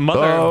 well.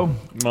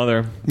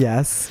 Mother.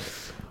 Yes.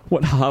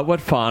 What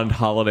fond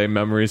holiday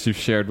memories you've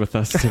shared with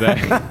us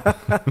today?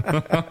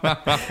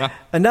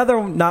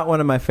 Another, not one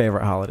of my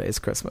favorite holidays,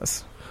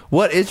 Christmas.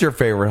 What is your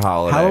favorite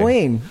holiday?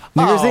 Halloween.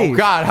 New Year's Eve. Oh,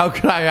 God. How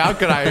could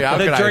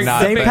I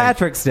not? St.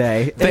 Patrick's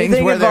Day. Things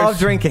Anything where involved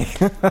drinking.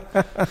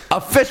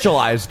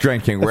 Officialized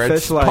drinking, where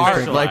it's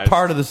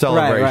part of the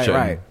celebration.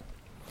 Right.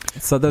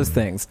 So those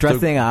things.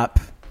 Dressing up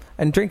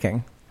and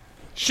drinking.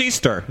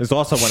 Sheester is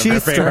also one of my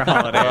favorite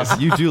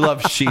holidays. You do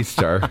love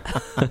Sheester.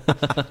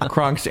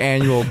 Kronk's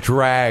annual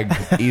drag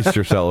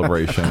Easter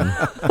celebration.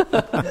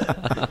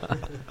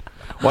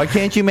 Why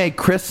can't you make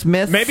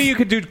Christmas? Maybe you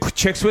could do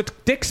Chicks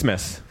with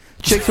Dicksmas.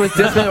 Chicks with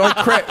Christmas or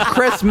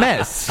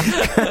Christmas.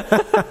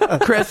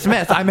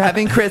 Christmas. I'm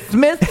having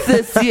Christmas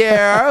this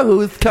year.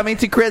 Who's coming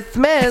to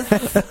Christmas?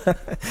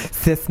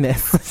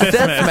 Sismas.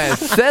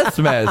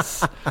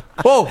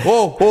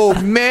 Oh,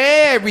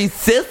 Merry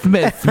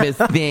Sismas, Miss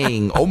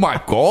Thing. Oh,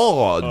 my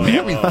God.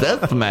 Merry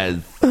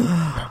Sismas.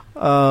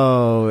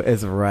 Oh,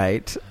 is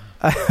right.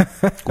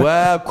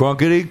 Well,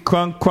 crunkety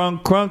crunk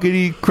crunk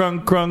crunkety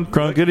crunk crunk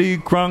crunkety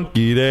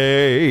crunky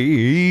day.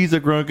 He's a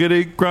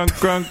crunkety crunk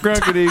crunk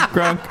crunkety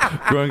crunk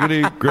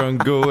crunkety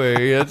crunk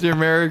away. That's your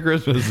Merry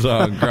Christmas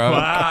song, Crunk.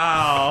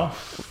 Wow.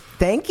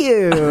 Thank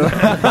you.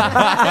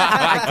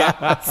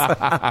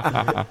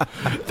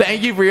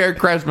 Thank you for your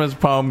Christmas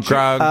poem,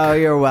 Crunk. Oh,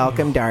 you're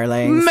welcome,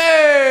 darlings.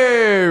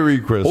 Merry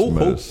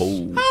Christmas.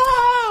 Ho,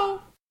 ho.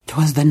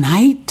 'Twas the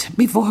night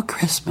before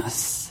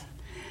Christmas.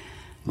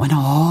 When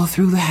all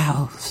through the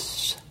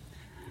house,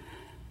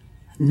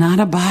 not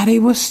a body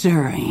was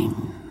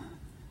stirring.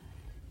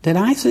 Did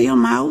I see a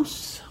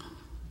mouse?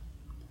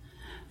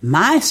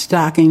 My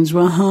stockings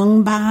were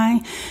hung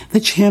by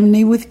the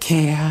chimney with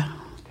care,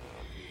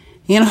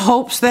 in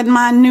hopes that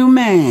my new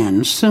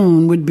man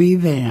soon would be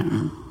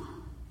there.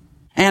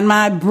 And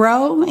my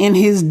bro in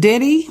his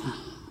ditty,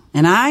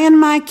 and I in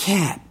my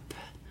cap.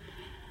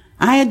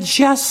 I had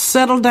just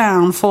settled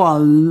down for a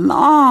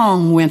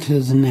long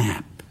winter's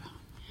nap.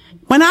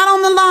 When out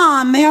on the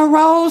lawn there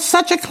arose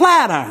such a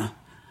clatter,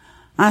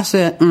 I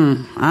said,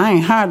 I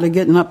ain't hardly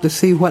getting up to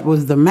see what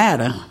was the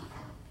matter.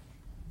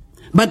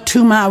 But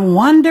to my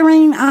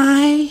wondering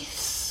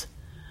eyes,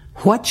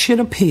 what should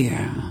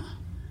appear?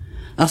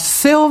 A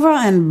silver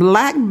and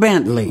black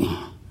Bentley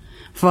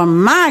for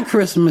my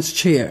Christmas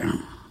cheer,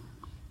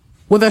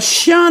 with a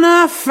sure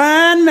enough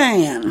fine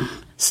man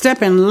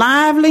stepping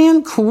lively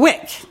and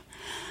quick.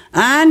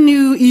 I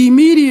knew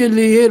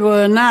immediately it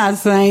was not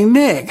St.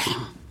 Nick.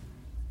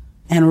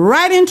 And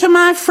right into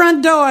my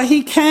front door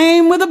he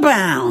came with a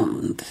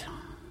bound.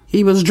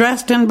 He was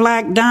dressed in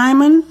black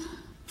diamond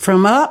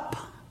from up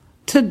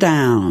to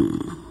down.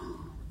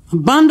 A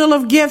bundle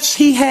of gifts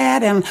he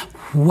had, and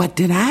what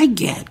did I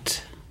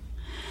get?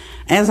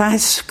 As I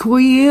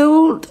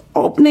squealed,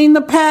 opening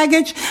the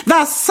package,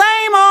 the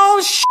same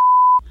old shit.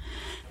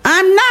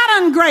 I'm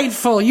not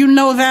ungrateful, you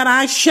know that,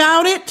 I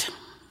shouted.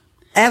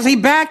 As he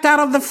backed out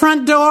of the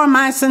front door,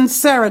 my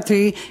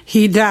sincerity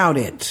he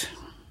doubted.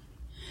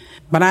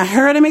 But I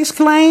heard him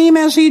exclaim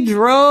as he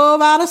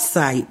drove out of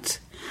sight,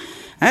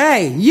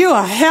 "Hey, you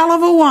a hell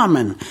of a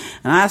woman."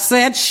 And I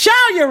said,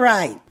 "Sure, you're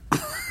right."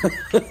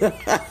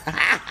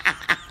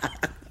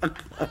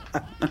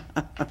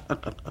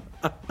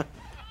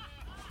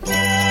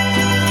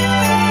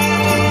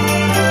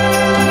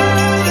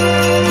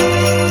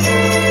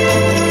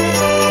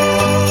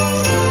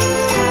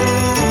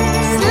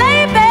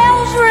 Sleigh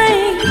bells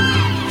ring,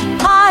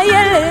 are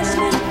you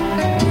listening?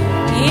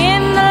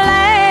 In the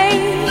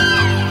lane,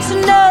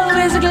 snow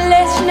is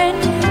glistening.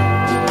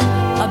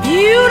 A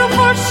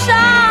beautiful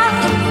sight,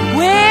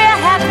 we're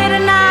happy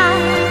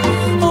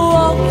tonight,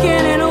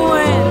 walking in a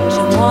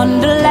winter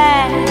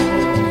wonderland.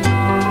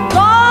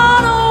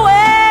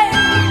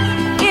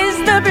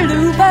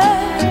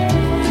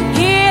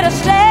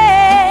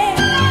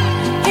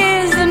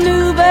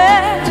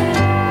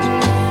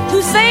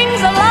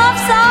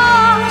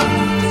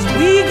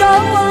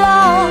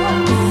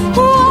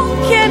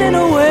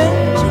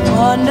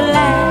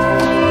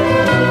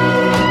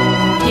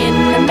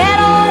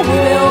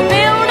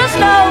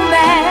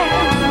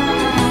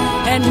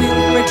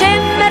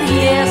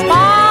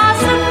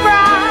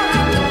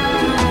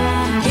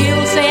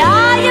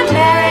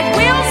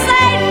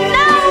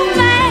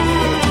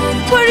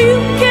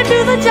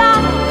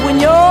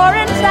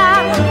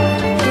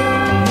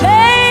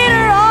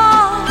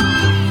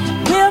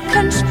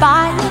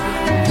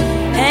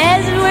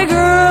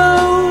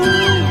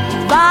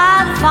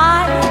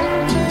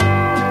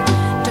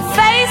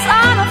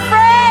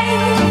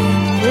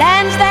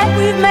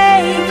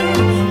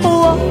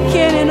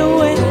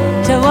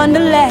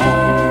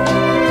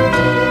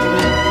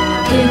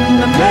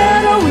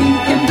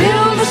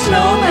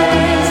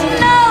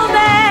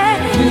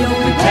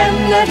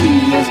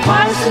 his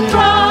Parson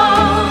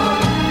Brown.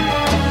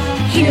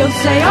 He'll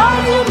say,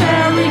 are you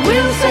married?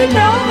 We'll say,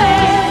 no,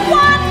 man.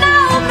 What, no,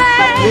 man?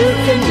 But you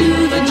can do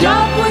the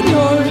job when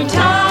you're in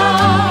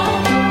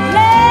town.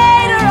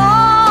 Later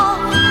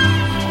on,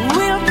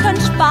 we'll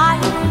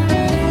conspire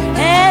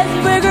as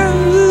we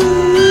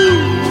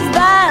cruise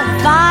by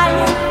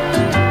fire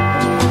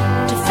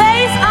to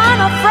face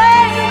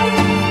unafraid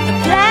the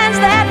plans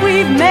that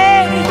we've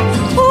made.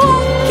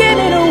 Walking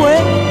in a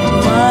way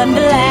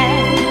wonderland.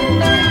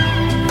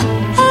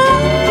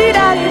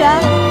 Dee-da-dee-da,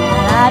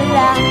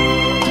 da-da-dee-da.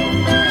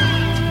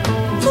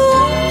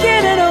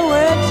 Walking in a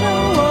way to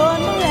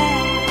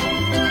wonderland.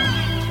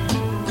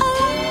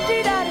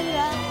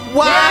 Dee-da-dee-da.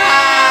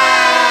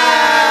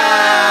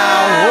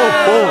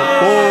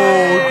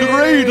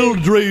 Dreidel,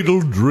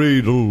 dreidel,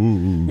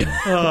 dreidel.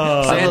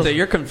 Santa,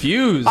 you're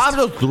confused. I'm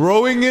just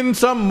throwing in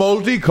some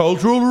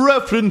multicultural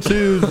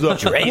references.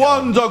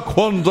 Kwanzaa,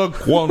 Kwanzaa,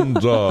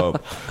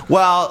 Kwanzaa.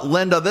 Well,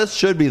 Linda, this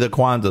should be the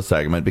Kwanzaa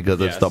segment because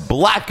it's the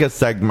blackest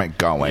segment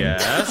going.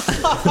 Yes.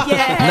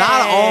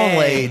 Not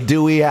only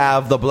do we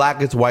have the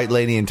blackest white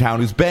lady in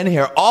town who's been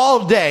here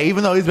all day,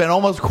 even though he's been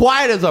almost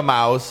quiet as a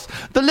mouse,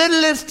 the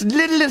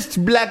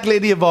littlest black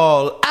lady of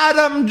all,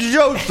 Adam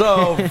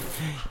Joseph.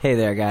 Hey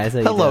there, guys. How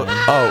you Hello. doing?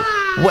 Oh,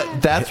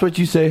 what? That's what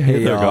you say?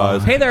 Hey there,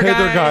 guys. Hey there,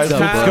 guys.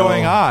 What's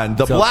going on?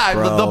 The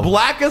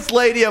blackest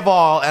lady of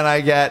all, and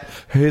I get,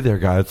 hey there,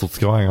 guys. What's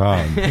going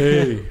on?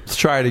 Hey. Let's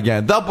try it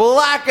again. The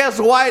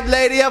blackest white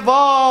lady of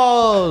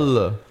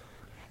all.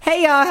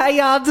 Hey y'all, how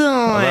y'all doing?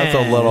 Oh, that's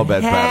a little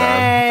bit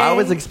better. I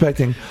was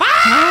expecting.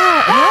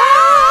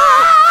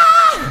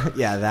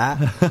 Yeah,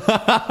 that.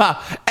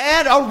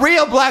 And a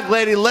real black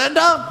lady,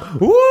 Linda.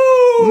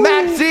 Woo!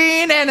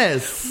 Maxine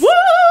Ennis. Woo!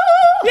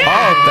 Yeah.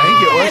 Oh, thank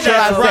you. Or should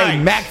I right. say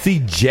Maxie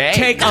J?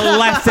 Take a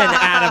lesson,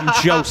 Adam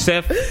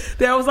Joseph.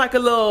 There was like a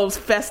little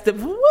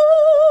festive woo.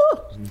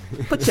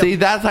 See,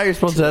 that's how you're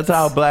supposed to. That's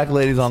how black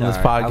ladies on this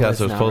podcast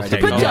are supposed to.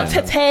 Put your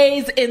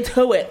titties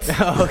into it.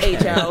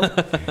 H.O.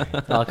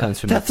 All comes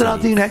from That's what I'll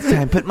do next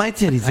time. Put my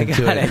titties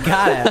into it.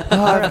 Got it.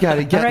 Oh, I've got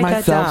to get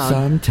myself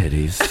some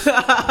titties.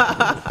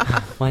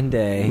 One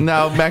day.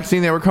 No,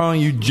 Maxine, they were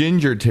calling you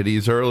ginger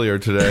titties earlier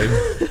today.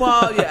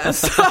 Well,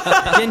 yes.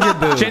 Ginger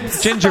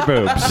boobs. Ginger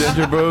boobs.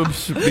 Ginger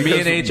boobs. Me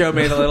and H.O.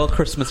 made a little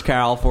Christmas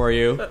carol for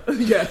you.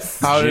 Yes.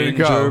 How did it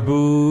go?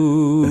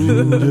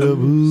 Ginger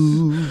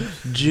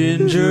boobs.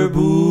 Ginger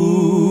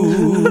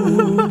boobs.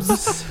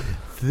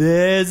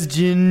 There's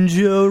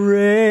ginger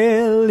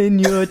ale in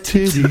your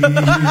titties.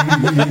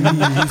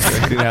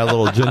 You had a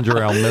little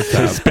ginger ale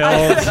mishap.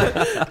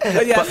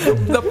 Yes,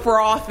 the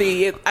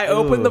frothy. I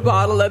opened the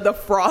bottle and the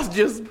froth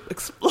just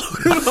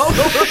exploded all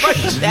over my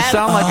chest. You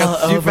sound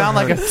like you found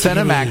like a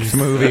Cinemax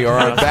movie or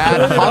a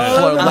bad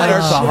Hustler letter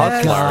to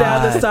Hustler.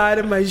 Down the side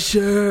of my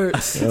shirt.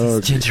 There's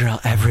ginger ale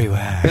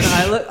everywhere.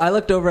 And I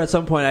looked over at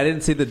some point. I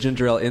didn't see the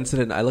ginger ale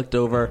incident. I looked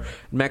over.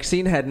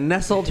 Maxine had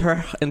nestled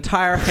her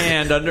entire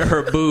hand under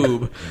her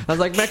boob. I was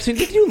like, Maxine,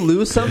 did you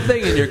lose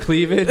something in your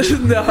cleavage?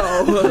 No.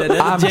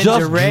 I'm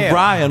just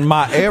drying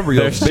my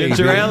areas. There's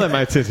ginger ale in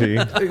my titty.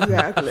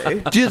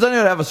 Exactly. Geez, I need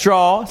to have a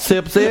straw.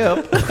 Sip,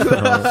 sip.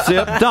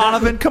 Sip.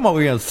 Donovan, come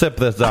over here and sip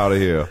this out of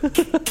here. You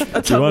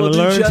want to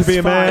learn to be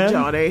a man?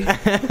 Johnny.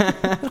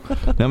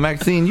 Now,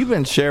 Maxine, you've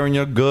been sharing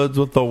your goods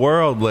with the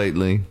world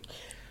lately.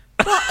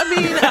 Well, I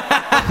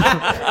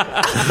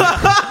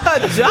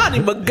mean, Jonny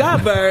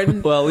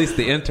McGovern. Well, at least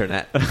the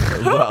internet.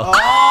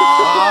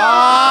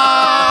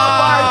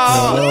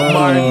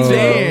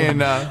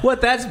 Martine.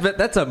 What?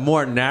 That's a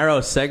more narrow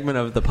segment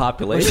of the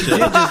population. She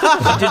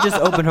did just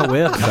open her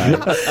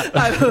website.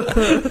 I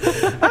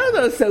don't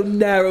know, it's so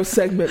narrow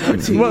segment,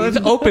 Martine. Well, it's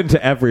open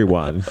to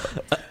everyone.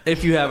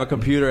 If you have a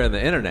computer and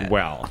the internet.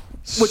 Well.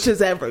 Which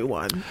is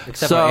everyone.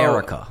 Except for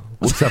Erica.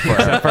 Except for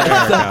Erica.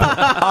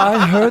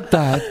 I heard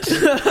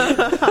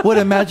that. What,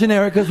 Imagine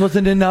Erica's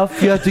wasn't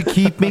enough? You have to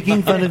keep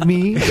making fun of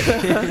me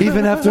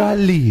even after I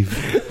leave.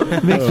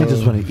 Makes me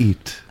just want to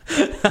eat.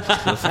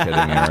 Just kidding,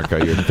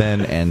 Erica. You're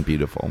thin and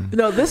beautiful.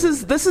 No, this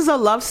is a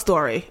love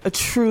story, a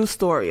true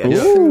story.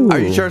 Are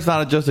you sure it's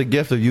not just a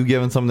gift of you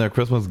giving someone their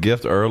Christmas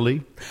gift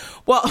early?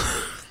 Well,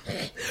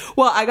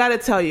 I got to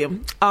tell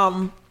you,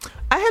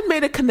 I had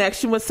made a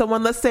connection with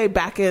someone, let's say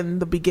back in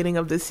the beginning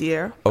of this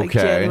year, like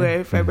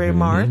January, February,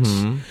 March.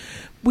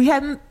 We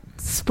hadn't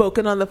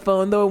spoken on the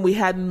phone though, and we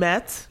hadn't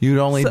met. You'd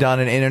only done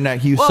an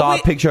internet. You saw a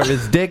picture of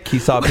his dick. He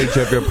saw a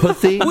picture of your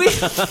pussy.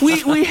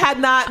 We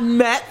had not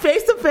met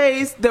face to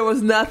face. There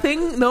was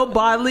nothing, no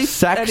bodily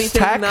anything,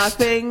 text?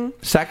 nothing.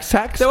 Sex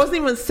text? There wasn't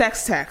even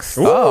sex text.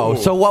 Oh,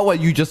 so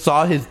what? You just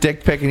saw his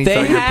dick pic and he saw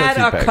your pussy pic. They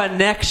had a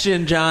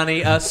connection,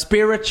 Johnny, a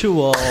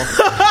spiritual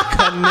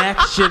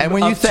connection and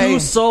when you of say, two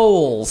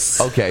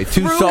souls. Okay,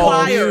 two through souls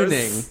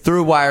wires.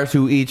 Through wires.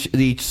 Who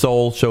each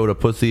soul showed a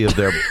pussy of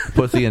their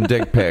pussy and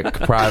dick pic,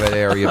 private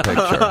area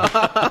picture.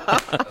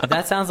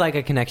 That sounds like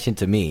a connection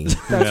to me.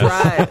 That's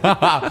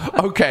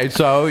right. Okay,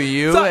 so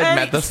you had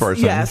met this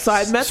person. Yeah, so I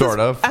had met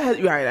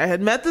I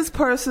had met this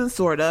person,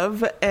 sort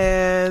of,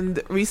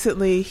 and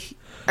recently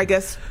I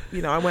guess,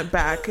 I went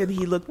back and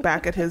he looked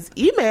back at his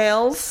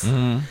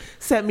emails,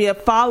 sent me a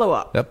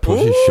follow-up. That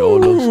pussy sure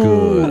looks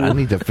good. I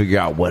need to figure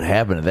out what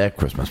happened to that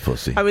Christmas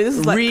pussy. I mean, this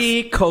is like...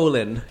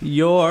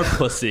 your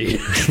pussy.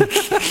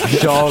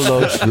 Sure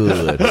looks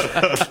good.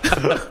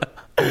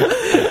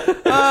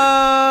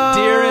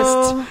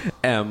 Dearest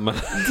M.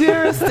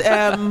 Dearest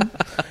M.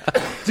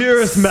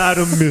 Dearest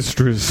Madam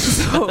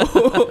Mistress.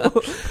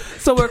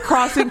 So we're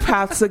crossing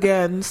paths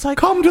again. It's like,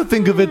 come to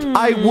think of it,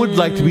 I would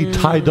like to be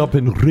tied up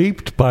and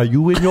raped by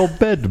you in your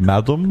bed,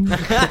 madam.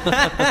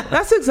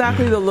 That's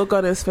exactly the look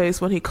on his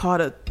face when he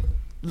caught a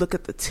look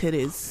at the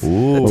titties.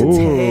 Ooh. The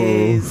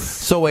titties.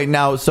 So wait,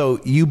 now, so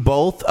you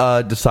both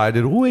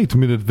decided, wait a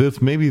minute,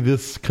 maybe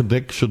this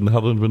connection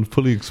hadn't been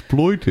fully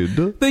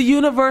exploited. The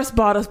universe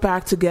brought us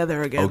back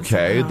together again.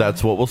 Okay, somehow.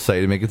 That's what we'll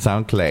say to make it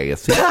sound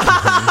classy.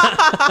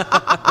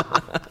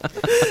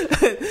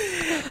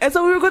 And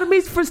so we were going to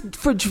meet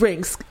for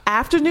drinks,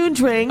 afternoon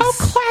drinks. Oh,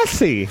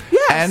 classy!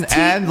 Yes,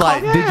 and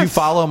like, did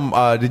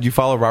you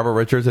follow Robert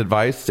Richards'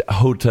 advice?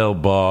 Hotel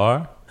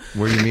bar,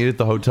 where you meet at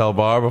the hotel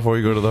bar before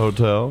you go to the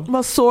hotel.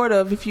 Well, sort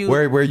of. If you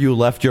where you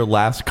left your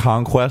last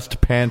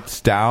conquest pants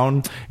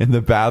down in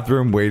the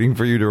bathroom, waiting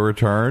for you to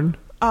return.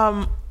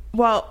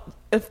 Well,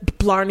 if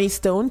Blarney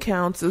Stone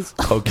counts as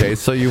okay,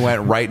 so you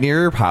went right near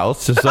your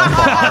house to some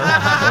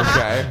bar.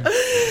 Okay.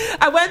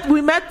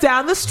 We met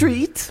down the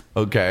street.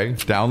 Okay,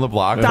 down the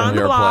block down from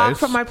the your block place.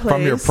 From my place.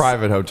 From your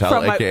private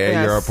hotel, aka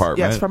your apartment.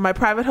 Yes, from my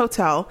private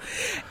hotel.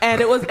 And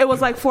it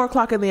was like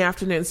 4:00 in the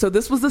afternoon. So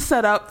this was the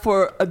setup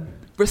for a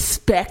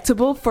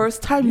respectable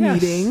first time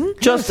meeting.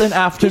 Just an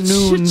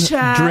afternoon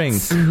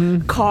drink.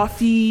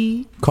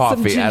 Coffee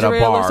at a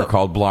bar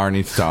called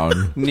Blarney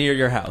Stone. Near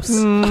your house.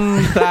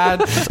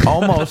 That's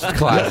almost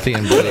classy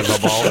and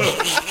believable.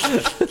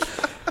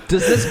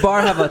 Does this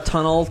bar have a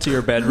tunnel to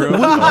your bedroom?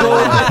 Behind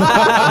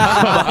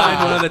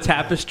one of the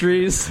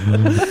tapestries?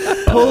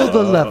 Pull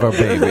the lever,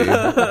 baby.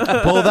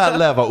 Pull that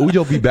lever. Ooh,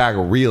 you'll be back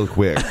real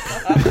quick.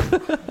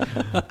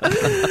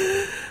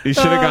 You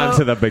should have gone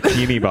to the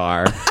bikini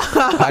bar.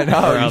 I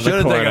know. You should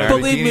have taken a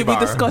Believe me,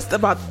 bar.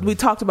 we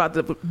talked about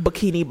the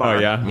bikini bar. Oh,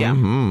 yeah? Yeah.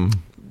 Mm-hmm.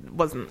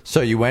 Wasn't.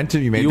 So you made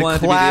the wanted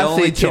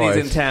classy to be the only choice.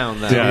 titties in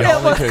town, though. Yeah.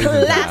 It was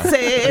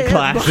classy.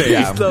 Classy.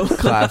 Yeah,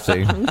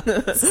 classy.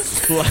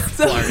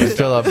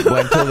 Still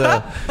went to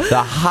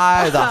the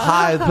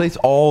high place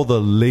all the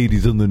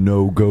ladies in the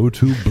know go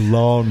to.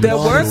 Blonde. There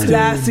were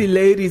classy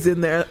ladies in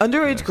there.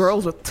 Underage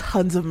girls with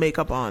tons of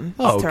makeup on.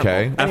 It's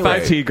Okay. terrible. Anyway.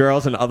 FIT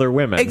girls and other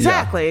women.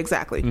 Exactly.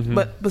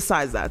 But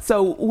besides that,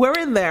 so we're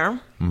in there,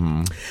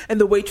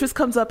 and the waitress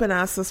comes up and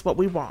asks us what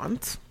we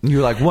want.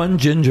 You're like, one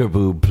ginger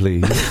boob,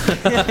 please.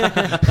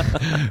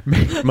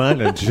 Make mine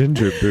a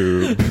ginger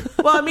boob.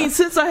 Well, I mean,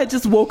 since I had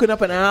just woken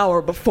up an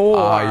hour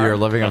before, You're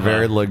living a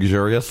very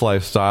luxurious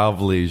lifestyle of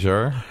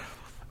leisure.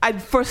 I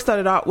first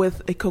started out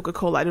with a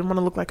Coca-Cola. I didn't want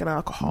to look like an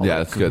alcoholic. Yeah,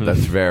 that's good. That's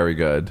very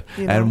good.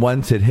 You know? And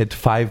once it hit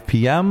 5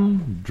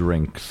 p.m.,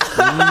 drinks.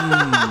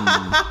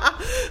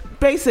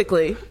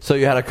 Basically. So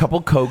you had a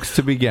couple Cokes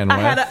to begin with.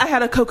 I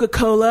had a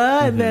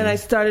Coca-Cola, and then I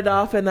started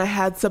off and I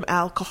had some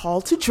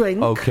alcohol to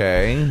drink.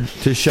 Okay,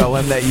 to show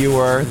him that you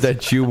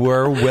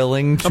were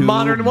willing to a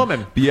modern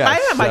woman. Yes, I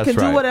am. I can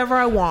do whatever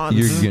I want.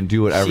 You can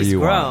do whatever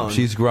you want.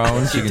 She's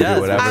grown. She can do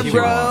whatever she wants.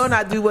 I'm grown.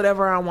 I do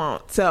whatever I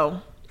want. So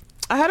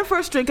I had a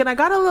first drink and I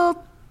got a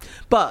little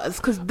buzz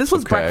because this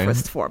was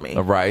breakfast for me.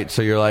 Right.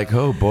 So you're like,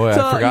 oh boy,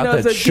 I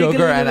forgot that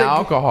sugar and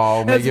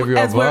alcohol may give you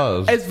a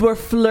buzz. As we're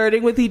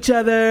flirting with each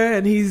other,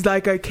 and he's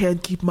like, I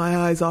can't keep my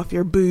eyes off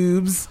your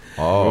boobs.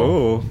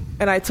 Oh.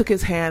 And I took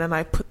his hand and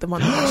I put them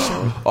on my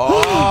shirt.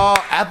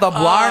 Oh, at the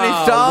Blarney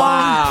Stone.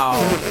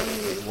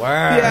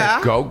 Wow.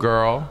 Yeah. Go,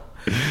 girl.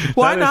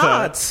 Why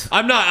not?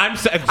 I'm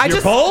not.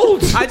 You're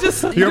bold.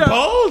 You're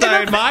bold.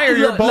 I admire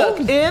your bold.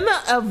 Look, in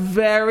a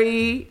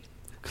very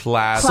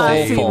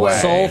classy way.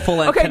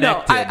 Soulful and okay,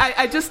 connected. no,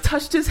 I just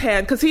touched his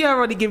hand because he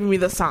already given me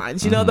the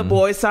signs. You know, the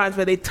boy signs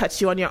where they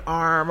touch you on your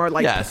arm or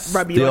like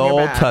rub you on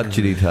your back. The old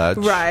touchity touch.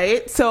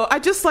 Right. So I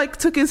just like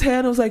took his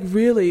hand. I was like,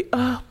 really?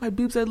 Oh, my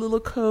boobs are a little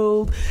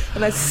cold.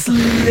 And I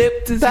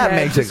slipped his hand. That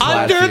makes it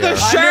classier. Under the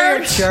shirt? Under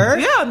the shirt?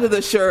 Yeah, under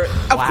the shirt.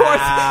 Of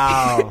course.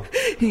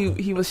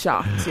 he was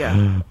shocked.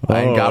 Yeah.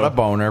 And got a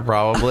boner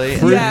probably.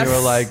 And Yes. you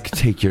were like,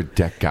 take your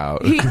dick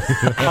out.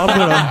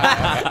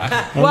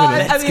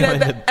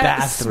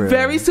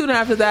 Very soon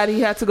after that,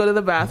 he had to go to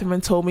the bathroom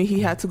and told me he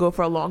had to go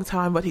for a long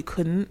time, but he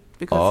couldn't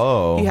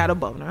because he had a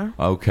boner.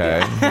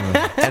 Okay.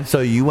 And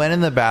so you went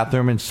in the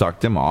bathroom and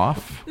sucked him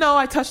off? No,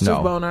 I touched his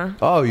boner.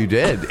 Oh, you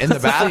did? In the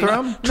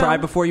bathroom? Try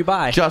before you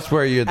buy. Just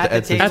where you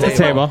at the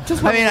table.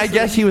 I mean, I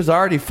guess he was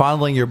already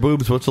fondling your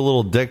boobs. What's a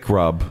little dick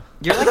rub?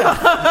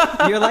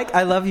 You're like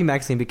I love you,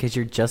 Maxine, because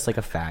you're just like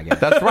a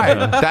faggot. That's right.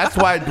 That's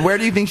why. Where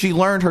do you think she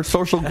learned her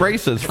social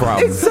graces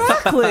from?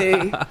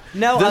 Exactly.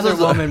 No other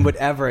woman would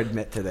ever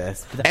admit to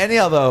this. Any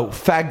other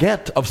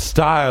faggot of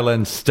style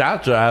and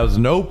stature has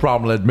no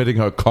problem admitting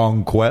her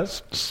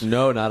conquests.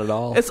 No, not at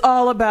all. It's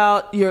all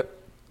about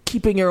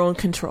keeping your own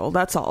control.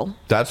 That's all.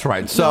 That's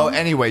right. So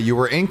anyway, you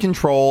were in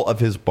control of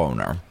his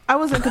boner. I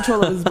was in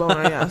control of his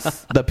boner,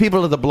 yes. The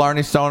people of the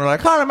Blarney Stone are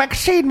like, oh,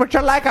 Maxine, would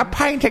you like a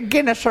pint of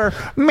Guinness or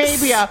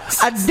maybe a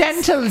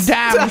dental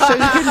dam so you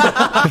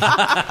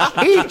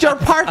can eat your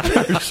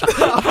partner's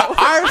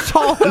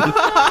arsehole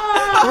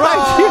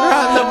right here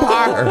on the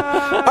bar?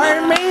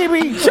 Or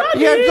maybe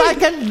you'd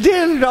like a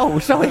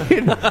dildo so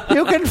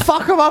you can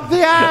fuck him up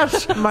the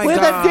ass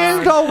with a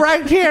dildo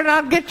right here and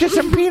I'll get you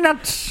some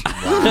peanuts.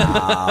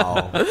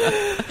 Wow.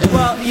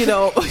 Well, you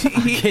know,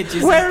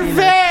 we're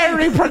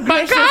very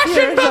progressive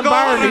here in the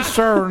Barney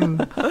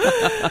Stone.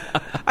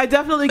 I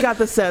definitely got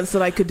the sense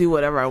that I could do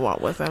whatever I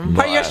want with him.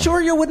 Are you sure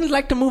you wouldn't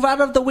like to move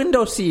out of the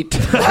window seat?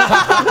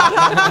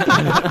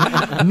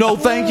 No,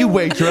 thank you,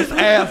 waitress.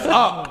 Ass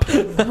up.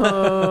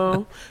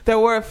 There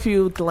were a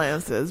few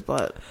glances,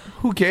 but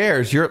who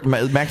cares?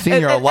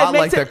 Maxine, you're a lot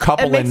like the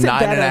couple in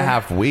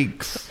 9.5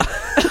 weeks.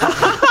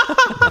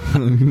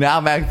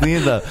 Now,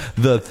 Maxine, the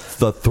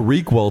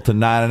threequel to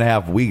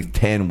 9.5 weeks,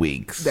 10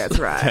 weeks. That's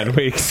right. 10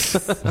 weeks.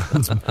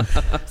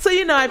 So,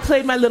 you know, I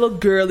played my little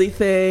girly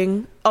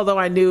thing. Although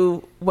I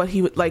knew what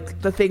he would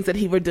like, the things that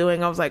he were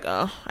doing, I was like,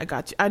 oh, I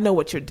got you. I know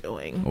what you're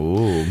doing.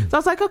 Ooh. So I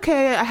was like,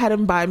 okay. I had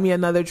him buy me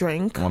another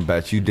drink. I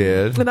bet you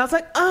did. And I was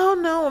like, oh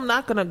no, I'm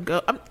not gonna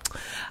go.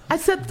 I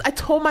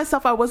told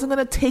myself I wasn't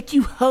gonna take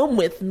you home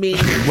with me.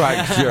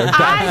 Right, sure.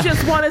 I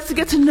just wanted to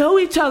get to know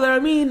each other. I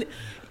mean,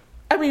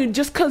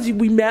 just because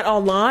we met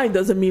online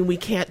doesn't mean we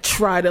can't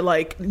try to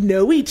like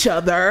know each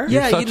other.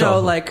 Yeah, you know,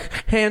 like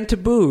hand to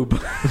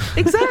boob.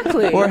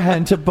 Exactly. Or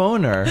hand to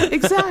boner.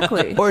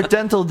 Exactly. Or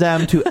dental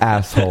dam to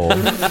asshole.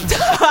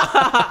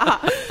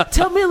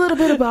 Tell me a little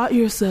bit about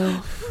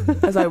yourself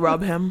as I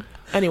rub him.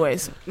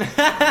 Anyways.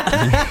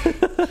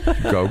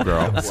 Go,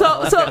 girl.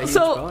 So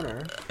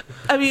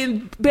I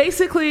mean,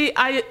 basically,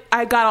 I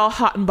got all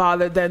hot and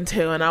bothered then,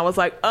 too. And I was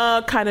like,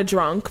 kind of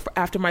drunk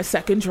after my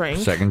second drink.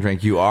 Second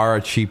drink. You are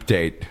a cheap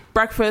date.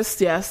 Breakfast,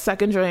 yes.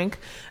 Second drink.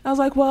 I was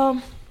like,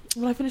 well,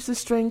 when I finish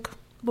this drink,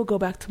 we'll go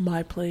back to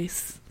my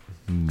place.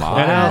 And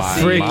I'll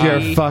freak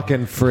your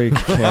fucking freak,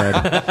 kid. And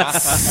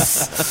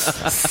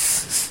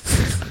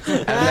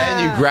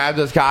then you grabbed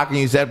his cock and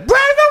you said,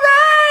 bring the rain!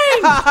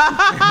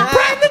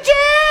 Bring the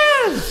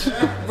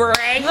jizz!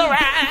 Bring the rain!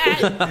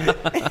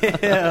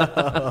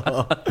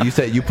 You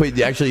said you could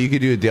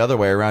do it the other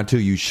way around too.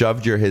 You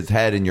shoved his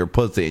head in your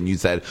pussy and you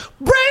said,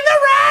 bring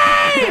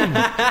the rain!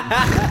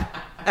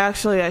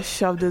 Actually, I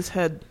shoved his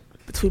head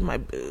between my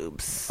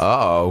boobs.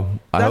 Uh-oh.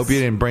 I hope you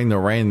didn't bring the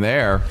rain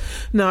there.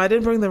 No, I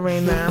didn't bring the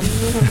rain there.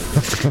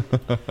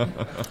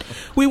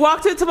 We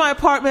walked into my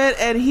apartment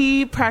and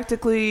he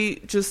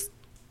practically just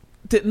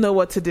didn't know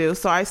what to do.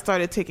 So I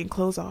started taking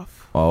clothes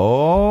off.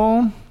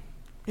 Oh.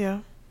 Yeah.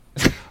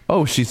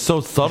 Oh, she's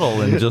so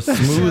subtle and just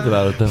smooth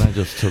about it. Then I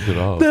just took it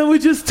off. Then we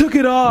just took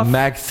it off.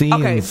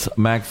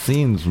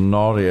 Maxine's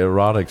naughty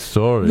erotic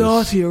stories.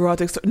 Naughty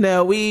erotic stories.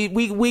 No,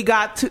 we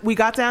got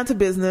down to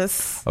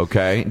business.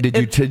 Okay.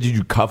 Did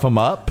you cuff him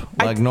up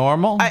like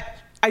normal?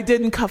 I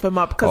didn't cuff him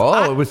up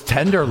because it was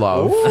tender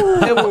love.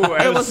 It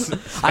was.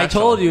 I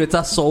told you it's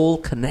a soul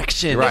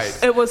connection. Right.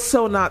 It was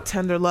so not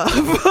tender love.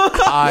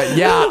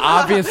 Yeah,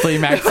 obviously,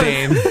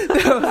 Maxine.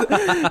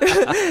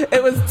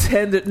 It was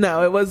tender.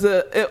 No, it was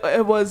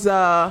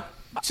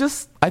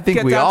just. I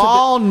think we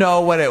all know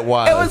what it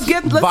was.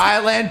 It was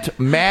violent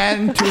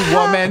man to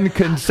woman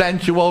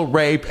consensual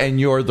rape, and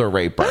you're the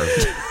raper.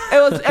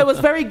 It was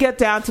very get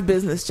down to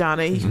business,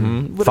 Johnny.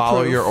 Mm-hmm.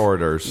 Follow your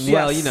orders. Yes.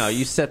 Well, you know,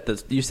 you set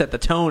the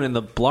tone in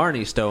the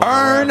Blarney Stone.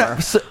 Earn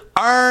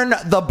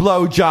the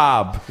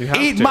blowjob.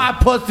 Eat my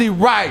pussy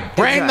right.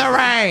 Bring the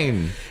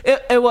rain.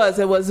 It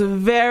was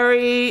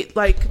very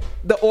like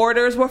the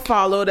orders were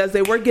followed as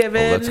they were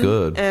given. Oh, that's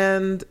good.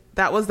 And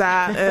that was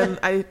that. And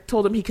I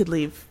told him he could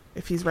leave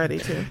if he's ready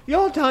to.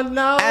 You're done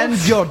now. And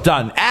you're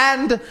done.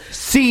 And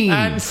scene.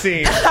 Thank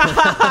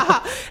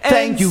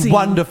you. Scene.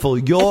 Wonderful.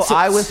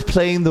 I was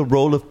playing the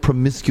role of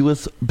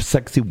promiscuous,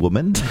 sexy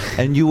woman,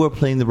 and you were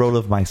playing the role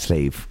of my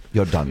slave.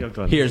 You're done.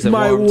 Here's a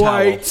my warm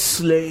white towel.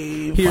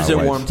 slave. Here's a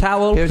warm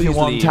towel. Here's your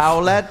warm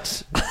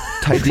towelette.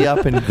 Tidy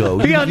up and go.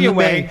 Be on your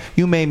way.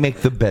 You may make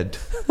the bed.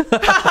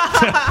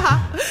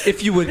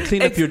 If you would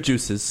clean up your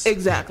juices.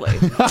 Exactly.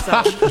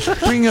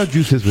 Bring your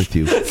juices with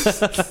you.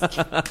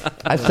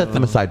 I set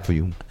them aside for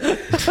you.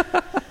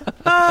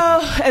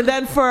 And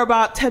then for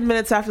about 10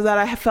 minutes after that,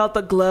 I felt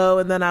the glow,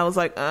 and then I was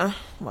like,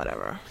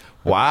 whatever.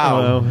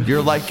 Wow,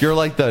 you're like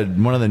a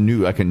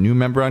new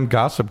member on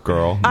Gossip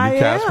Girl,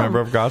 cast member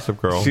of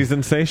Gossip Girl. She's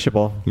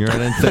insatiable. You're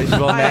an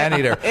insatiable man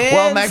eater.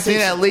 Well,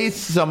 Maxine, at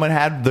least someone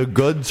had the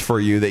goods for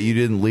you that you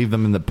didn't leave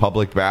them in the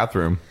public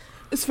bathroom.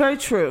 It's very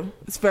true.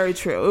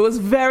 It was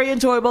a very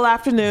enjoyable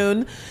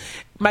afternoon.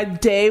 My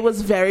day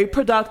was very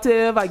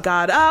productive. I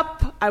got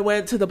up. I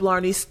went to the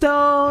Blarney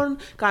Stone,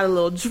 got a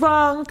little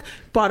drunk,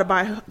 brought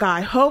a guy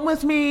home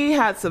with me,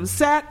 had some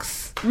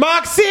sex.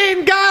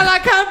 Maxine, girl, I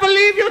can't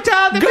believe you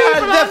told the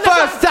people. The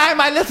first time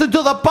I listened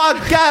to the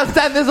podcast,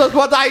 and this is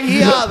what I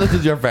hear. This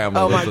is your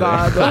family. Oh my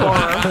God, the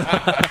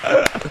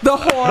horror. The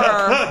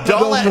horror.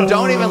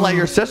 Don't even let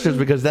your sisters,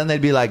 because then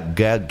they'd be like,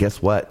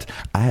 guess what?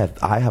 I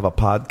have a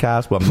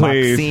podcast where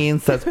Maxine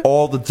says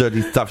all the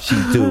dirty stuff she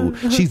do.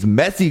 She's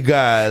messy,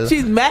 girl.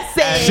 She's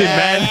messy.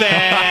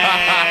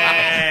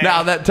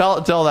 Now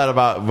tell that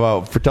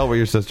about tell what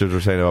your sisters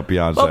were saying about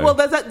Beyonce. Well,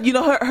 there's that, you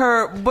know,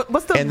 her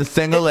what's the in the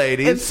Single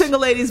Ladies. In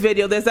Single Ladies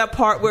video, there's that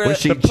part where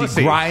she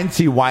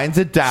winds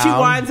it down. She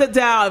winds it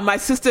down. My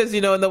sisters, you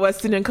know, in the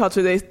West Indian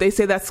culture, they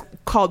say that's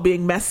called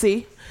being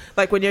messy.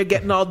 Like when you're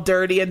getting all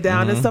dirty and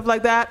down and stuff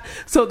like that.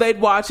 So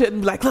they'd watch it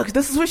and be like, look,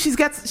 this is where she's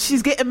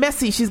getting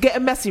messy. She's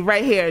getting messy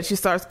right here. And she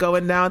starts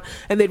going down,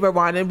 and they'd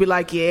rewind and be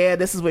like, yeah,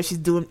 this is where she's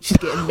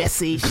getting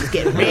messy. She's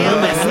getting real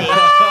messy.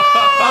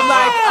 I'm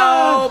like,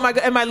 oh my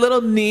God. And my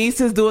little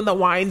niece is doing the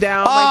wind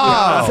down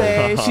like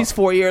Beyonce. She's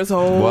 4 years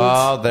old.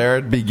 Well, there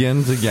it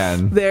begins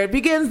again. There it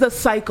begins, the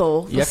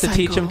cycle. You have to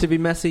teach them to be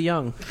messy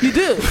young. You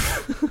do.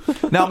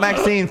 Now,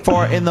 Maxine,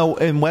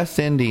 in West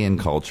Indian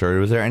culture,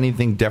 was there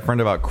anything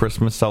different about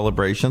Christmas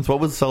celebrations? What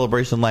was the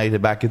celebration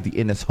like back at the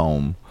Innes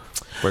home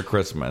for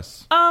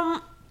Christmas? A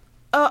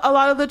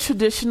lot of the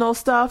traditional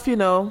stuff, you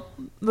know,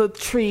 the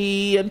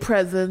tree and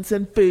presents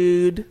and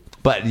food.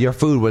 But your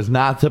food was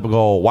not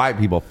typical white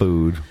people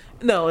food.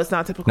 No, it's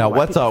not typical. Now,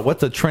 white people.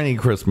 what's a Trini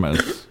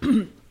Christmas?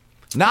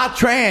 Not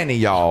tranny,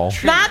 y'all.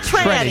 Not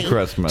tranny. Trini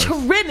Christmas.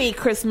 Trini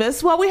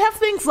Christmas. Well, we have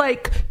things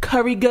like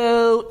curry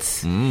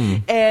goat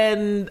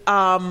and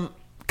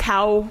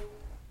cow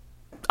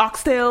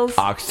oxtails.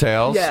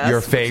 Oxtails, yes,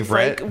 your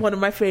favorite. Like one of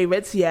my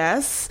favorites,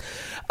 yes.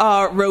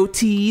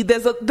 Roti.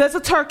 There's a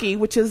turkey,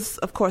 which is,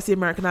 of course, the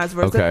Americanized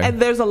version. Okay.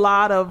 And there's a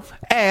lot of...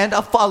 And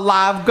a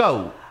live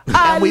goat.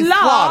 And we lot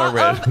slaughter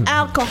it. of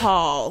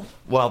alcohol.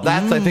 Well,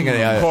 that's, I think,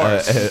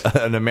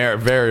 a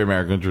very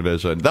American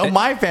tradition. Though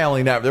my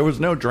family there was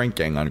no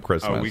drinking on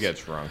Christmas. Oh, we get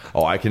drunk.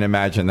 Oh, I can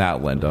imagine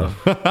that, Linda.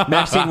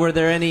 Maxine, were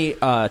there any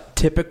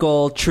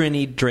typical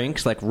Trini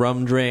drinks, like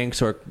rum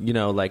drinks or, you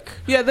know, like...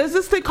 Yeah, there's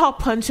this thing called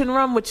punch and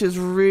rum, which is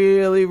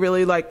really,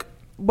 really like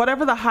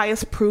whatever the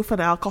highest proof an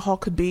alcohol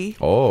could be.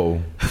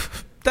 Oh.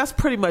 That's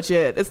pretty much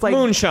it. It's like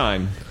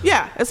moonshine.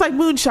 Yeah, it's like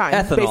moonshine.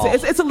 Ethanol.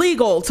 Basically. It's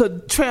illegal to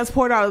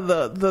transport out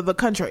of the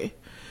country.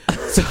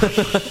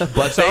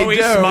 But they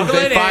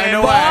find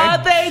a way.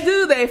 But they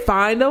do. They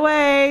find a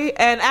way.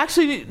 And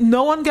actually,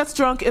 no one gets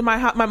drunk in my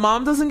house. My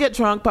mom doesn't get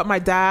drunk, but my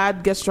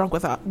dad gets drunk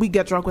with us. We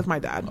get drunk with my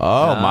dad.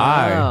 Oh,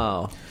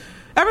 my.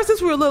 Ever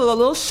since we were little, a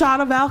little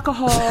shot of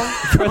alcohol.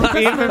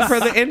 Even for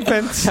the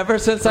infants. Ever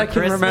since I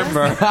can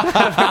remember.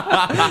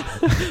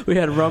 We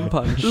had rum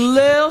punch.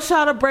 Little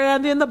shot of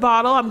brandy in the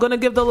bottle. I'm going to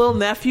give the little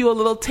nephew a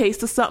little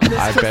taste of something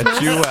this Christmas.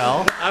 Bet you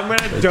will. I'm going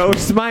to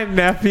dose my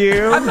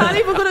nephew. I'm not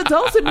even going to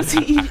dose him.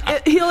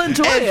 He'll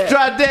enjoy it. It's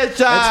tradition. It's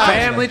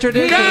family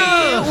tradition.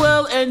 He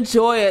will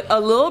enjoy it.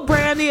 A little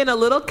brandy and a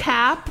little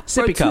cap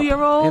sippy for a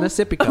 2-year-old. And a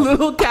sippy cup. A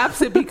little cap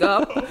sippy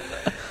cup.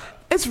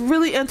 It's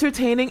really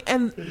entertaining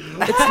and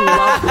it's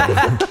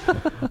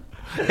lovely.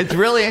 It's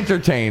really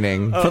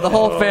entertaining. For the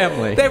whole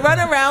family. They run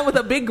around with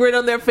a big grin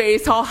on their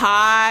face, all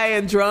high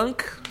and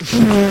drunk.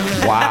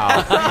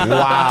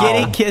 Wow.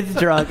 Getting kids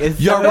drunk is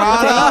Your so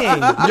Honor,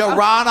 entertaining.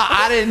 Your Honor,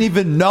 I didn't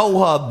even know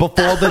her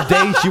before the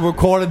day she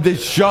recorded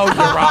this show,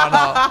 Your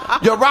Honor.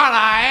 Your Honor,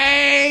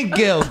 I ain't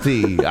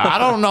guilty. I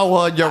don't know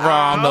her, Your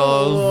Honor.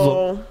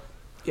 Oh.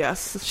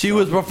 Yes. She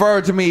was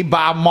referred to me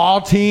by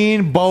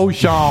Martine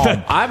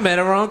Beauchamp. I met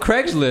her on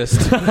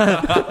Craigslist.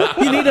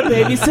 You need a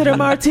babysitter,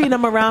 Martine?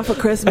 I'm around for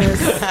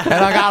Christmas. And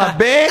I got a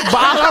big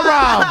bottle of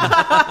rum.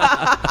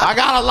 I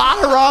got a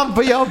lot of rum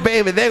for your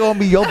baby.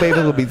 Your baby's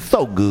going to be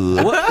so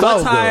good.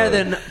 What's higher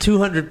than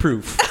 200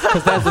 proof?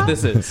 Because that's what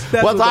this is.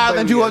 What's higher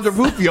than 200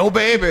 proof? Your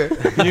baby.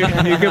 You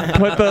can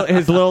put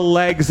his little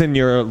legs in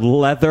your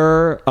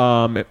leather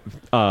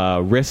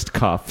wrist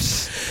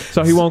cuffs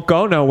so he won't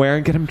go nowhere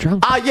and get him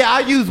drunk. Yeah,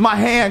 I use my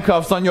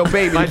handcuffs on your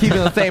baby to keep it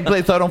in the same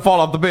place so I don't fall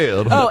off the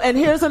bed. Oh, and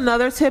here's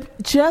another tip.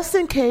 Just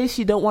in case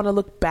you don't want to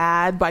look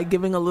bad by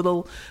giving a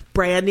little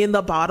brandy in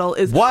the bottle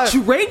is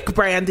drink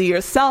brandy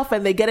yourself,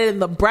 and they get it in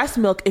the breast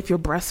milk if you're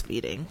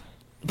breastfeeding.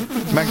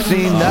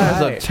 Maxine, that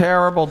is a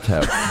terrible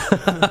tip.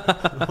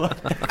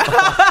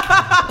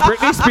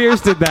 Britney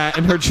Spears did that,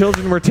 and her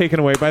children were taken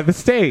away by the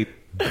state.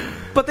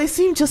 But they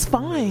seem just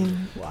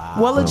fine. Wow.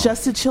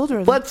 Well-adjusted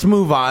children. Let's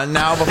move on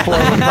now before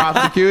we're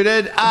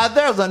prosecuted.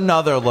 There's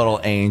another little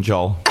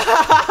angel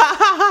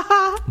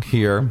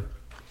here.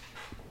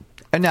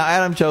 And now,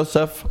 Adam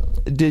Joseph,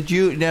 did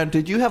you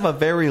have a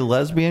very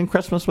lesbian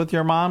Christmas with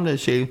your mom?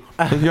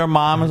 Your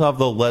mom is of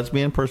the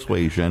lesbian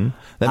persuasion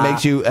that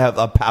makes you have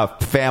a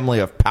family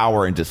of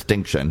power and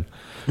distinction.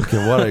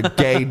 Okay, what a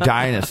gay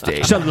dynasty.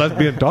 She's a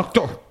lesbian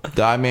doctor.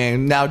 I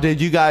mean, now,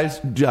 did you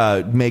guys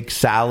make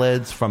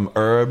salads from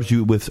herbs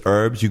you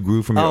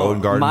grew from your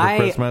own garden for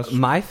Christmas?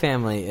 My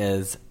family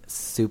is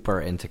super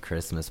into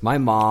Christmas. My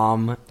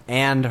mom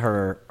and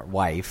her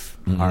wife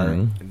are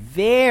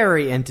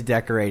very into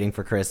decorating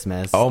for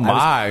Christmas. Oh,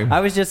 my. I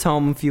was just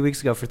home a few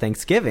weeks ago for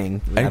Thanksgiving.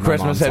 And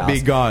Christmas had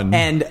begun.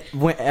 And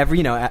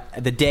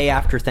the day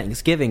after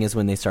Thanksgiving is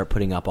when they start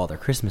putting up all their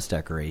Christmas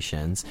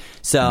decorations.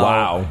 So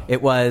wow.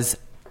 it was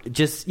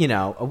just, you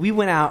know, we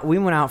went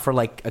out for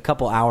like a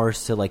couple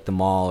hours to like the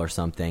mall or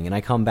something, and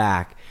I come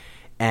back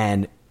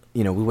and,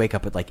 you know, we wake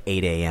up at like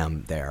 8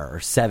 a.m. there or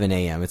 7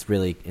 a.m. It's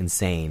really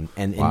insane.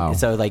 And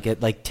so like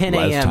at like 10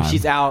 a.m.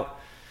 she's out,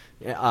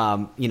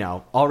 you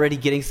know, already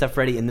getting stuff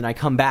ready. And then I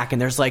come back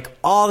and there's like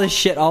all this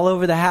shit all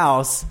over the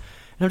house. And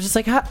I'm just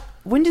like,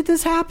 when did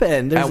this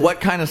happen? And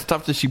what kind of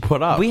stuff does she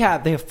put up? They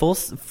have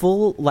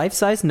full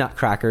life-size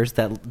nutcrackers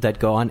that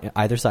go on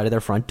either side of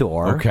their front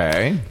door.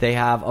 Okay. They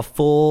have a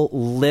full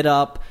lit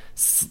up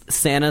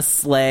Santa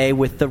sleigh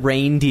with the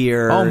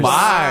reindeers. Oh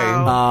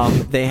my!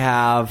 They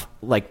have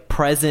like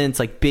presents,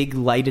 like big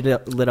lit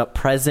up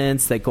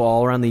presents that go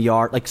all around the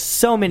yard. Like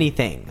so many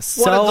things.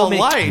 What so a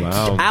delight!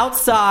 Wow.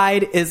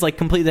 Outside is like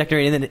completely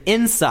decorated, and then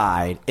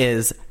inside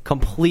is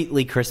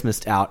completely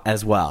Christmased out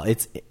as well.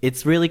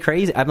 It's really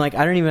crazy. I'm like,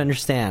 I don't even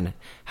understand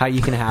how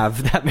you can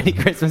have that many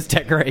Christmas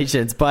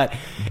decorations, but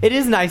it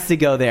is nice to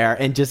go there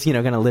and just, you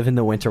know, kind of live in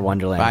the winter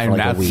wonderland for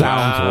like a week.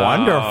 That sounds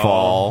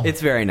wonderful.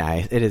 It's very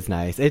nice. It is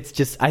nice. It's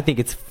just, I think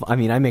it's, I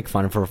mean, I make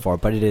fun of her for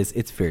it, but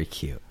it's very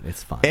cute.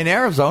 It's fun. In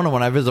Arizona,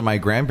 when I visit my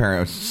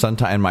grandparents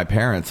and my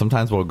parents,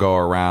 sometimes we'll go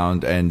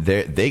around and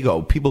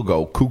people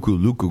go cuckoo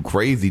luku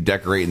crazy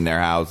decorating their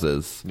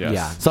houses. Yes.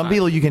 Yeah. Some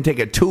people you can take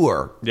a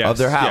tour of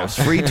their house.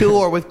 Yes. Free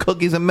tour with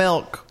cookies and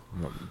milk.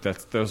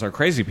 Those are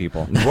crazy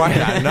people. Right,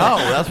 I know.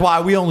 That's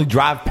why we only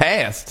drive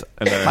past.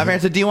 My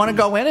parents said, do you want to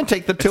go in and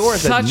take the tour? I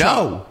said,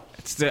 no.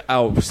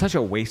 It's such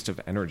a waste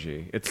of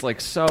energy. It's like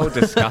so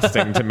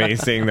disgusting to me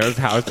seeing those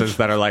houses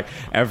that are like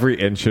every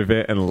inch of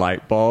it and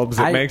light bulbs.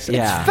 It's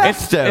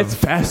festive. It's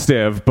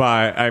festive,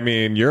 but I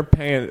mean, you're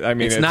paying. I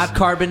mean, it's not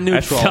carbon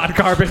neutral. It's not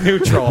carbon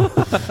neutral.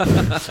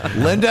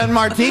 Linda and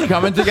Martine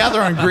coming together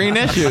on green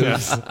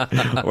issues.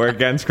 We're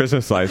against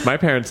Christmas lights. My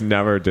parents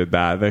never did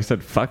that. They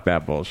said, "Fuck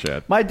that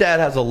bullshit." My dad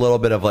has a little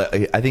bit of like,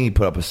 I think he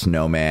put up a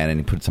snowman and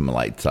he put some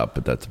lights up,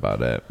 but that's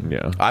about it.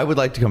 Yeah, I would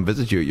like to come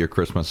visit you at your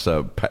Christmas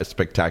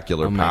spectacular.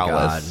 Oh my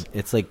palace. God.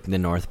 It's like the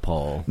North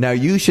Pole. Now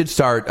you should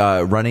start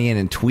running in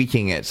and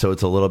tweaking it so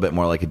it's a little bit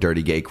more like a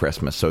Dirty Gay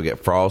Christmas. So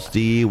get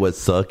Frosty with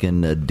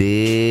sucking the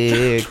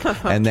dick,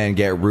 and then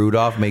get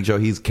Rudolph, make sure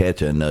he's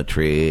catching the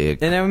trick.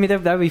 And I mean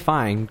that would be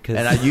fine.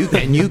 And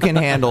you can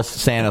handle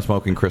Santa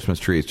smoking Christmas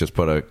trees. Just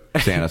put a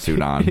Santa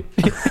suit on.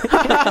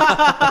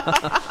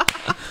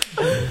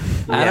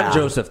 Adam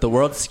Joseph, the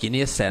world's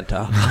skinniest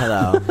Santa.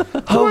 Hello.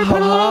 Ho ho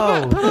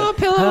ho. Put a little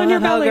pillow on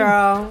your belly,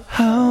 girl.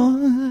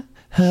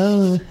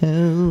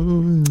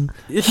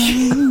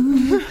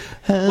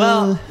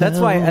 Well, that's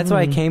why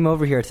I came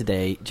over here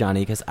today, Johnny,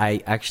 because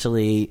I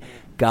actually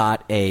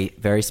got a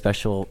very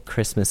special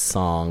Christmas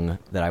song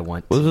that I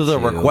want This is a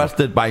to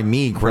requested by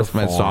me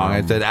Christmas perform. song.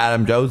 I said,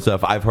 Adam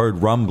Joseph, I've heard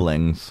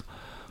rumblings.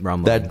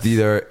 That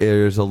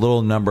there's a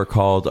little number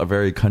called A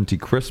Very Cunty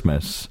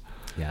Christmas.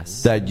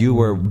 Yes. That you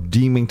were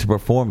deeming to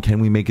perform. Can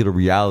we make it a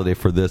reality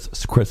for this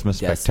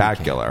Christmas Yes,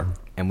 spectacular?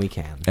 We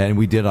can. And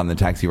we did on the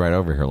taxi ride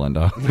over here,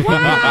 Linda.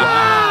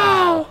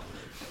 Wow.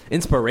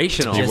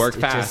 Inspirational. It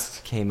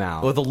just came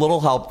out. With a little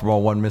help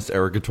from one Miss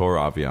Erica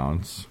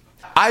Toravians.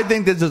 I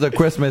think this is a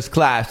Christmas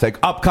classic,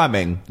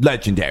 upcoming,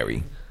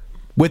 legendary.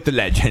 With the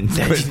legends.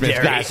 Christmas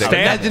classic.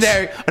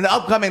 Legendary. An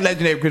upcoming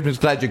legendary Christmas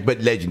classic,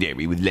 but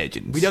legendary with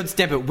legends. We don't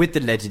stamp it with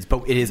the legends,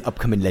 but it is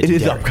upcoming legendary.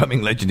 It is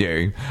upcoming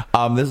legendary.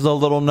 This is a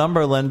little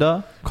number,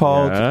 Linda,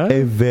 called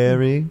A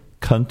Very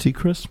Cunty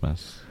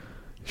Christmas.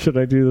 Should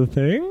I do the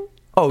thing?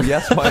 Oh,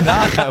 yes, why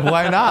not?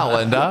 Why not,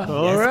 Linda?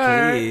 All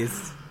right.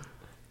 Please.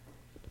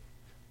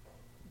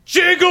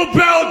 Jingle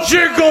bell,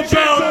 jingle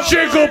bell,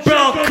 jingle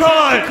bell,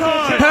 cunt!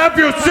 Have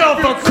yourself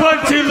a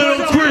cunty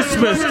little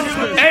Christmas.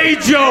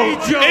 Ajo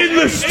in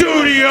the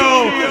studio.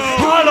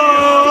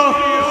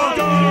 Holla!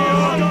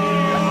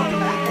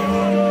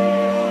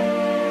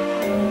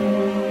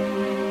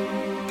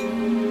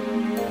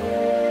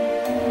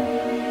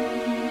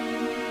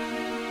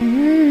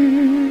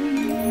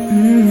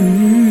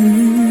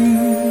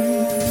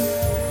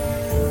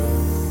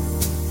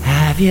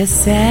 Have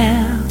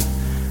yourself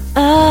a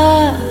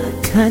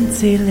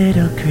cunty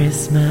little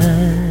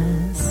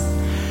Christmas.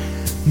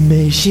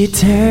 May she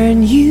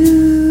turn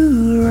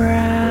you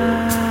right.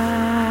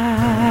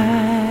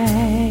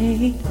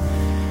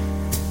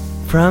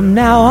 From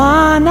now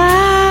on,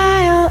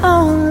 I'll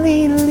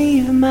only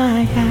leave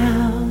my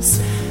house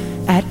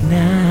at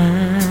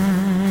night.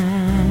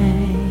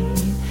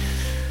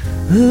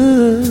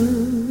 Ooh,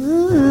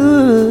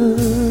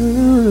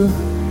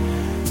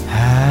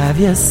 have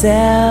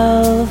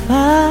yourself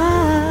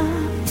a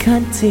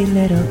cunty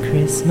little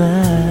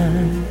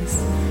Christmas.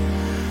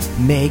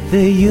 Make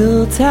the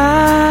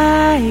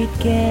Yuletide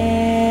gay.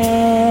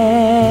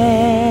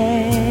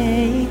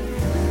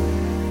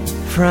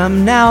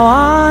 From now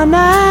on,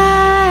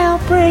 I'll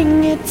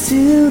bring it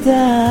to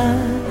the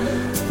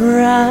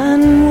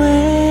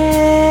runway.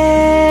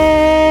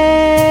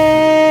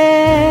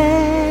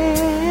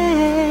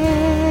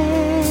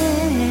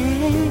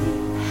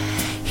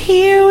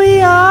 Here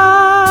we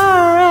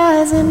are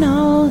as in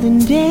olden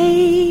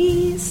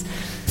days,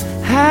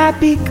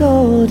 happy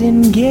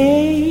golden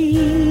gaze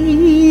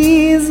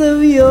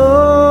of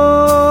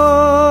yore.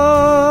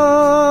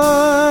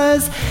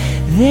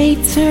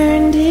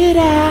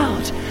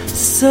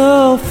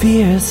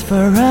 years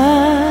for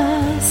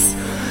us,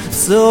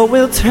 so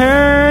we'll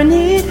turn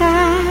it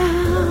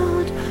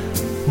out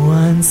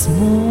once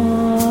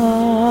more.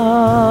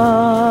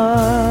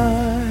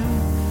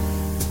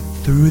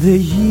 Through the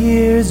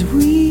years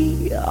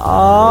we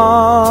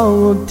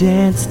all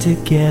dance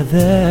together,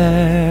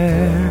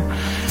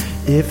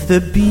 if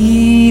the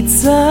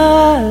beats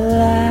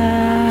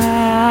allow.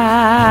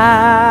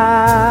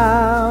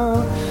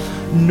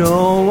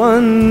 No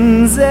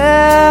one's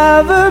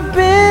ever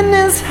been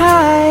as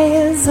high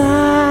as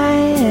I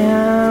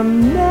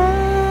am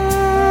now.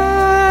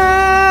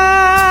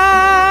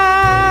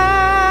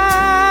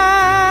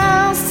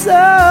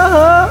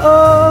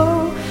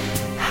 So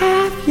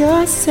have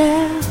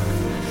yourself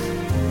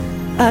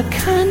a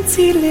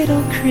cunty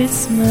little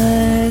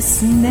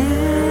Christmas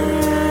now.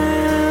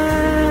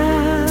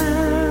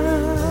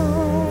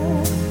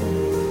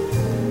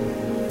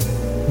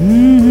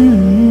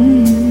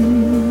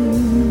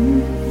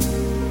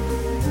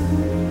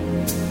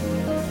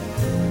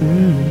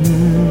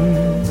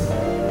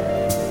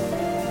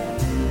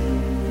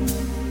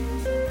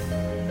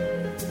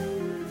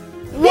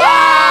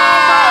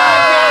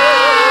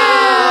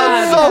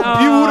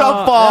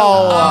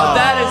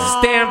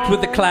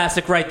 With the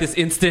classic right this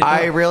instant.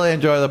 I really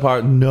enjoy the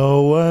part.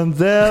 No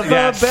one's ever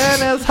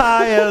been as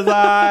high as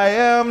I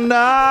am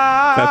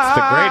now. That's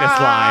the greatest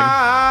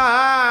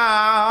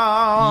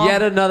line.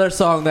 Yet another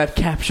song that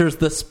captures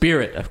the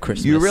spirit of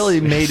Christmas. You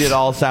really made it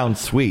all sound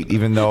sweet,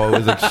 even though it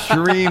was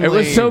extremely It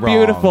was so wrong.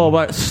 beautiful,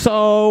 but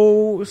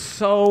so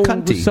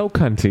cunty. So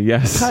cunty,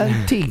 yes.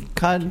 Cunty.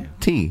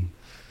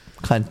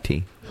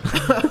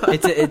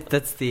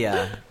 That's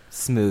the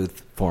smooth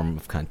form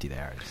of cunty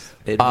there.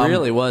 It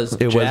really was.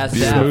 It jazz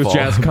was beautiful. Smooth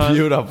jazz cunt.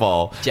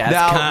 Beautiful. Jazz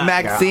now, cunt,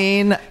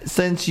 Maxine,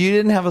 since you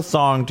didn't have a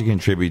song to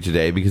contribute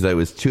today because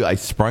I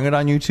sprung it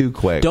on you too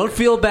quick. Don't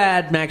feel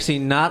bad,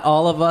 Maxine. Not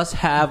all of us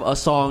have a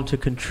song to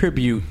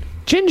contribute.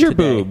 Ginger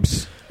today.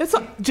 boobs.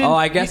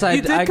 I guess I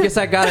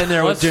got in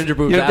there with ginger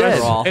boobs You after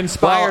did. all.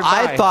 Inspired Well,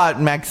 by. I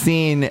thought,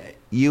 Maxine,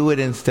 you would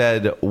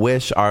instead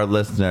wish our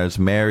listeners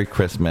Merry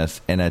Christmas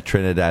in a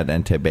Trinidad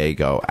and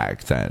Tobago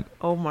accent.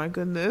 Oh my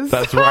goodness.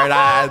 That's right.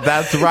 I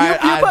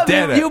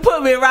did it. You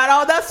put me right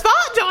on that spot,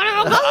 Jonny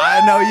McGovern.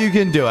 I know you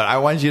can do it. I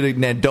want you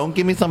to don't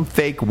give me some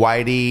fake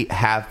whitey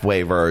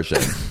halfway version.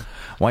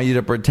 I want you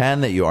to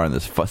pretend that you are in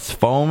this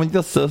phone with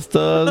your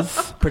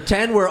sisters.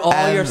 Pretend we're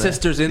all your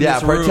sisters in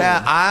this room.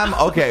 Pretend I'm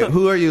okay.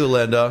 Who are you,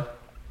 Linda?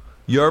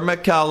 You're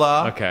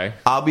Michaela. Okay.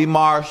 I'll be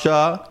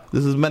Marsha.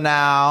 This is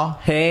Manal.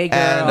 Hey, girl.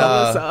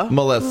 And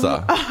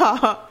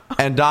Melissa.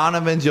 And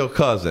Donovan's your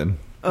cousin.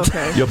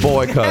 Okay. Your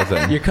boy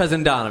cousin. Your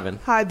cousin Donovan.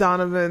 Hi,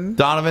 Donovan.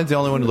 Donovan's the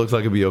only one who looks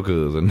like he'd be your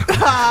cousin.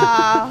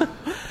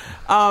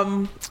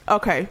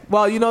 Okay.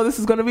 Well, this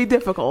is going to be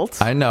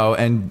difficult. I know,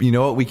 and you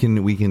know what? We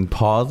can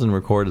pause and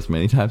record as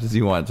many times as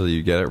you want until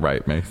you get it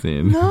right,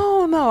 Maxine.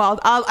 No.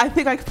 I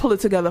think I can pull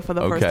it together for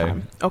the first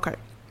time. Okay.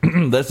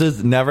 This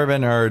has never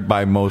been heard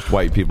by most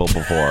white people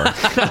before.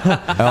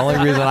 The only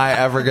reason I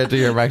ever get to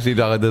hear Maxine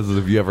talk like this is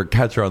if you ever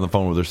catch her on the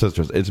phone with her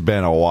sisters. It's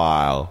been a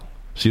while.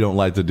 She don't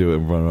like to do it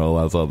in front of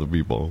lots of other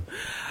people.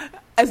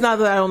 It's not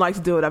that I don't like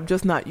to do it. I'm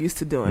just not used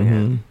to doing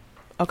it.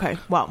 Okay,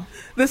 well,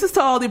 this is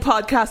to all the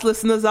podcast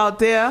listeners out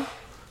there.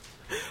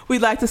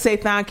 We'd like to say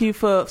thank you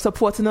for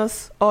supporting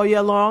us all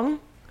year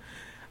long.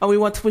 And we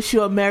want to wish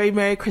you a Merry,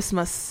 Merry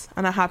Christmas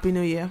and a Happy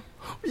New Year.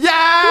 Yeah!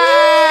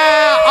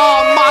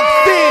 Oh,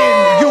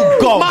 Maxine! You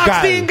go,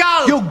 Maxine,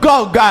 girl! You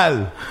go,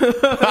 girl!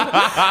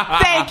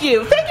 Thank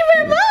you. Thank you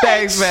very much.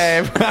 Thanks,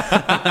 babe.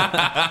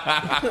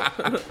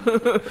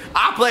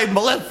 I played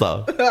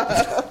Melissa.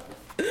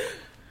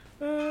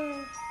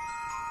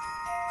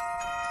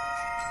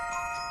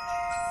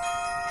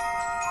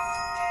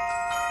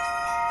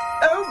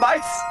 Oh, my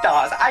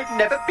stars, I've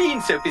never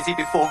been so busy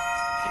before.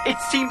 It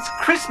seems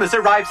Christmas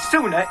arrives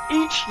sooner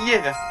each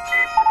year.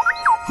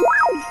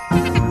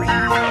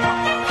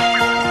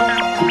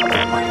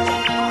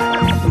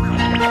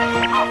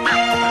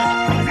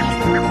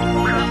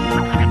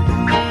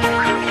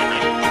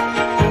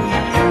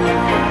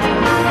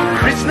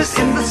 Christmas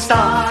in the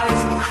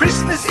stars,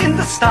 Christmas in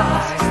the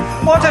stars.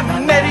 What a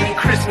merry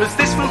Christmas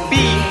this will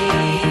be.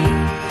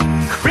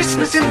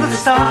 Christmas in the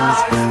stars,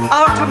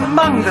 out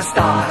among the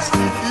stars,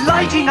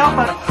 lighting up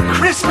a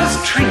Christmas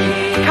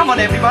tree. Come on,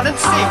 everyone, and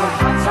sing. Our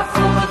hearts are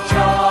full of joy,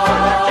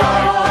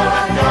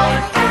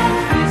 and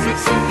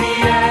music's in the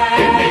air,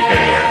 in the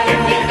air,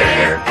 in the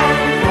air.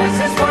 And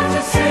voices want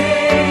to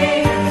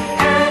sing,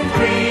 and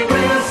we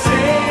will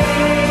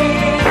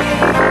sing.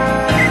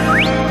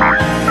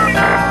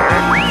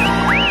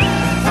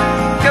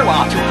 Go,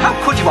 Arthur, how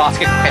could you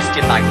ask a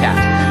question like that?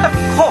 Of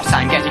course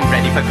I'm getting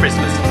ready for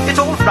Christmas. It's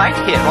all right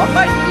here on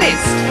my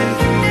list.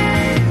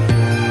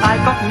 I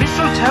got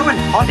mistletoe and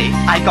holly.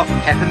 I got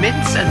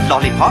peppermints and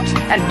lollipops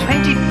and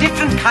 20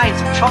 different kinds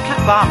of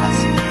chocolate bars.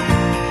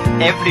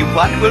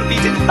 Everyone will be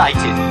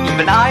delighted.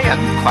 Even I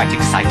am quite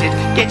excited,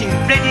 getting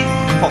ready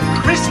for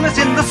Christmas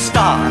in the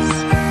stars.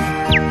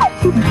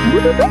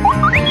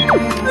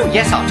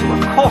 Yes, Arthur,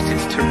 of course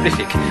it's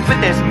terrific, but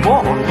there's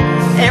more.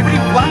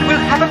 Everyone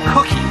will have a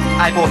cookie.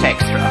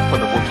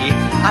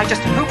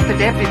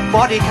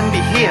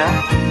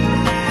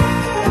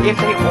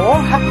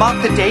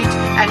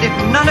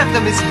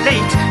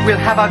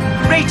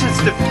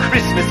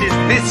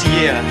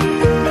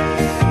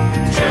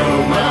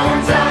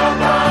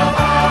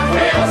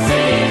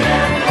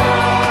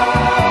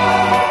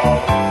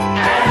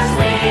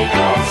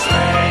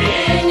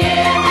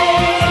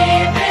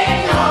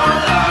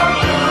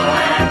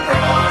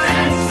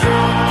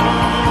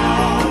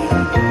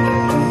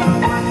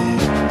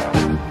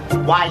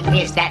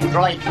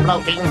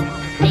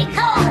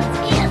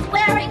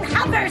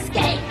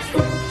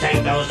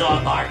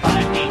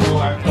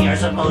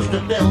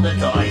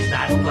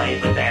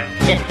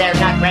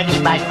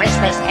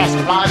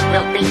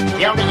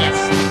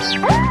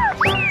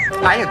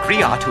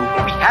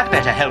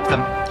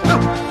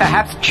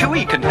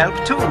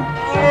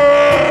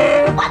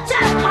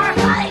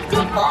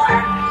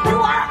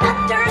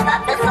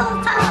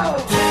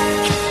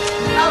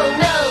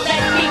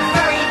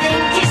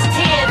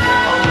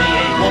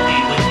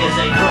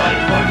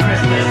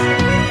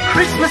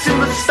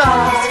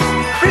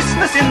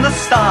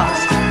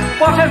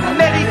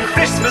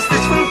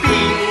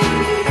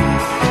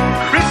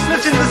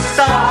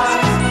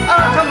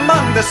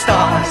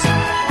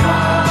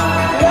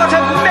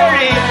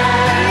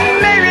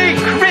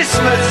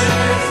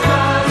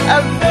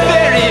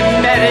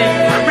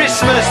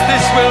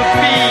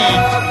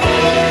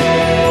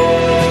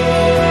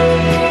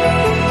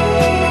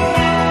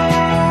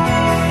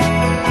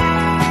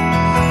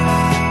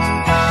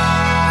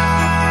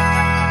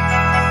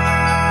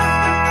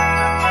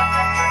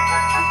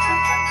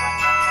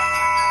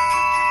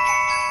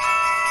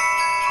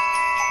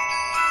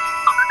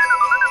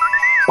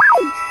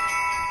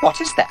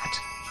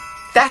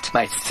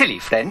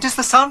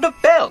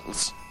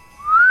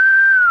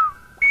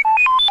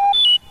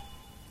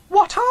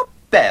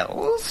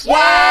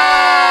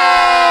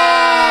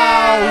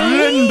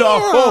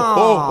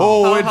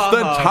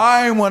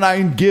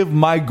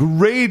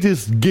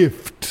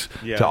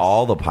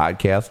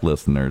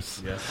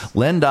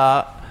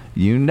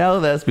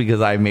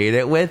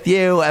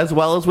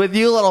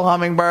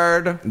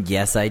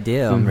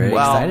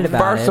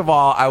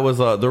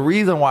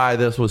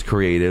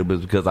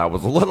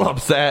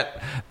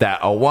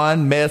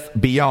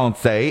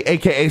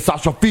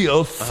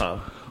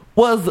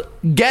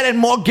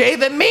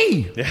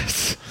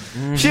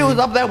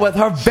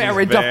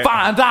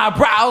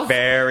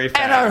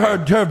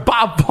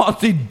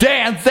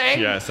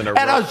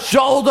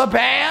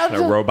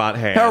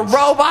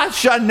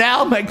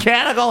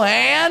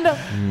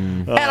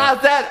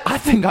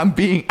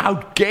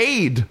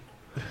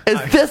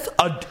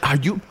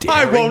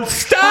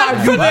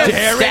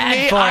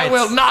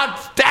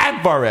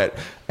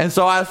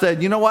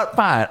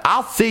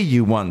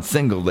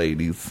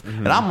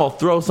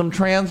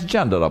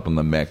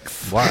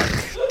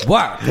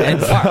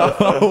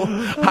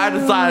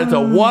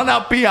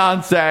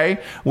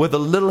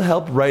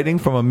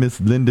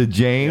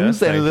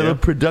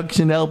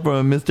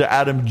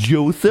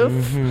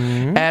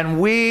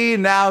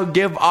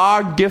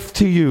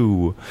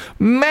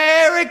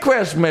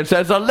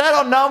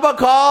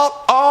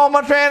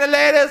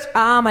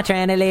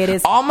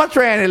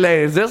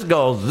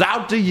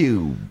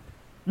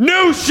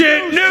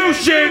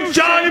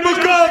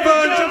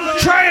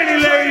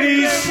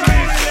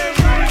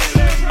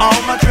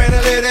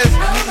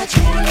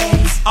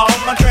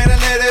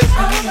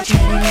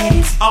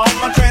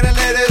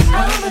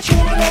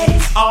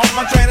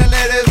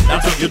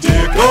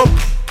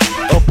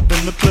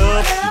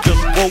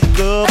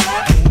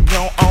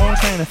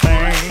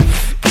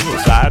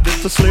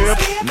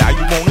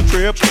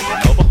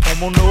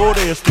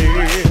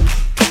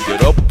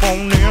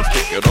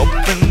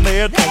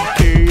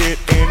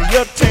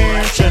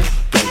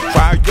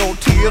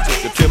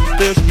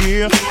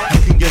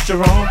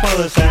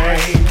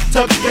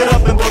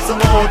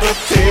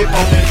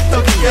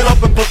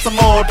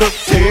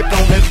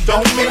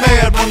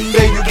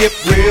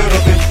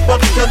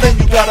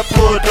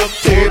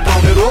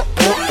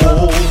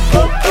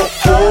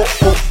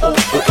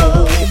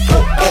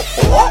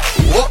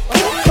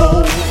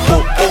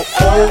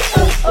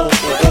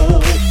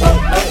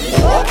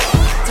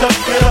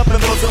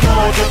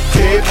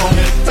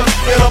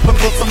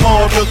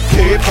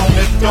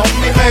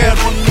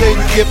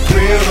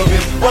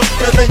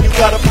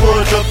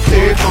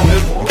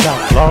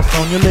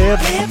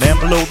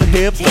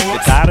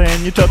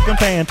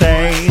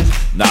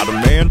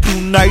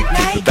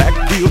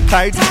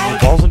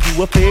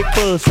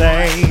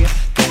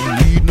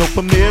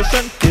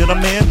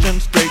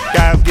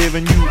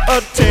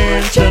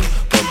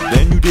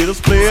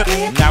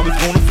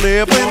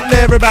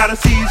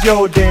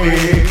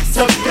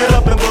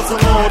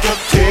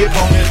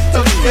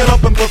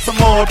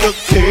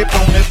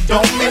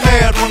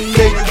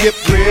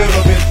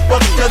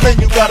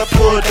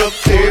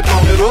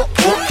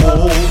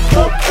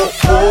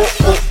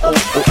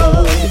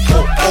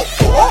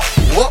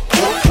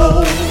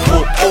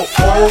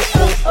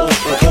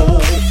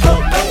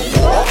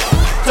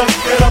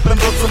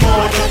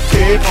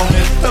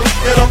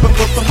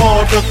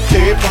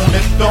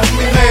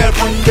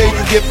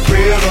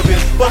 rid of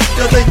it. But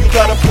then you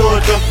gotta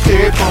put duct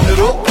tape on it.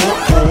 Oh, oh,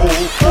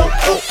 oh,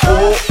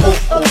 oh, oh,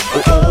 oh, oh,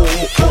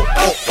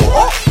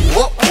 oh,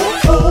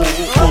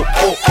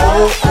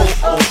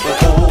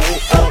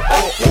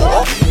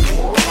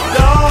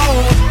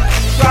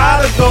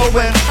 try to go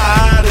and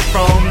hide it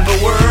from the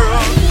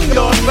world.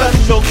 You're a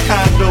special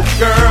kind of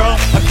girl,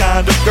 a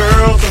kind of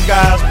girl some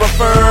guys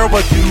prefer,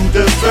 what you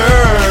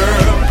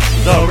deserve.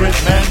 The rich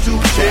man to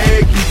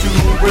take you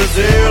to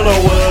Brazil, or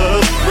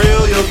what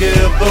thrill you'll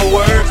give the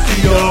works to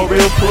your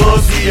real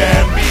pussy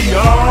and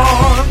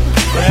beyond.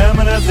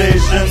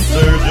 Feminization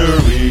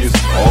surgeries,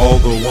 all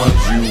the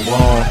ones you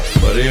want.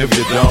 But if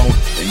you don't,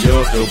 and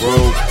you're still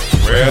broke,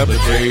 grab the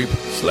tape,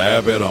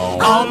 slap it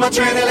on. All my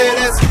tranny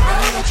ladies,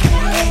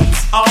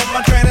 all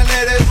my tranny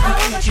ladies,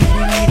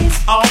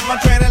 all my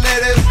tranny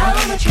ladies,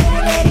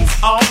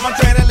 all my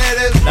tranny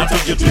ladies. Now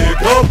take your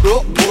dick up,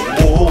 go, oh,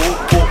 oh,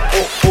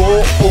 oh,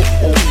 oh, oh,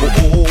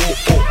 oh,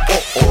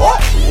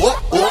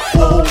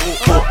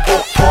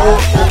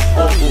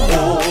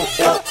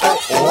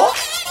 oh,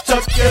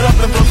 tuck it up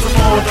and put some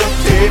more duct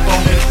tape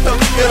on it. Tuck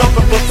it up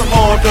and put some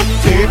more duct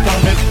tape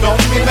on it.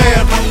 Don't be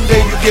mad one day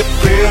you get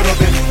rid of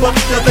it, but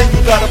then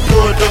you gotta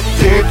put duct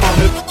tape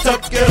on it.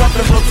 Tuck it up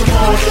and put some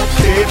more duct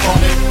tape on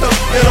it. Tuck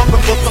it up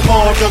and put some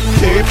more duct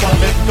tape on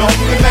it. Don't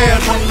be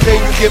mad one day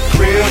you get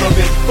rid of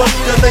it, but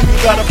then you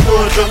gotta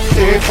put duct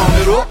tape on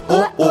it. Oh,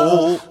 oh, oh,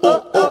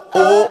 oh, oh,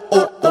 oh, oh,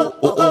 oh, oh,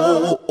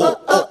 oh, oh,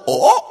 oh,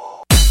 oh.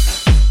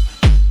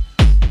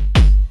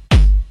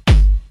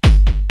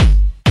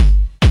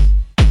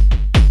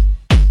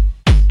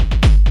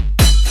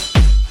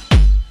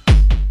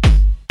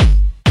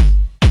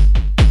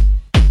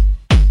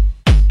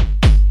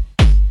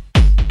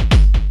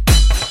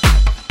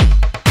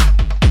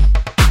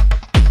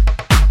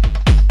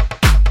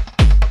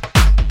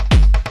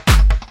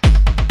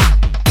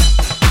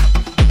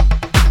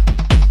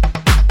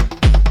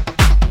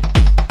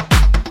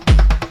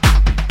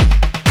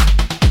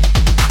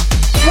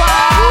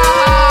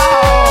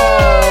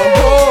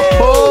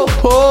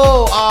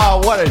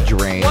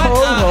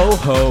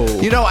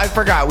 I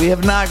forgot. We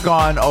have not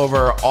gone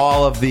over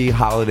all of the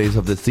holidays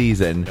of the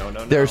season. No.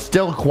 There's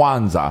still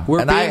Kwanzaa.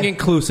 We're being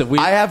inclusive.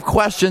 I have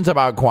questions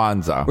about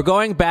Kwanzaa. We're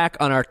going back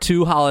on our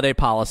 2-holiday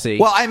policy.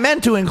 Well, I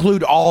meant to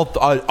include all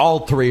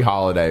 3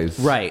 holidays.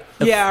 Right.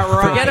 Yeah,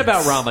 right. Forget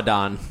about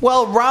Ramadan.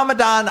 Well,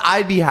 Ramadan,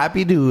 I'd be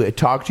happy to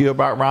talk to you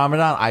about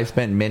Ramadan. I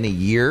spent many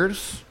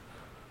years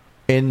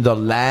in the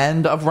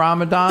land of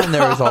Ramadan.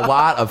 There is a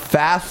lot of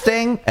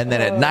fasting, and then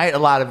at night, a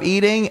lot of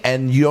eating,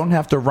 and you don't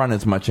have to run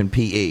as much in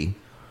PE.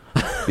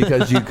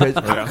 Because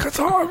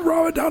I'm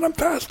Ramadan, I'm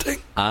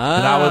fasting.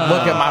 And I would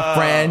look at my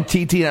friend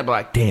TT and I'd be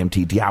like, damn,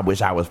 TT, I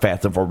wish I was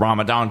fasting for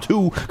Ramadan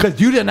too,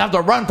 because you didn't have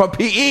to run for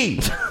PE.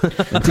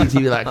 And TT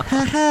be like,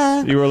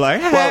 haha. You were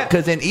like, well,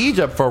 because in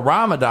Egypt for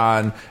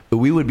Ramadan,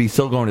 we would be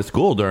still going to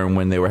school during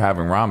when they were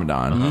having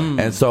Ramadan.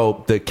 And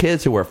so the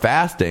kids who were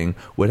fasting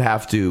would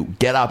have to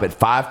get up at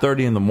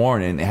 5:30 in the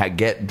morning,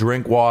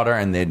 drink water,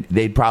 and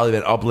they'd probably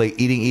been up late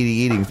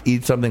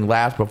eat something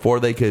last before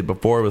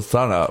it was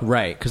sun up.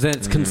 Right, because then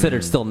it's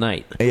considered still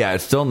night. Yeah,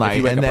 it's still night. If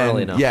you wake up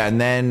early enough. Yeah,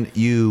 and then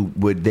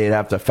they'd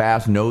have to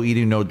fast, no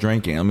eating, no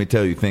drinking. Let me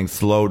tell you, things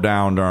slow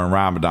down during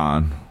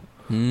Ramadan.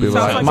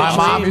 Like, my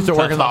mom used to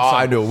work in the.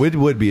 I know it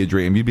would be a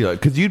dream. You'd be like,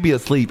 because you'd be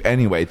asleep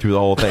anyway through the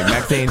whole thing.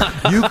 Maxine,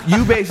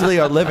 you basically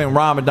are living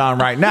Ramadan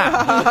right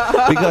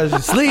now because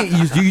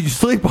you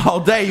sleep all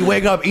day, you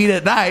wake up, eat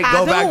at night,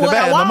 go back to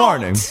bed in the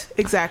morning.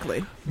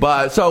 Exactly.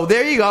 But so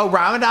there you go.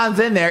 Ramadan's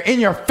in there in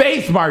your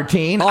face,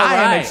 Martine. I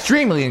am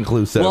extremely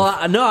inclusive.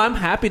 Well, no, I'm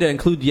happy to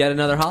include yet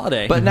another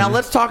holiday. But now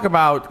let's talk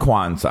about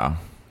Kwanzaa.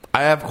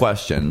 I have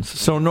questions.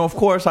 So, no, of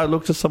course, I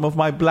looked to some of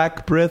my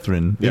black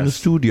brethren in the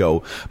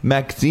studio,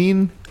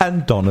 Maxine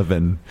and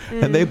Donovan.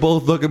 And they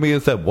both look at me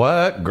and said,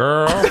 what,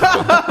 girl?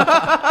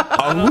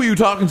 Who are you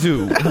talking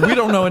to? We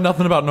don't know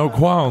nothing about no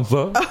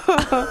Kwanzaa.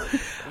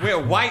 We're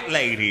white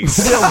ladies.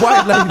 We're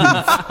white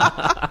ladies.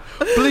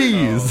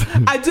 Please.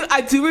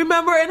 I do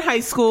remember in high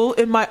school,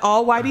 in my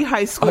all-whitey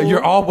high school.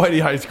 Your all-whitey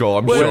high school,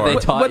 I'm sure. They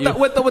taught you.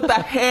 With the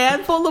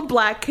handful of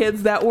black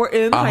kids that were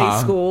in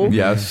high school.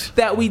 Yes.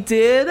 That we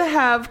did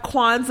have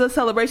Kwanzaa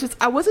celebrations.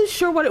 I wasn't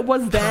sure what it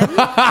was then.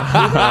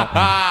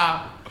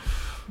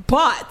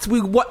 But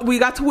we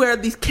got to wear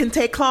these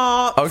kente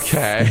cloths.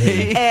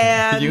 Okay.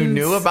 And you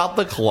knew about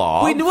the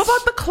cloths. We knew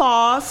about the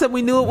cloths, and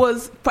we knew it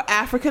was for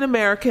African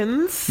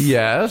Americans.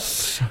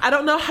 Yes. I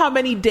don't know how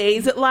many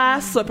days it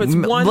lasts. So if it's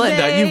one Linda,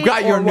 day, you've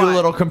got your new what?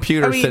 little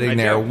computer sitting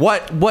there.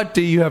 What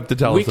do you have to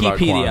tell us about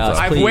Kwanzaa?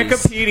 I've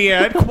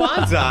Wikipedia'd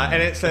Kwanzaa,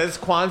 and it says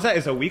Kwanzaa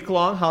is a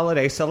week-long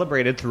holiday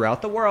celebrated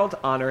throughout the world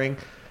honoring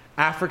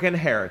African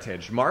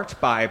heritage,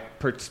 marked by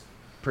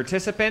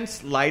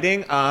participants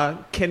lighting a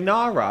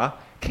kinara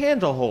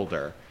candle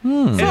holder.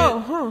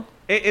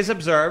 It is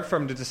observed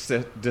from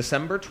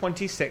December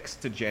 26th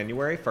to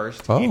January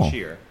 1st each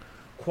year.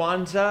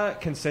 Kwanzaa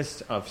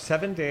consists of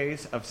 7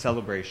 days of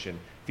celebration,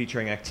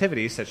 featuring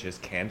activities such as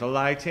candle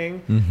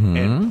lighting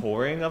and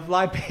pouring of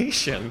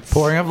libations.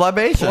 Pouring of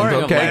libations. Pouring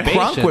of okay. libations.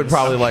 Crunk would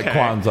probably like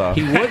Kwanzaa.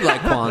 He would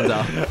like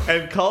Kwanzaa.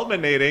 And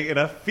culminating in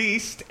a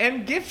feast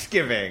and gift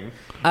giving. Do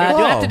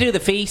I have to do the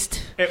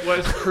feast? It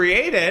was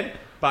created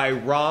by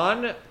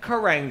Ron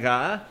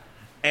Karenga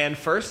and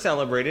first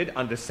celebrated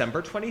on December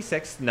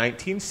 26,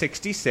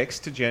 1966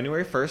 to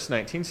January 1st,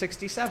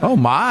 1967. Oh,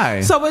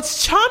 my. So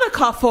it's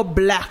Chanukah for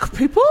black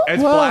people?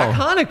 It's Black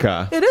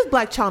Hanukkah. It is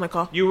Black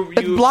Chanukah.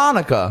 It's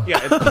Blonica. Yeah,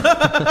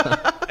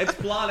 it's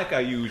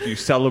Blonica. You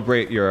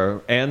celebrate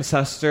your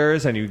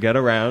ancestors and you get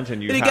around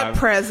and you get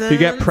presents. You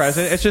get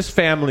presents. It's just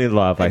family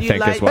love, I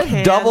think, is what.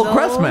 Double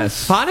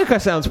Christmas.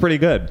 Hanukkah sounds pretty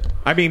good.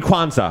 I mean,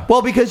 Kwanzaa.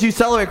 Well, because you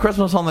celebrate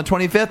Christmas on the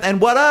 25th.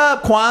 And what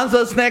up?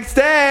 Kwanzaa's next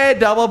day.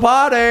 Double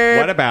party.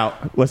 What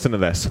about, listen to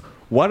this.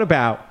 What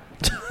about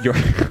your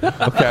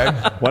okay?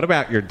 What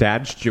about your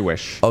dad's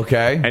Jewish?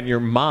 Okay. And your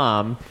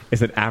mom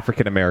is an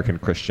African American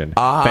Christian.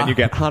 Then you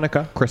get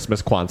Hanukkah,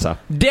 Christmas, Kwanzaa.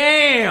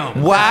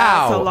 Damn!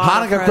 Wow.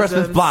 Hanukkah,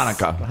 Christmas,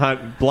 Blonica.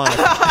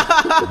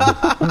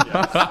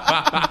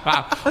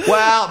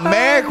 Well,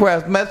 Merry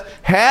Christmas,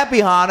 Happy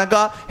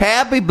Hanukkah,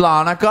 Happy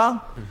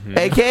Blonica,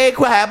 aka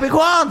Happy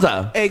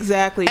Kwanzaa.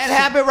 Exactly. And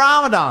Happy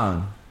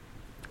Ramadan.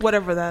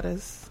 Whatever that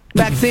is.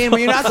 Maxine, were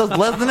you not just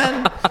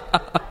listening?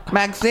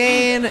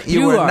 Maxine,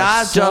 you were are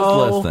not so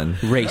just listening.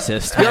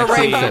 Racist. You're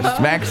Maxine. racist,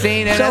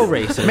 Maxine. and So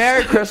it's racist.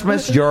 Merry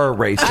Christmas, you're a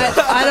racist.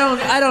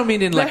 I don't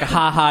mean in like a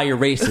ha-ha, you're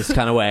racist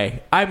kind of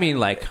way. I mean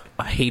like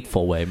a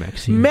hateful way,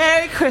 Maxine.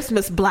 Merry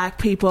Christmas, black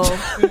people.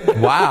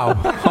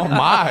 Wow. Oh,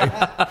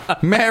 my.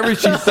 Mary,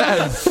 she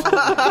says.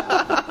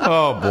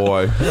 Oh,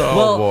 boy. Oh,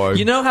 well, boy.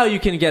 you know how you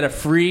can get a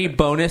free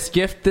bonus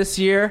gift this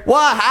year?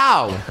 What?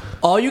 How?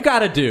 All you got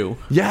to do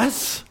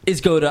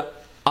is go to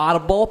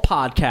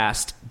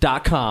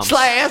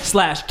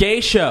audiblepodcast.com / gay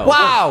show.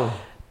 Wow.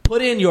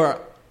 Put in your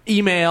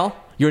email,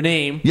 your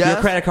name, Yes. your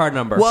credit card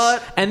number.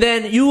 What? And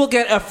then you will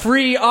get a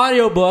free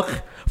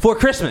audiobook for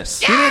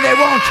Christmas. You mean they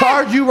won't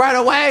charge you right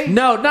away?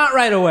 No, not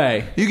right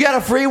away. You get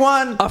a free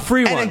one? A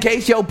free one. And in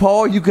case you're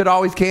poor, you could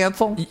always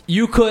cancel?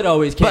 You could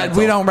always cancel. But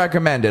we don't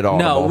recommend it,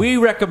 Audible. No, we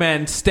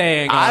recommend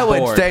staying on I would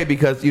board. stay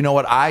because you know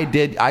what I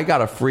did? I got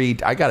a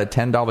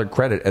 $10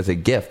 credit as a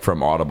gift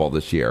from Audible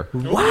this year.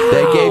 Wow.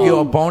 They gave you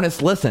a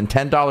bonus listen,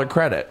 $10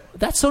 credit.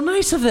 That's so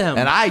nice of them.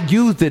 And I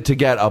used it to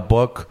get a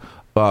book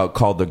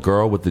called The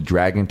Girl with the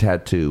Dragon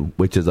Tattoo,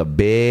 which is a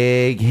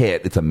big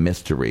hit. It's a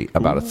mystery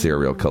about a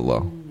serial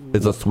killer.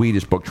 It's a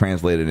Swedish book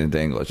translated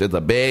into English. It's a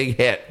big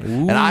hit.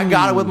 And I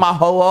got it with my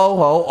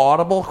ho-ho-ho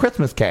Audible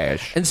Christmas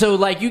cash. And so,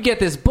 like, you get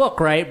this book,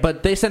 right?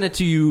 But they send it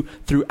to you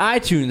through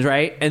iTunes,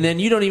 right? And then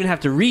you don't even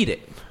have to read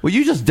it. Well,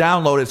 you just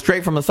download it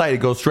straight from the site. It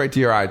goes straight to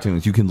your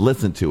iTunes. You can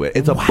listen to it.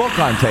 It's a book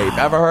on tape.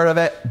 Ever heard of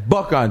it?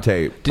 Book on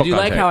tape. Did you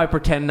like how I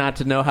pretend not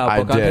to know how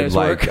book on tapes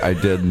work? I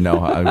did know.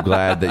 I'm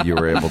glad that you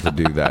were able to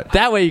do that.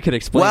 That way you could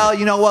explain. Well, it.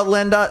 you know what,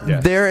 Linda?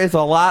 Yes. There is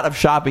a lot of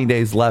shopping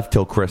days left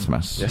till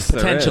Christmas. Yes,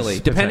 there Potentially,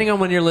 is. depending on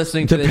when you're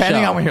listening to this show.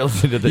 Depending on when you're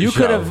listening to this you show.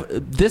 could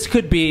have. This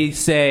could be,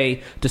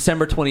 say,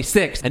 December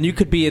 26th, and you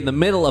could be in the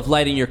middle of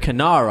lighting your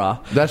Canara.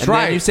 That's and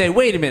right. Then you say,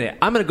 "Wait a minute,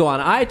 I'm going to go on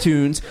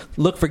iTunes,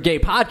 look for gay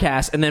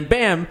podcasts," and then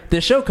bam,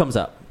 this show comes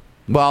up.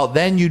 Well,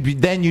 then you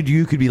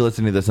could be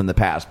listening to this in the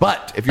past.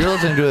 But if you're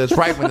listening to this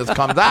right when this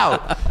comes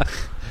out,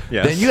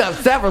 Yes. then you have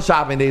several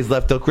shopping days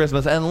left till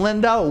Christmas. And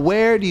Linda,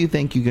 where do you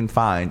think you can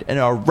find an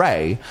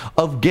array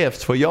of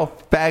gifts for your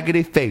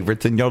faggoty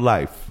favorites in your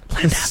life?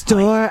 The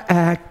store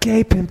at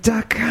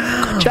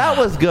gaypimp.com. That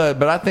was good,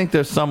 but I think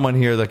there's someone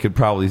here that could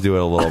probably do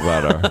it a little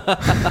better.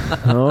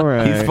 All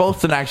right. He's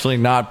supposed to actually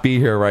not be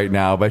here right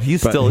now, but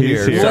he's still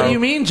here. What so- do you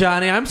mean,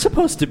 Johnny? I'm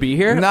supposed to be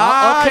here.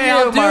 Nah, Okay, you,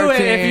 I'll do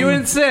Martine. it if you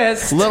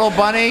insist. Little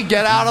bunny,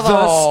 get out of the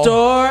hole.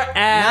 store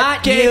at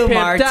Not you, gaypimp.com.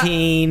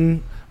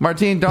 Martine.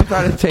 Martine, don't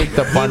try to take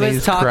the He bunny's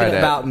was talking credit.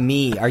 about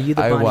me. Are you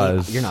the I bunny?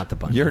 was. You're not the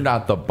bunny. You're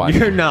not the bunny.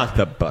 You're not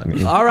the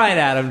bunny. All right,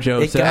 Adam It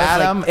Joseph. goes,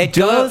 Adam, it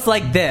do goes it.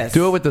 like this.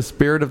 Do it with the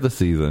spirit of the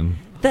season.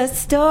 The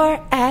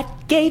store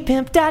at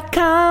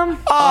gaypimp.com.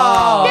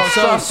 Oh,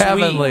 so so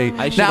heavenly. sweet.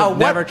 I should Now, have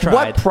never what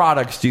tried.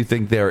 products do you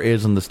think there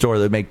is in the store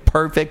that make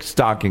perfect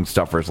stocking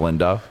stuffers,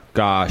 Linda?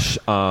 Gosh,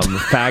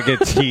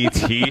 faggoty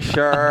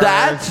t-shirts.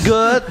 That's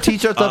good.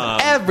 T-shirts of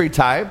every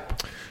type.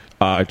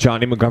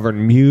 Jonny McGovern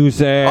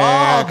music.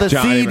 Oh, the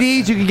Johnny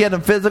CDs, you can get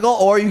them physical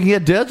or you can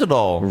get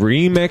digital.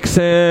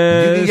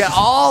 remixes. You can get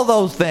all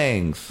those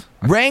things.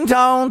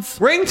 Ringtones.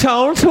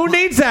 Ringtones? Who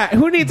needs that?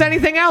 Who needs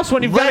anything else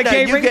when you've got a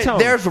gay ringtone?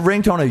 There's a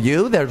ringtone of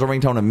you. There's a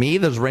ringtone of me.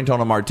 There's a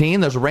ringtone of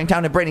Martine. There's a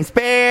ringtone of Britney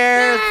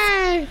Spears.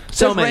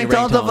 So There's many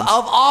ringtones of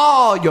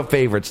all your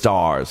favorite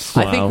stars.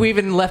 I think we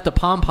even left a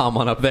pom-pom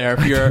one up there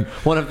if you're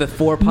one of the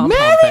 4 pom-pom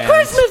Merry fans.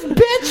 Christmas,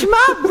 bitch!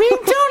 My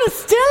ringtone is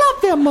still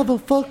up there,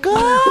 motherfucker.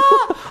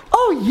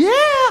 Oh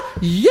yeah,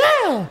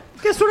 yeah.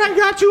 Guess what I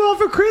got you all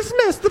for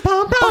Christmas? The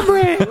pom-pom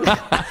ring.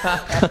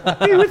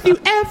 Be with you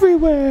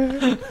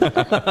everywhere.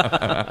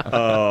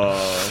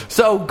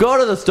 So go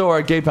to the store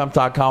at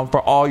gaypump.com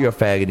for all your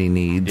faggoty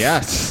needs.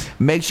 Yes.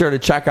 Make sure to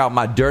check out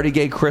my Dirty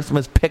Gay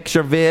Christmas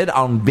picture vid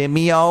on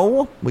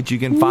Vimeo, which you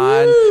can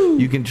find.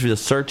 You can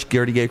just search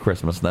Dirty Gay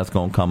Christmas, and that's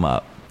going to come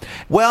up.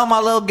 Well,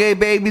 my little gay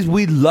babies,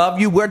 we love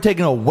you. We're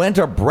taking a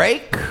winter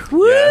break.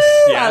 Woo!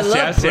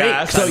 Yes.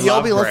 So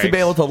you'll be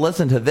able to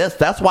listen to this.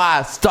 That's why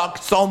I stuck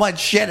so much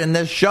shit in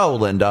this show,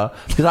 Linda,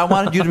 because I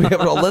wanted you to be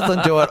able to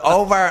listen to it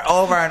over and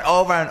over and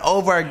over and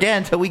over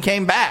again until we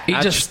came back.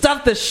 You just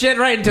stuffed the shit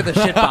right into the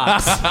shit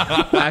box.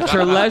 At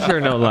your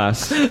leisure, no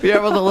less. Be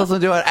able to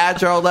listen to it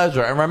at your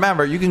leisure. And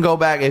remember, you can go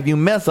back, if you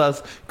miss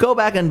us, go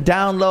back and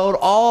download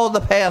all the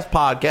past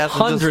podcasts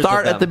and just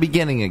start at the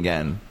beginning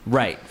again.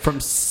 Right.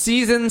 From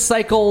season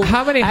cycle.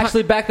 How many?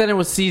 Actually, back then it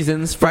was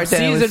seasons. From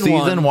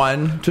season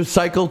one to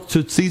cycle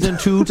to season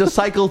 2 to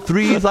cycle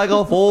 3,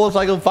 cycle 4,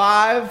 cycle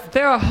 5.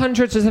 There are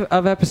hundreds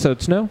of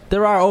episodes, no?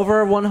 There are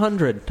over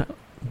 100.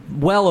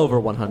 Well over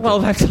 100. Well,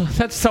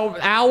 that's so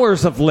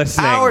hours of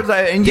listening. Hours,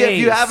 and yet if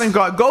you haven't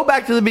go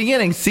back to the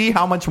beginning, see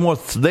how much more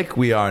slick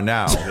we are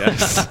now.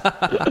 Yes.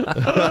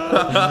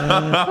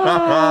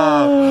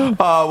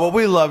 Well,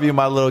 we love you,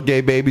 my little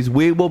gay babies.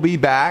 We will be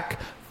back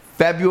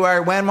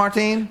February when,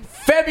 Martine?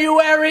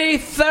 February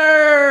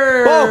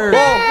 3rd.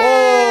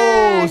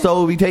 So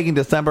we'll be taking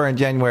December and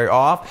January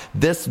off.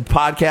 This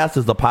podcast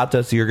is the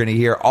podcast you're going to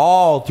hear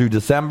all through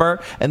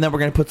December, and then we're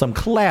going to put some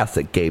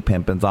classic gay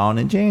pimpins on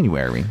in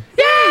January.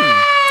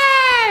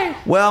 Yay!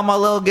 Well, my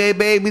little gay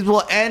babies,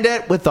 we'll end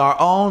it with our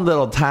own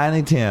little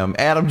Tiny Tim.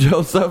 Adam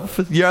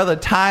Joseph, you're the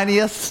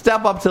tiniest.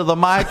 Step up to the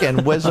mic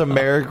and wish a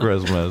Merry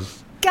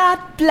Christmas. God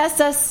bless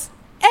us,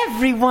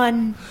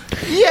 everyone.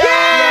 Yay!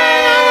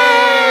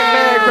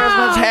 Merry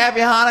Christmas,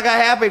 Happy Hanukkah,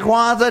 Happy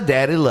Kwanzaa.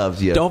 Daddy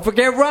loves you. Don't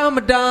forget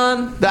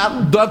Ramadan.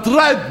 That's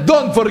right.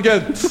 Don't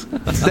forget.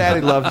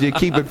 Daddy loves you.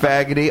 Keep it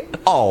faggoty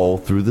all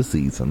through the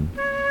season.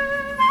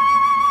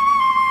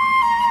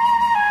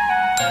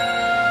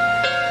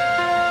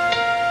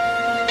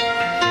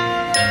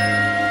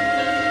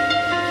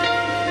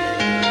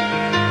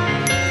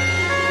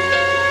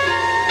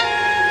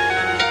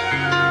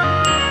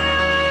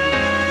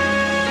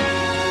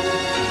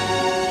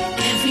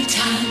 Every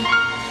time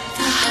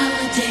the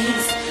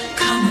holidays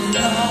come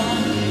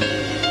along,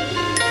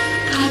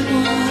 I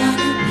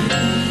wanna be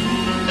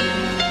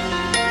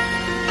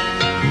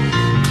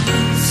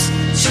close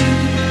to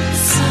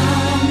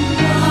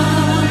someone.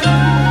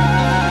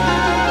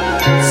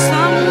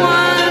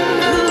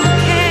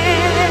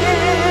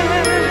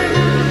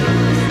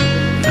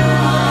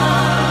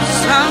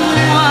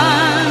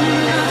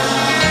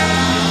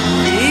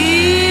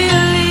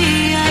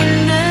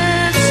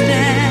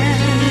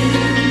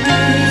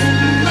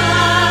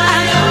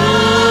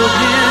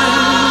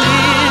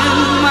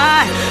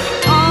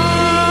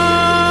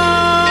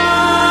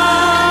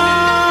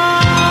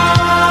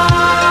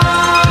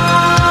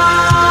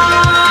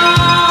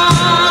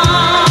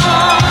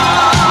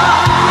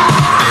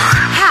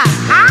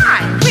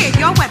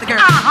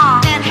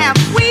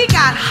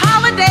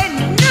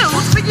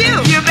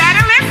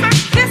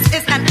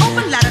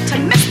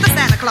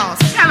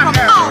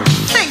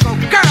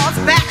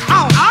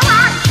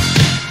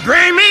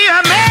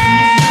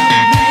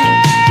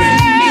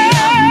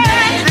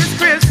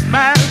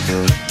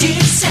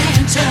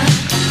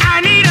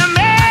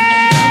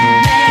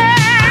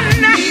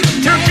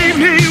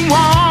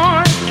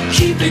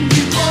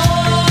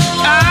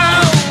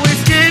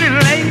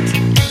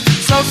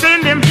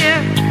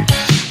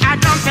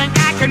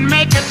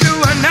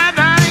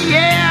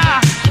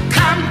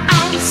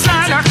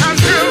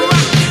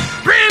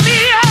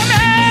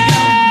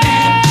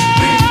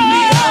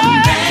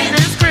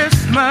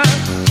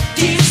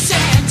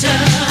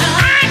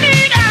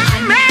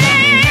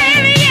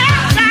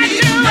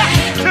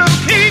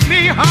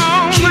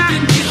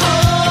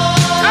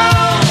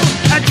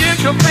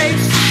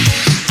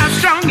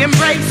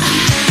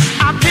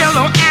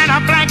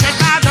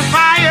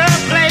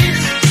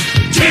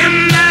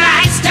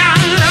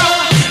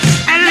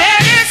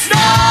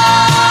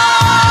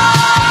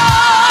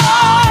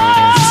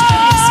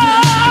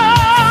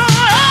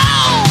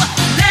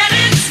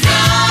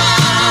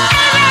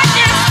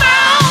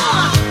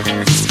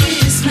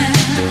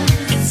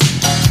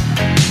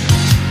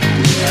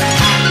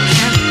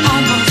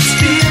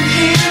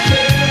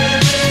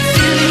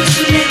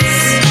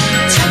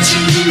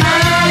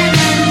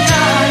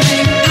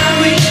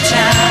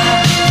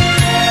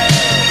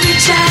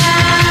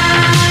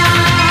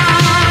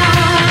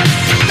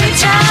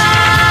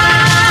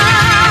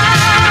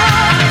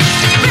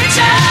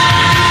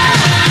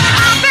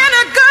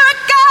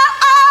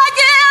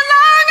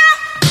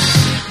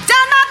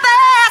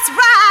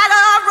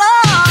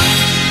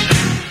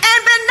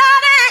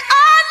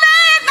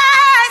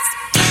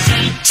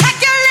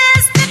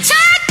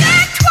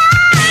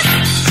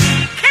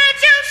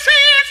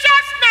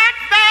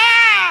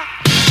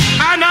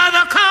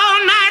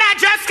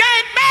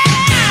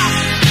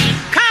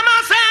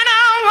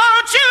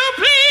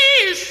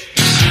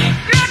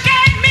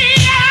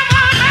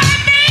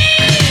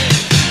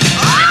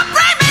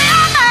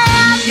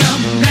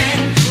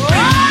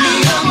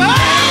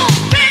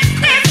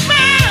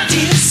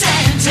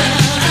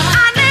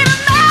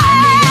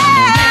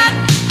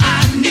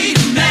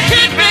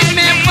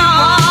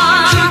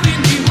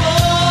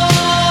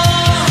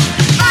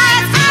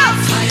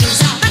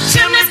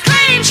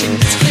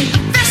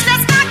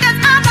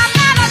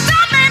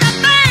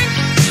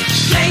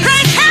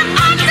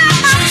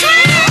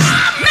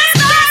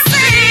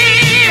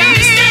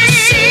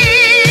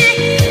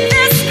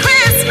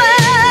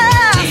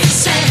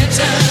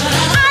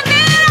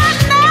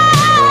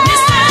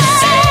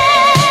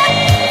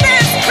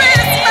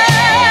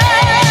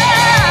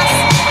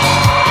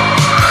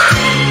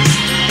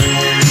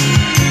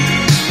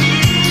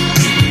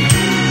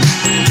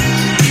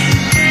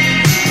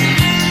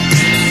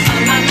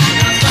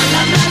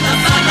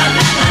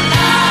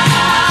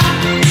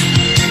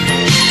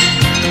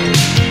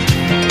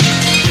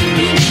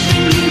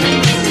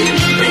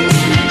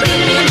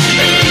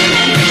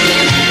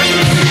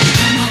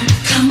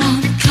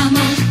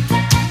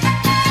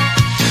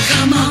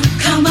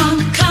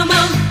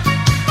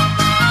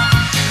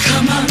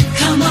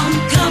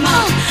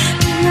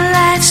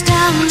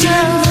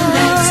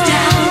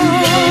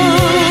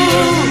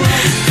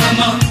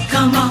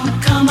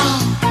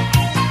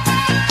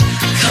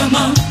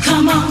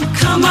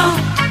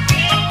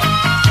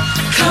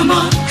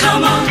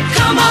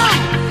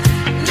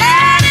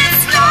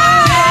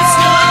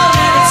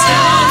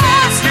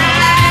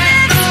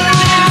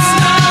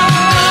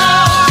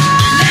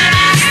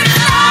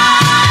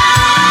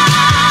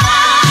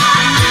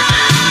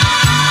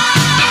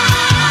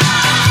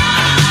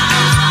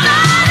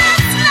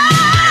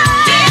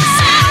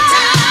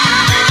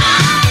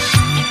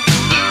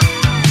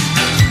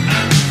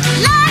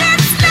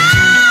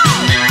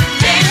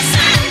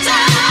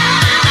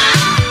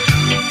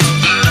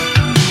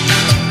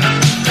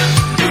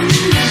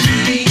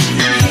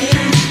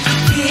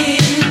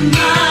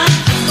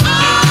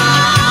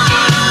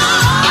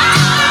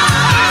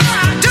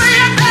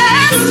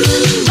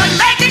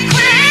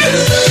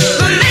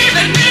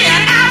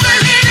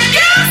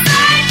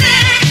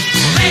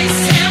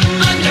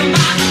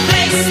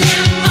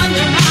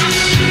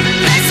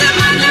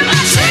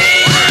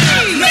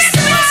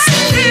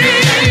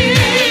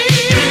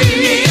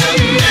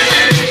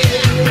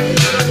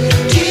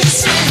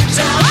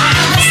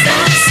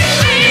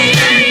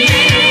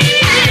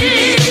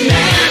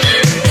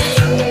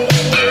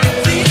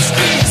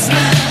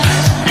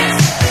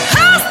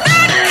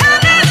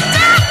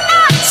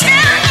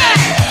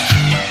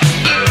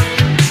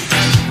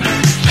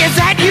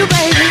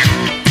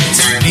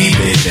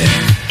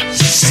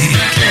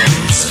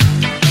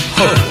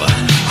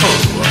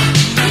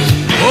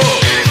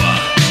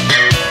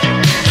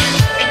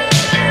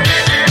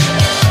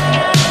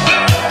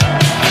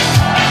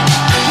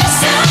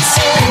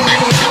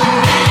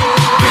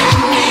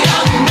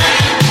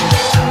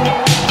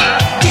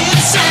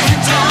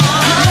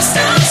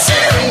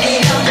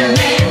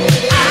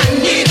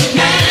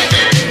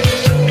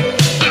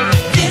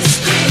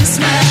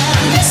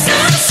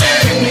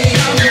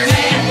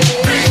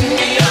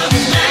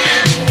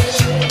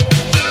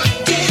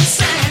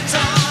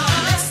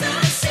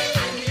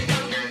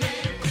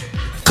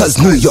 'cause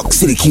New York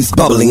City keeps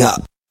bubbling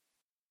up.